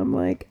know. I'm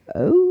like,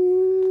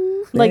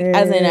 oh Like,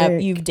 as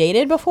in you've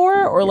dated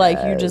before, or like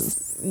you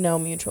just know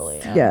mutually?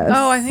 Yes.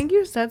 Oh, I think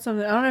you said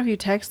something. I don't know if you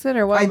texted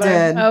or what. I but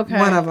did. Okay.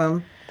 One of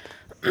them.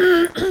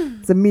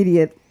 It's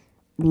immediate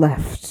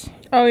left.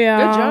 Oh yeah.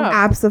 Good job.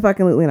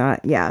 Absolutely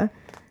not. Yeah.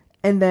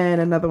 And then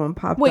another one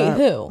popped Wait, up.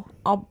 who?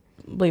 I'll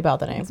bleep out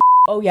the name.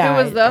 Oh yeah.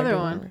 Who was the I other do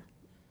one? remember.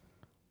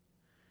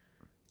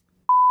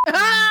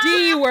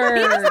 D word.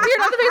 Disappeared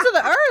off the face of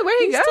the earth. Where'd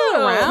he He's go?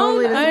 still around?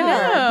 Totally I doesn't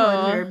matter.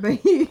 know. Totally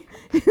weird.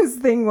 But his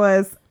thing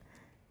was,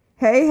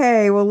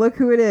 hey, well, look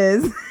who it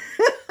is.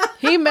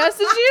 He messaged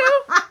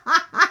you?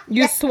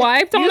 You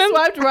swiped on You him?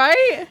 swiped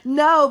right?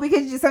 No,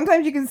 because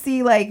sometimes you can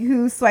see like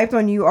who swiped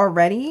on you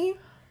already.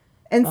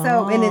 And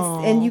so,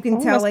 and you can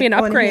Oh, tell must like be an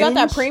on upgrade. You got that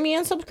Hinge-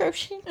 premium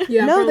subscription?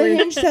 Yeah, No, probably. the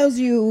Hinge tells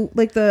you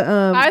like the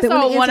I that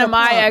when saw the one answer of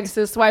my prompts-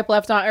 exes swipe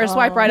left on or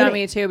swipe right When on it-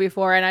 me too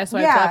before, and I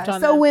swiped Yeah. left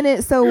on So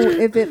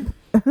them. if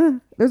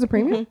it there's a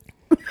premium.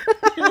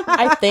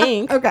 I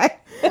think. Okay.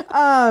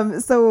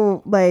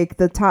 So like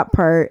the top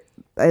part,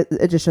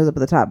 it just shows up at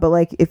the top. But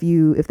like if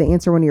they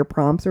answer one of your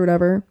prompts or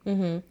whatever,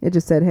 it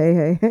just said,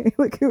 hey,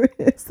 look who it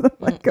is. And I'm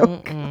like,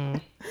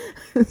 okay.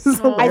 This is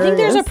I think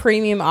there's a hilarious.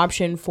 premium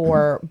option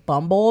for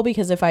Bumble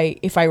because if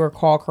I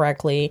recall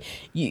correctly,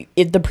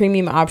 if the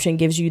premium option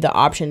gives you the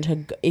option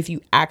to if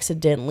you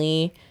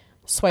accidentally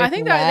swipe I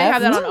think that they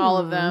have left, that on all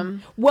of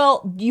them.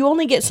 well, you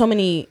only get so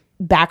many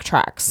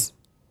backtracks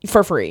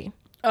for free.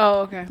 Oh,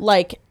 okay.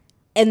 Like,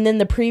 and then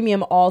the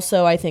premium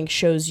also I think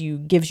gives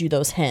you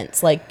those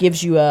hints, like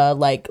gives you a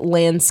like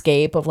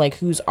landscape of like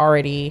who's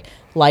already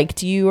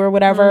liked you or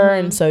whatever,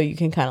 and so you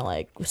can kind of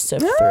like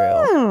sift through.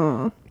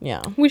 Oh,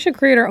 Yeah. We should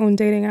create our own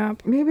dating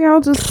app. maybe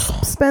I'll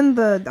just spend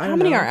the. How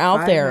many are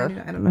out there?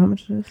 $5.99. I don't know how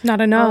much it is.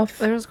 Not Oh, enough.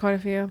 there's quite a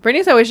few.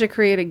 Brittany said we should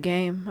create a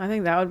game. I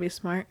think that would be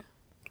smart.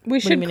 We do you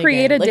should mean a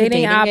create game? a Like a dating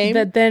dating app game?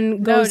 that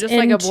then goes just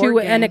like a into board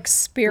an game.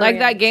 experience. Like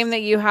that game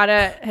that you had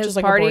at his Just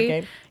like a board party.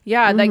 game.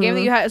 Yeah, that game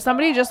that you had.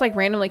 Somebody just like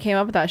randomly came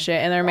up with that shit,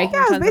 and they're making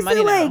Yeah, it's tons of money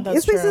basically now. like That's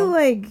it's basically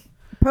true. like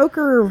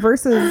poker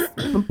versus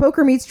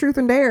poker meets truth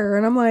and dare,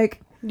 and I'm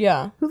like,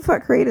 Yeah. who the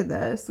fuck created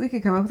this? We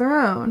could come up with our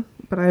own,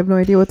 but I have no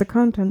idea what the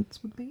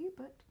contents would be.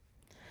 But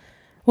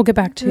We'll get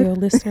back to you,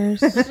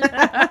 listeners.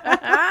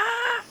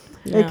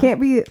 it can't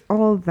be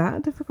all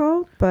that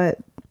difficult. But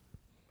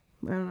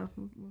I don't know.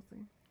 We'll see.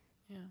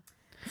 Yeah.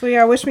 So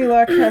yeah, wish me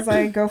luck as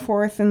I go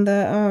forth in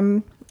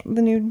the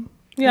new.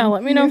 Yeah,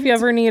 let me know if you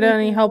ever need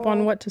any help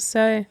on what to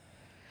say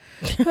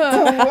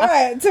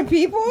What to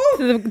people?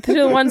 to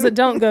the ones that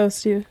don't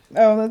ghost you.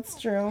 Oh, that's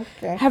true.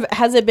 Okay.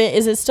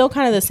 Is it still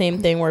kind of the same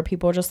thing where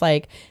people just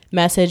like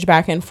message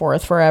back and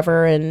forth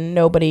forever and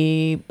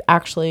nobody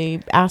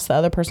actually asks the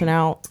other person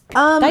out?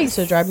 That used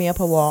to drive me up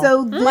a wall.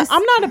 So I'm this,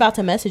 not about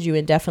to message you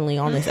indefinitely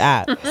on this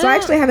app. so I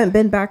actually haven't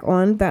been back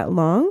on that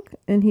long,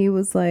 and he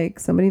was like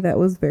somebody that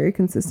was very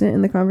consistent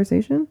in the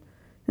conversation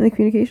and the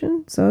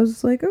communication. So I was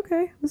just like,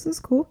 okay, this is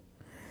cool.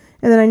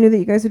 And then I knew that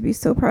you guys would be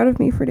so proud of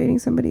me for dating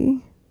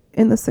somebody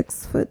in the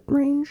 6 foot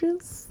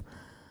ranges.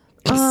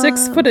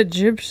 6 foot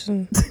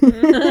Egyptian.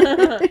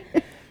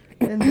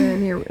 And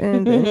then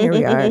here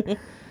we are.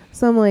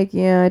 So I'm like,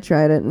 yeah, I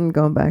tried it and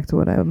going back to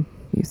what I'm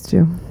used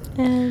to.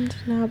 And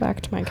now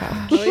back to my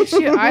couch. At least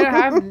I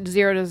have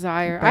zero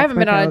desire. Back I haven't to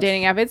my been on a couch.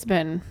 dating app. It's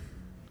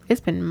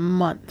been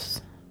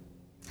months.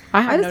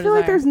 I have I just no feel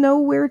like desire. there's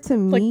nowhere to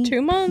meet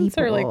 2 months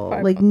or, like, people,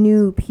 5 like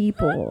new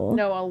people.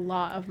 no a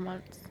lot of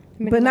months.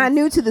 But not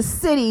new to the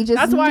city, just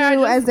That's why I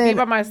new just as be in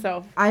by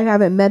myself. I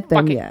haven't met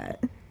them Fuck it.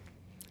 yet.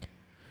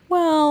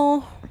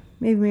 Well,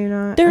 Maybe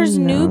not. there's I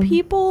don't new know.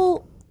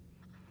 people.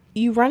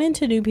 You run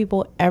into new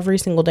people every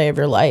single day of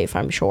your life,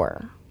 I'm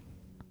sure.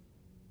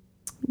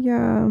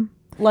 Yeah.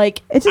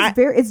 Like, It's just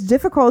it's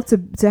difficult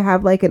to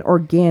have like an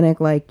organic,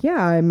 like,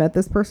 yeah, I met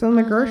this person in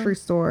the grocery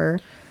store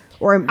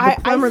or the I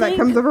plumber that think-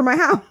 comes over my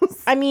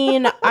house. I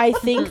mean, I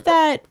think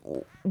that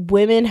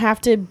women have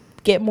to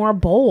get more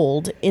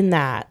bold in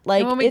that.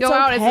 Like, And when we it's go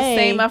out, it's the okay.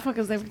 same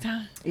motherfuckers every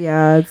time.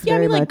 Yeah, it's Yeah, I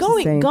very mean, like much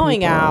the same going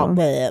people. out,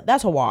 bleh,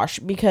 that's a wash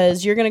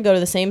because you're gonna go to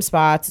the same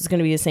spots. It's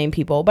gonna be the same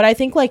people. But I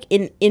think like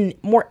in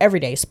more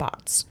everyday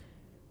spots,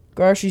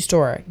 grocery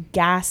store,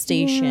 gas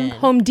station,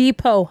 Home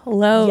Depot,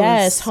 Lowe's.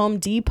 yes, Home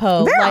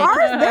Depot. There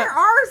like,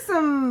 are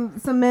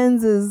some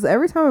men's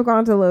every time I've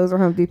gone to Lowe's or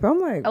Home Depot, I'm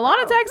like,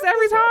 Alana texts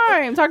every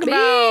time talking about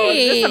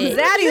there's some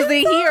zaddies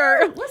in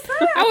here. what's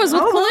that? I was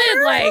with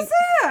Clint, like, what's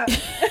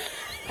that?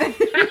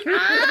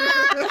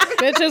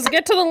 bitches,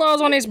 get to the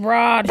Lowe's on his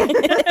broad.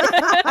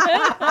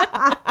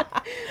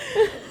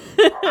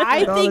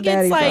 I all think the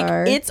it's daddies like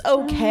are. it's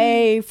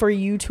okay for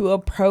you to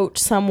approach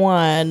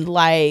someone.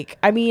 Like,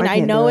 I mean, I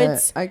can't know do it.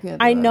 it's, I can't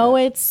do I know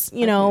it. it's,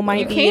 you know,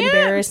 might be can't?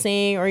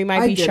 embarrassing or you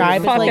might I be did it shy,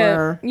 but Fuck like,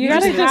 before. it. You just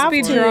gotta just have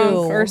be to. drunk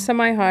or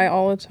semi-high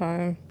all the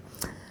time.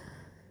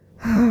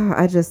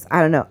 I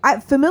don't know.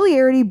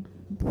 Familiarity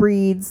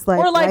breeds like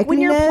or like when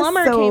your likiness,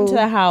 plumber so- came to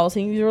the house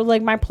and you were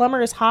like, my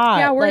plumber is hot.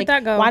 Yeah, where'd like,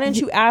 that go? Why didn't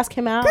you ask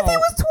him out? Because he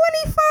was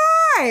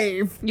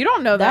 25. You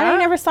don't know That that. ain't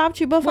never stopped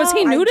you before. Was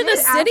he new to I the did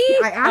ask- city?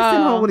 I asked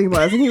him how old he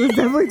was, and he was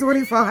definitely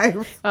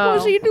 25. Oh.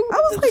 Was he new? I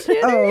was like,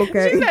 oh,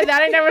 okay. She said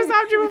that ain't never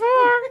stopped you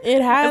before.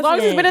 It has. As long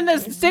as he's been in the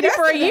city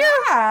for a year.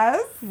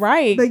 Yes.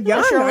 Right. The young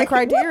That's your only I-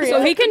 criteria.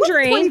 So he can What's a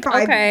drink.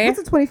 25 Okay. What's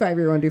a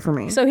 25-year-old do for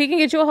me? So he can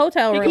get you a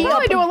hotel room. He can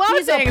probably do a lot of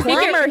He's a things.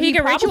 plumber. He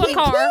can rent you a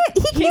car.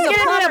 He can't get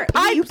get in a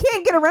pipe. You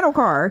can't get a rental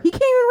car. He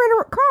can't even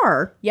rent a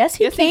car. Yes,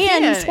 he Yes, he can.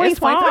 can. He's It's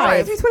 25.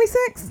 Is he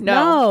 26?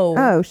 No.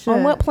 Oh, shit.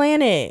 On what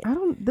planet? I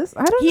don't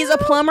He's know. a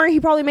plumber. He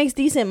probably makes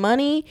decent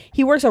money.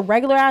 He works a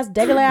regular ass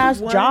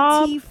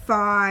job.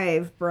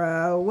 25,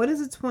 bro. What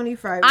is a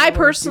 25? I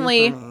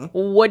personally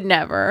would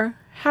never.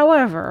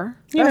 However,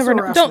 You never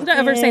know. Don't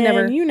ever say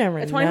never. You never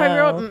a know.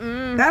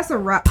 25-year-old. That's a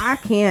rough. I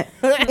can't.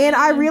 And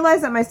I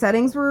realized that my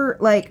settings were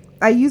like,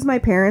 I use my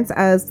parents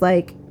as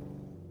like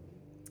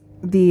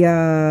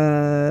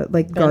the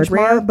like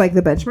guardrail, like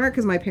the benchmark,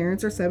 because my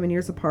parents are 7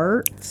 years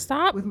apart.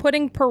 Stop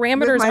putting With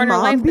parameters my on your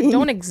mom life that being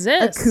don't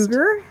exist. A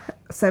cougar,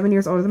 7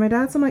 years older than my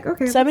dad. So I'm like,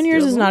 okay, 7 that's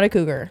years is doable. not a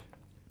cougar.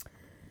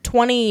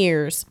 20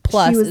 years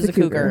plus She was is the a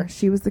cougar.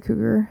 She was the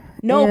cougar.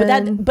 No,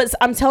 And but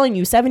I'm telling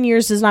you, 7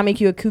 years does not make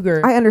you a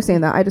cougar. I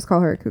understand that. I just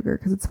call her a cougar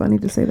because it's funny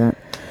to say that.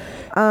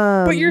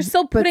 But you're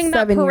still putting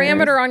that 7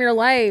 parameter years. on your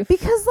life.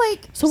 Because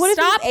like, so what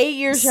Stop- if he's 8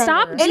 years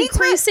Stop younger?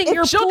 decreasing Anytime-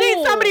 your She'll pool. date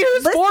somebody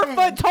who's Listen. 4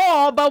 foot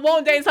tall, but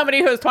won't date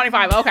somebody who's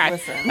 25.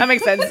 Okay, that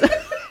makes sense.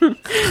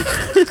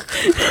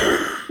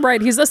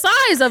 Right, he's the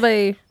size of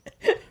a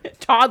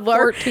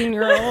Toddler.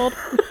 14-year-old.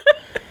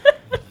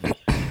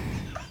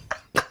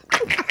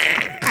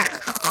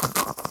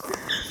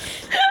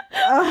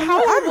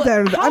 I'm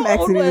done. I'm how old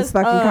exiting this was,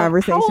 fucking how old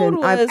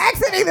conversation. I'm was-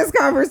 exiting this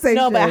conversation.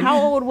 No, but how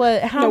old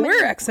was how No, many,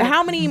 we're exiting.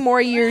 how many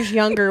more years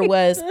younger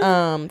was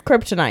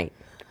Kryptonite?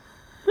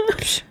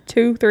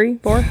 2, 3,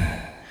 4,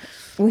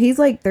 Well, he's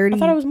like I thought it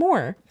 31 was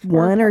more.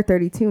 or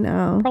 32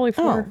 now. probably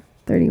 4.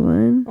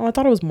 31. Oh, I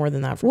thought it was more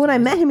than that. For When I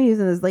some met him, he was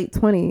in his late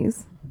 20s.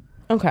 reason.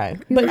 Okay,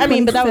 He but was I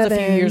mean, but that was a few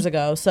 27. years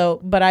ago. So,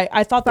 but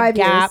I thought the 5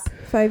 gap.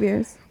 years. 5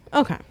 years.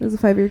 Okay, It was a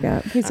 5-year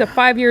gap. He said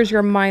 5 years,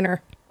 you're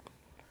minor.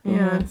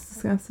 Yeah, it's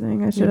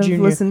disgusting. I should have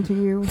junior. listened to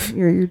you.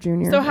 You're your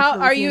junior. So I how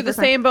should've are listened you to the first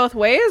time. same both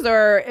ways,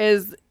 or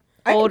is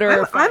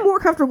older? I'm more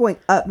comfortable going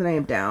up than I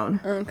am down.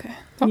 Okay.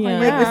 yeah.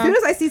 Like as soon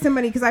as I see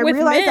somebody, because I With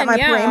realize that men, my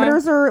yeah.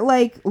 parameters are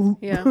like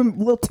Yeah. a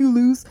little too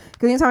loose.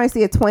 Because anytime I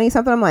see a 20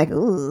 something, I'm like,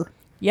 ugh.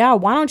 Yeah,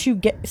 why don't you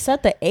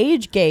set the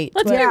age gate?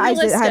 Let's to be Yeah, I did-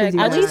 realistic. I had to do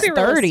Let's that. just be At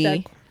least 30.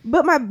 realistic.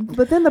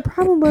 But then the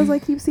problem was I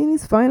keep seeing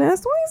these fine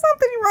ass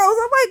 20-something-year-olds.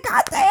 I'm like,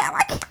 God damn,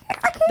 I can't.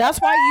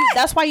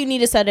 That's why you need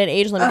to set an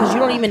age limit because you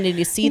don't even need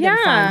to see them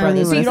fine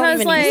brothers. So you don't because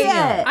even like need to see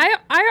them.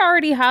 I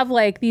already have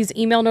like these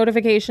email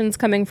notifications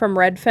coming from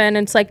Redfin.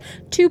 It's like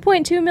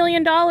 $2.2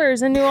 million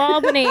in New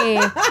Albany,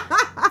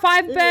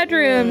 5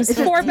 bedrooms, It's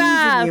just 4 teasing you,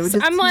 baths.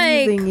 just I'm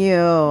like, teasing you.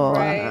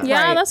 Right.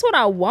 yeah, Right. that's what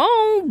I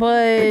want,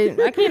 but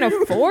I can't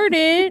afford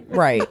it.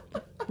 Right.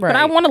 But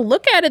I want to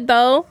look at it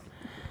though.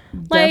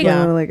 Like,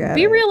 Definitely look at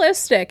be it.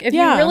 realistic. If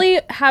Yeah. you really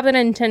have an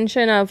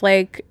intention of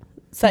like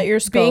set your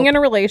scope. being in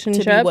a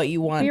relationship, what you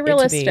want be it to be.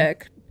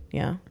 realistic.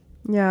 Yeah.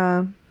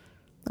 Yeah,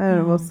 I don't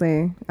know. We'll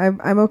see.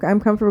 I'm okay. I'm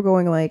comfortable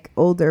going like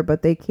older,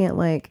 but they can't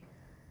like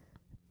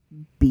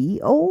be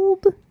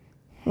old.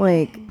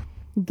 Like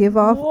give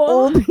off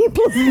old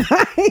people's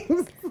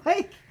vibes.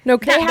 Like No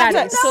cat They have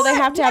daddies. to, so they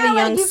have to have a like,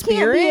 young you can't be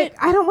spirit.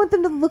 I don't want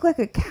them to look like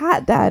a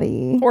cat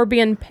daddy. Or be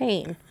in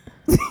pain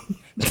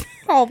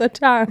all the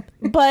time.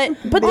 But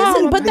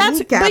Oh, but that's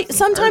the kneecaps but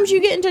sometimes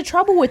you get into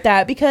trouble with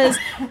that because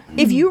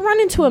if you run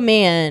into a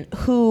man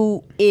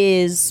who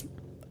is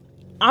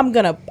I'm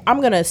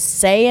gonna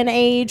say an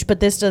age, but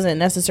this doesn't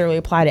necessarily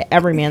apply to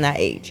every man that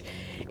age.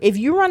 If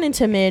you run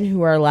into men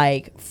who are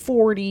like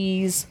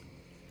 40s,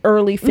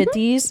 early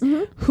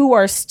 50s, who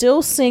are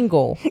still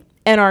single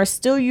and are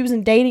still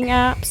using dating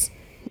apps,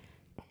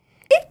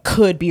 it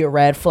could be a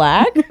red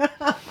flag. You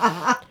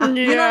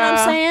know what I'm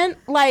saying?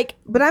 Like,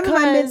 But I'm in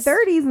my mid 'cause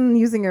 30s and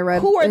using a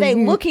red. Who are and they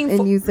u- looking for?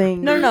 And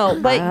using No,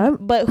 app.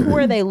 but who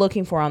are they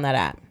looking for on that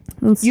app?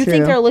 That's You true.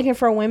 think they're looking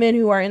for women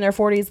who are in their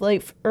 40s,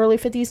 early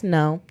 50s?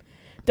 No,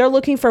 they're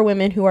looking for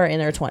women who are in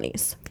their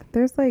 20s,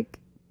 There's like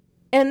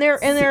and they're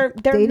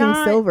dating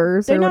not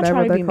silvers They're or not whatever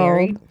trying to they're be called.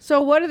 married. So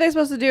what are they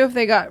supposed to do if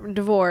they got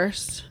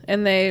divorced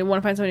and they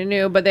want to find somebody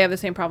new, but they have the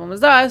same problem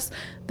as us?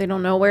 They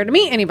don't know where to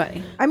meet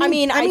anybody. I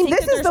mean, I think this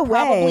that is the there's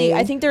probably, way.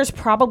 I think there's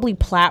probably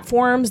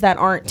platforms that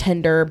aren't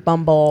Tinder,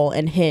 Bumble,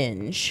 and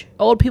Hinge.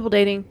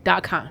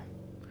 Oldpeopledating.com.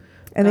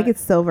 I think it's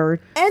silver.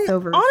 And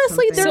silver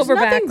honestly, something. there's Silverbacks.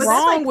 nothing But that's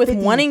wrong like with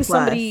 50 wanting plus.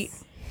 somebody.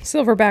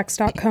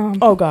 Silverbacks.com.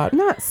 Oh God,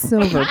 Not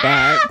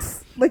silverbacks.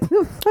 Like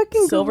the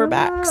fucking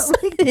Silverbacks.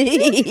 gorilla.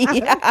 Like,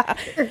 yeah.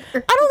 I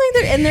don't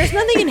think and there's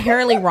nothing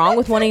inherently wrong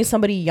with wanting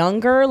somebody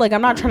younger. Like,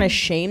 I'm not trying to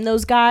shame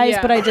those guys,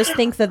 Yeah. but I just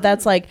think that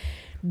that's like,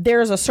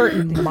 there's a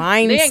certain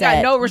mindset. They ain't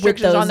got no with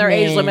restrictions those on their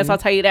age men. limits. I'll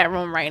tell you that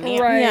room right now.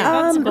 Right. Yeah.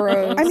 That's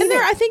gross. I mean,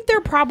 I think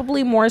they're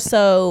probably more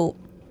so.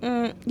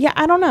 Yeah,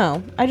 I don't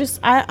know. I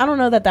don't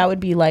know that would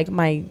be like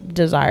my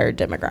desired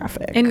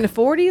demographic. In the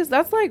 40s,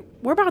 that's like,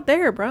 we're about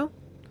there, bro.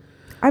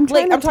 I'm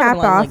trying to I'm talking tap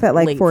like off at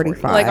like late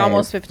 45. Like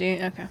almost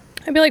 50. Okay.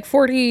 I'd be like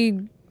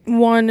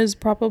 41 is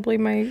probably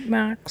my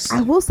max.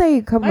 I will say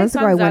a couple months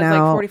ago I went like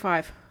out.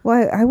 45.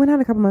 Well, I went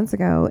out a couple months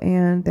ago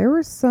and there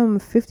were some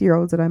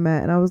 50-year-olds that I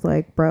met and I was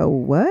like, bro,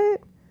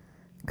 what?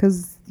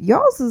 Because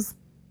y'all's is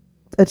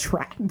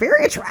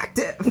very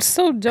attractive.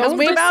 So don't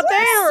we about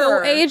there.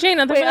 So age ain't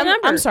nothing Wait, but a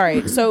number. I'm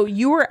sorry. So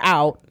you were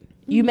out.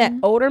 You met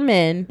older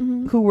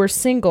men who were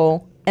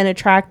single and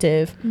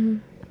attractive.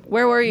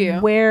 Where were you?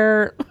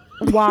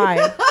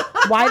 Why?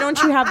 Why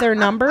don't you have their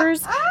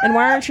numbers? And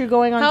why aren't you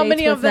going on How dates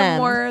many with of them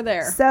them? were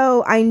there?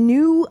 So I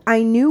knew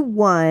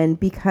one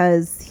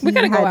because we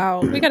gotta go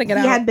out. We gotta get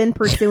he out. had been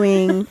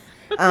pursuing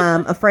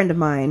a friend of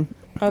mine.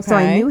 Okay. So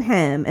I knew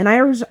him and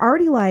I was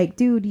already like,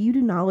 dude, you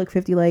do not look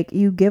 50. Like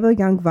you give a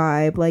young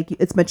vibe. Like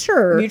it's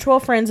mature. Mutual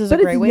friends is But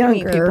a great it's way to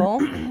meet younger.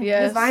 people.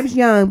 Yes. His vibe's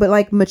young, but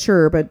like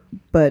mature,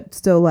 but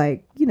still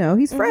like,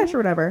 he's fresh or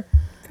whatever.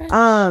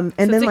 And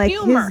Sense then of like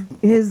humor.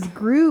 his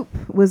group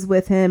was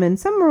with him and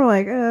some were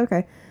like, oh,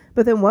 okay.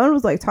 But then one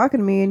was like talking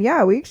to me and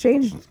yeah, we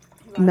exchanged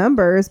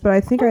numbers, but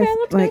I think I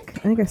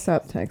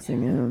stopped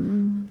texting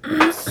him.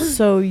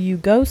 So you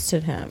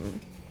ghosted him.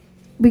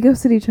 We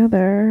ghosted each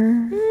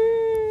other.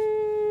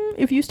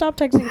 If you stop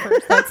texting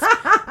first,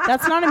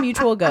 that's not a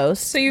mutual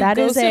ghost. So you that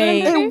is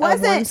ghosted him, a It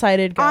wasn't-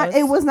 one-sided ghost.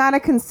 It was not a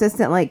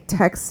consistent like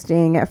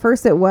texting. At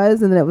first it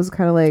was, and then it was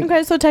kind of like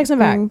Okay, so text him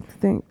back.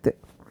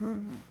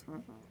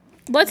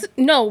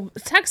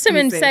 Text him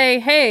and say,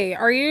 hey,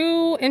 are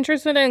you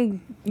interested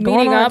in Going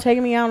meeting on, up?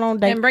 taking me out on a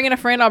date. And bringing a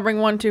friend, I'll bring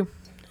one too.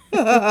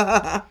 Hold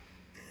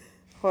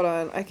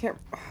on, I can't.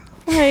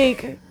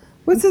 Like,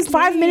 What's his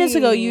 5 minutes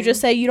ago, you name?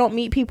 just say you don't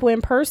meet people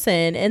in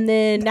person, and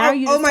then now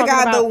you. Oh Just my talking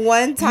god, about, the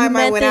one time you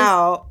I met went this-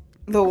 out.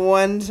 The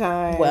one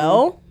time.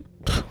 Well,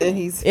 and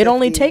he's it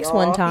only 50, takes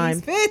one y'all. time.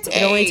 He's 50.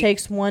 It only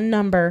takes one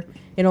number.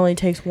 It only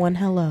takes one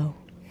hello.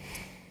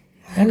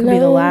 That could be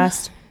the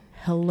last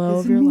hello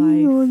of your life.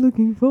 You're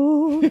looking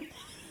for.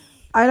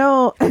 I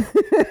don't.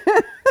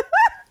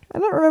 I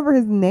don't remember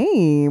his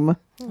name.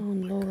 Oh,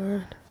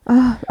 Lord.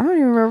 I don't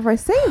even remember if I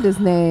saved his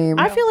name.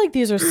 I feel like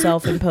these are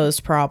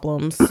self-imposed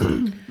problems.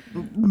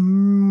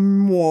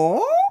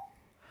 What?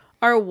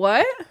 Or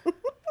what?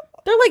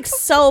 They're like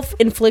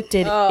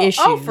self-inflicted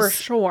issues. Oh, for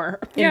sure.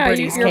 In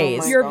Brittany's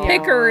case. Your God.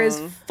 picker is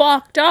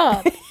fucked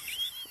up.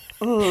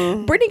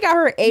 Brittany got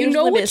her age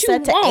know limit what you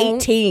set to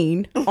want.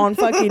 18 on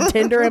fucking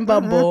Tinder and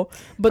Bumble.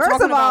 But First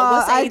talking of all, about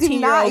what's I an do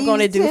 18-year-old not going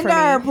to use do for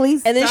Tinder. me.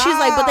 Please And then she's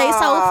like, but they so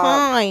stop.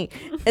 fine.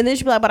 And then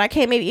she'd be like, but I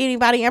can't meet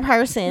anybody in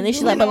person. And then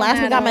she's like, but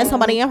last week I met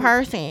somebody in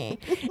person.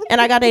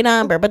 And I got their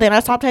number. But then I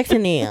stopped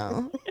texting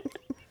them.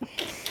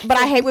 But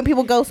I hate when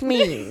people ghost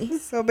me.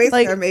 So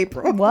basically, Like, I'm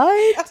April.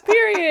 What?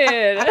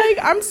 Period. Like,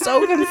 I'm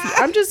so confused.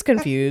 I'm just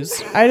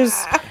confused.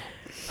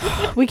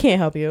 We can't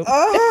help you.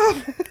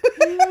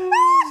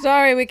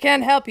 Sorry, we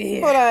can't help you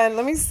here. Hold on,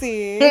 let me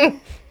see.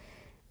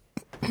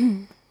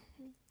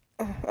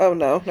 Oh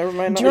no, never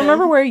mind. Do you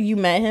remember where you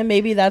met him?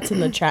 Maybe that's in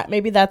the chat.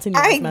 Maybe that's in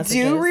your I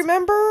messages. do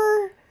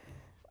remember.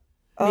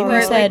 Maybe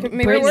Where, you said like,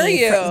 maybe where were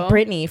you?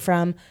 Brittany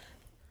from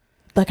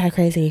Look How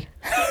Crazy.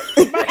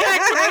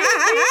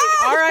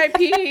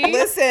 R.I.P.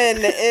 Listen,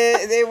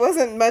 it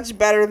wasn't much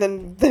better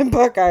than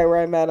Buckeye where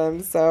I met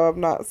him, so I'm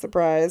not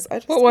surprised. I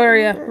just What were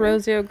you? remember.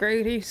 Rosie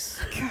O'Grady's.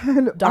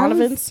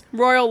 Donovan's.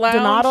 Royal Lounge.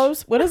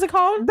 Donato's. What is it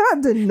called?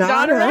 Not Donato.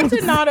 Not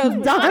Donato's.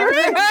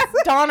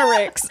 Donarix.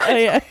 Donatos.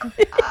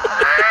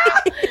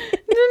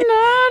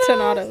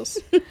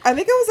 I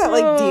think it was at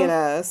like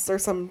DNS or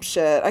some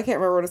shit. I can't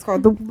remember what it's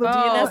called. Oh, by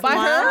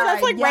her?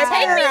 That's like right by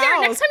Take her me there.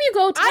 house. Next time you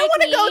go, take I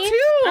want to me. go too.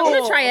 I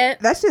want to try it.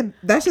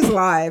 That's just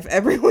live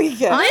every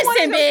weekend.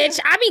 Listen, bitch,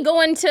 I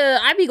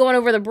be going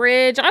over the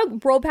bridge. I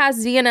roll past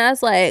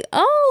DNS like,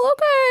 oh,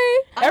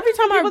 okay. Every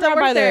time I People that drive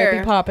work by there, it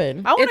there. be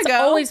popping. I want It's to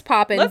go. always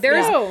popping. Let's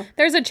go.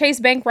 There's a Chase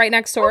Bank right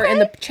next door, and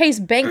the Chase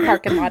Bank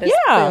parking lot is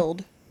Yeah.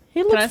 filled.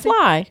 He I looks see?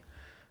 fly.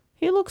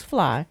 He looks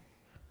fly.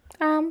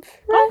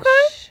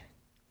 Fresh.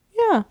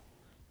 Yeah.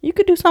 You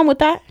could do something with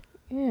that.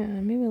 Yeah,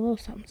 maybe a little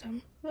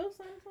something.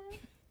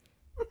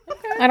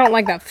 I don't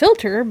like that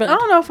filter, but I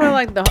don't know if I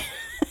like the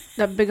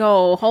big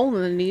old hole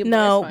in the knee. but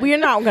No, it's fine. we're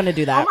not going to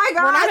do that. Oh my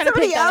God, We're not gonna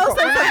somebody pick that else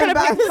apart. We're said not going to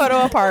something pick the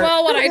photo apart.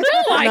 well, what I do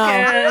like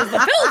No. is the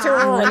filter.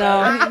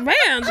 No.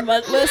 Man,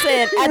 but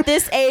Listen, at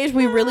this age,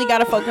 we really got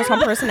to focus on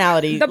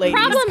personality. the ladies.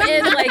 problem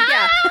is, like,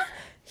 yeah,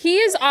 he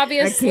is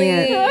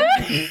obviously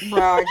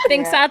Bro, I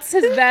thinks can't. that's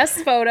his best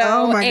photo.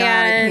 Oh my God,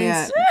 I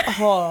and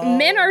can't.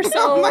 men are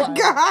so Oh my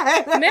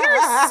God. men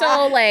are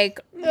so like,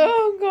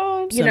 Oh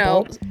god. you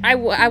know, I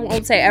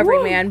won't say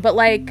every man, but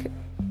like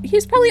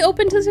he's probably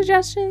open to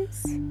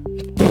suggestions.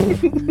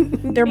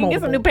 They're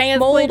Get some new moldable.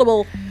 pants. please.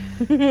 Moldable.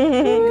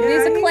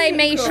 He's a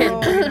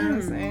claymation.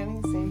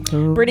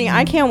 Brittany,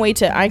 I can't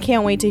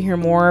wait to hear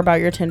more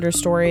about your Tinder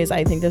stories.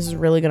 I think this is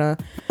really gonna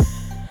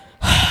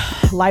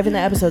liven the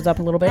episodes up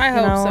a little bit. I you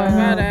hope know? so.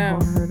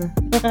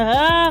 I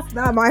know.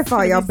 Not my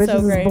fault, y'all This is bitches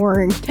so great. is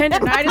boring. Tender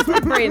night is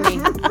with Brittany.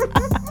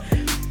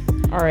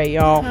 All right,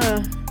 y'all.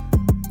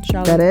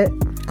 Shall That we? it?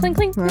 Clink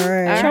clink. All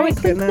right. Shall we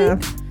Good clink,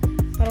 enough.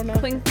 I don't know.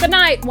 Clink. Good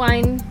night,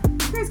 wine.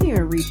 guys can't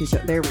even reach each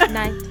other. There we go.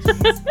 Night.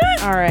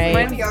 All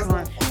right. You guys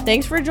want-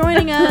 Thanks for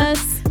joining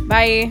us.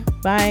 Bye.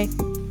 Bye.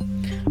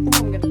 I'm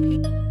gonna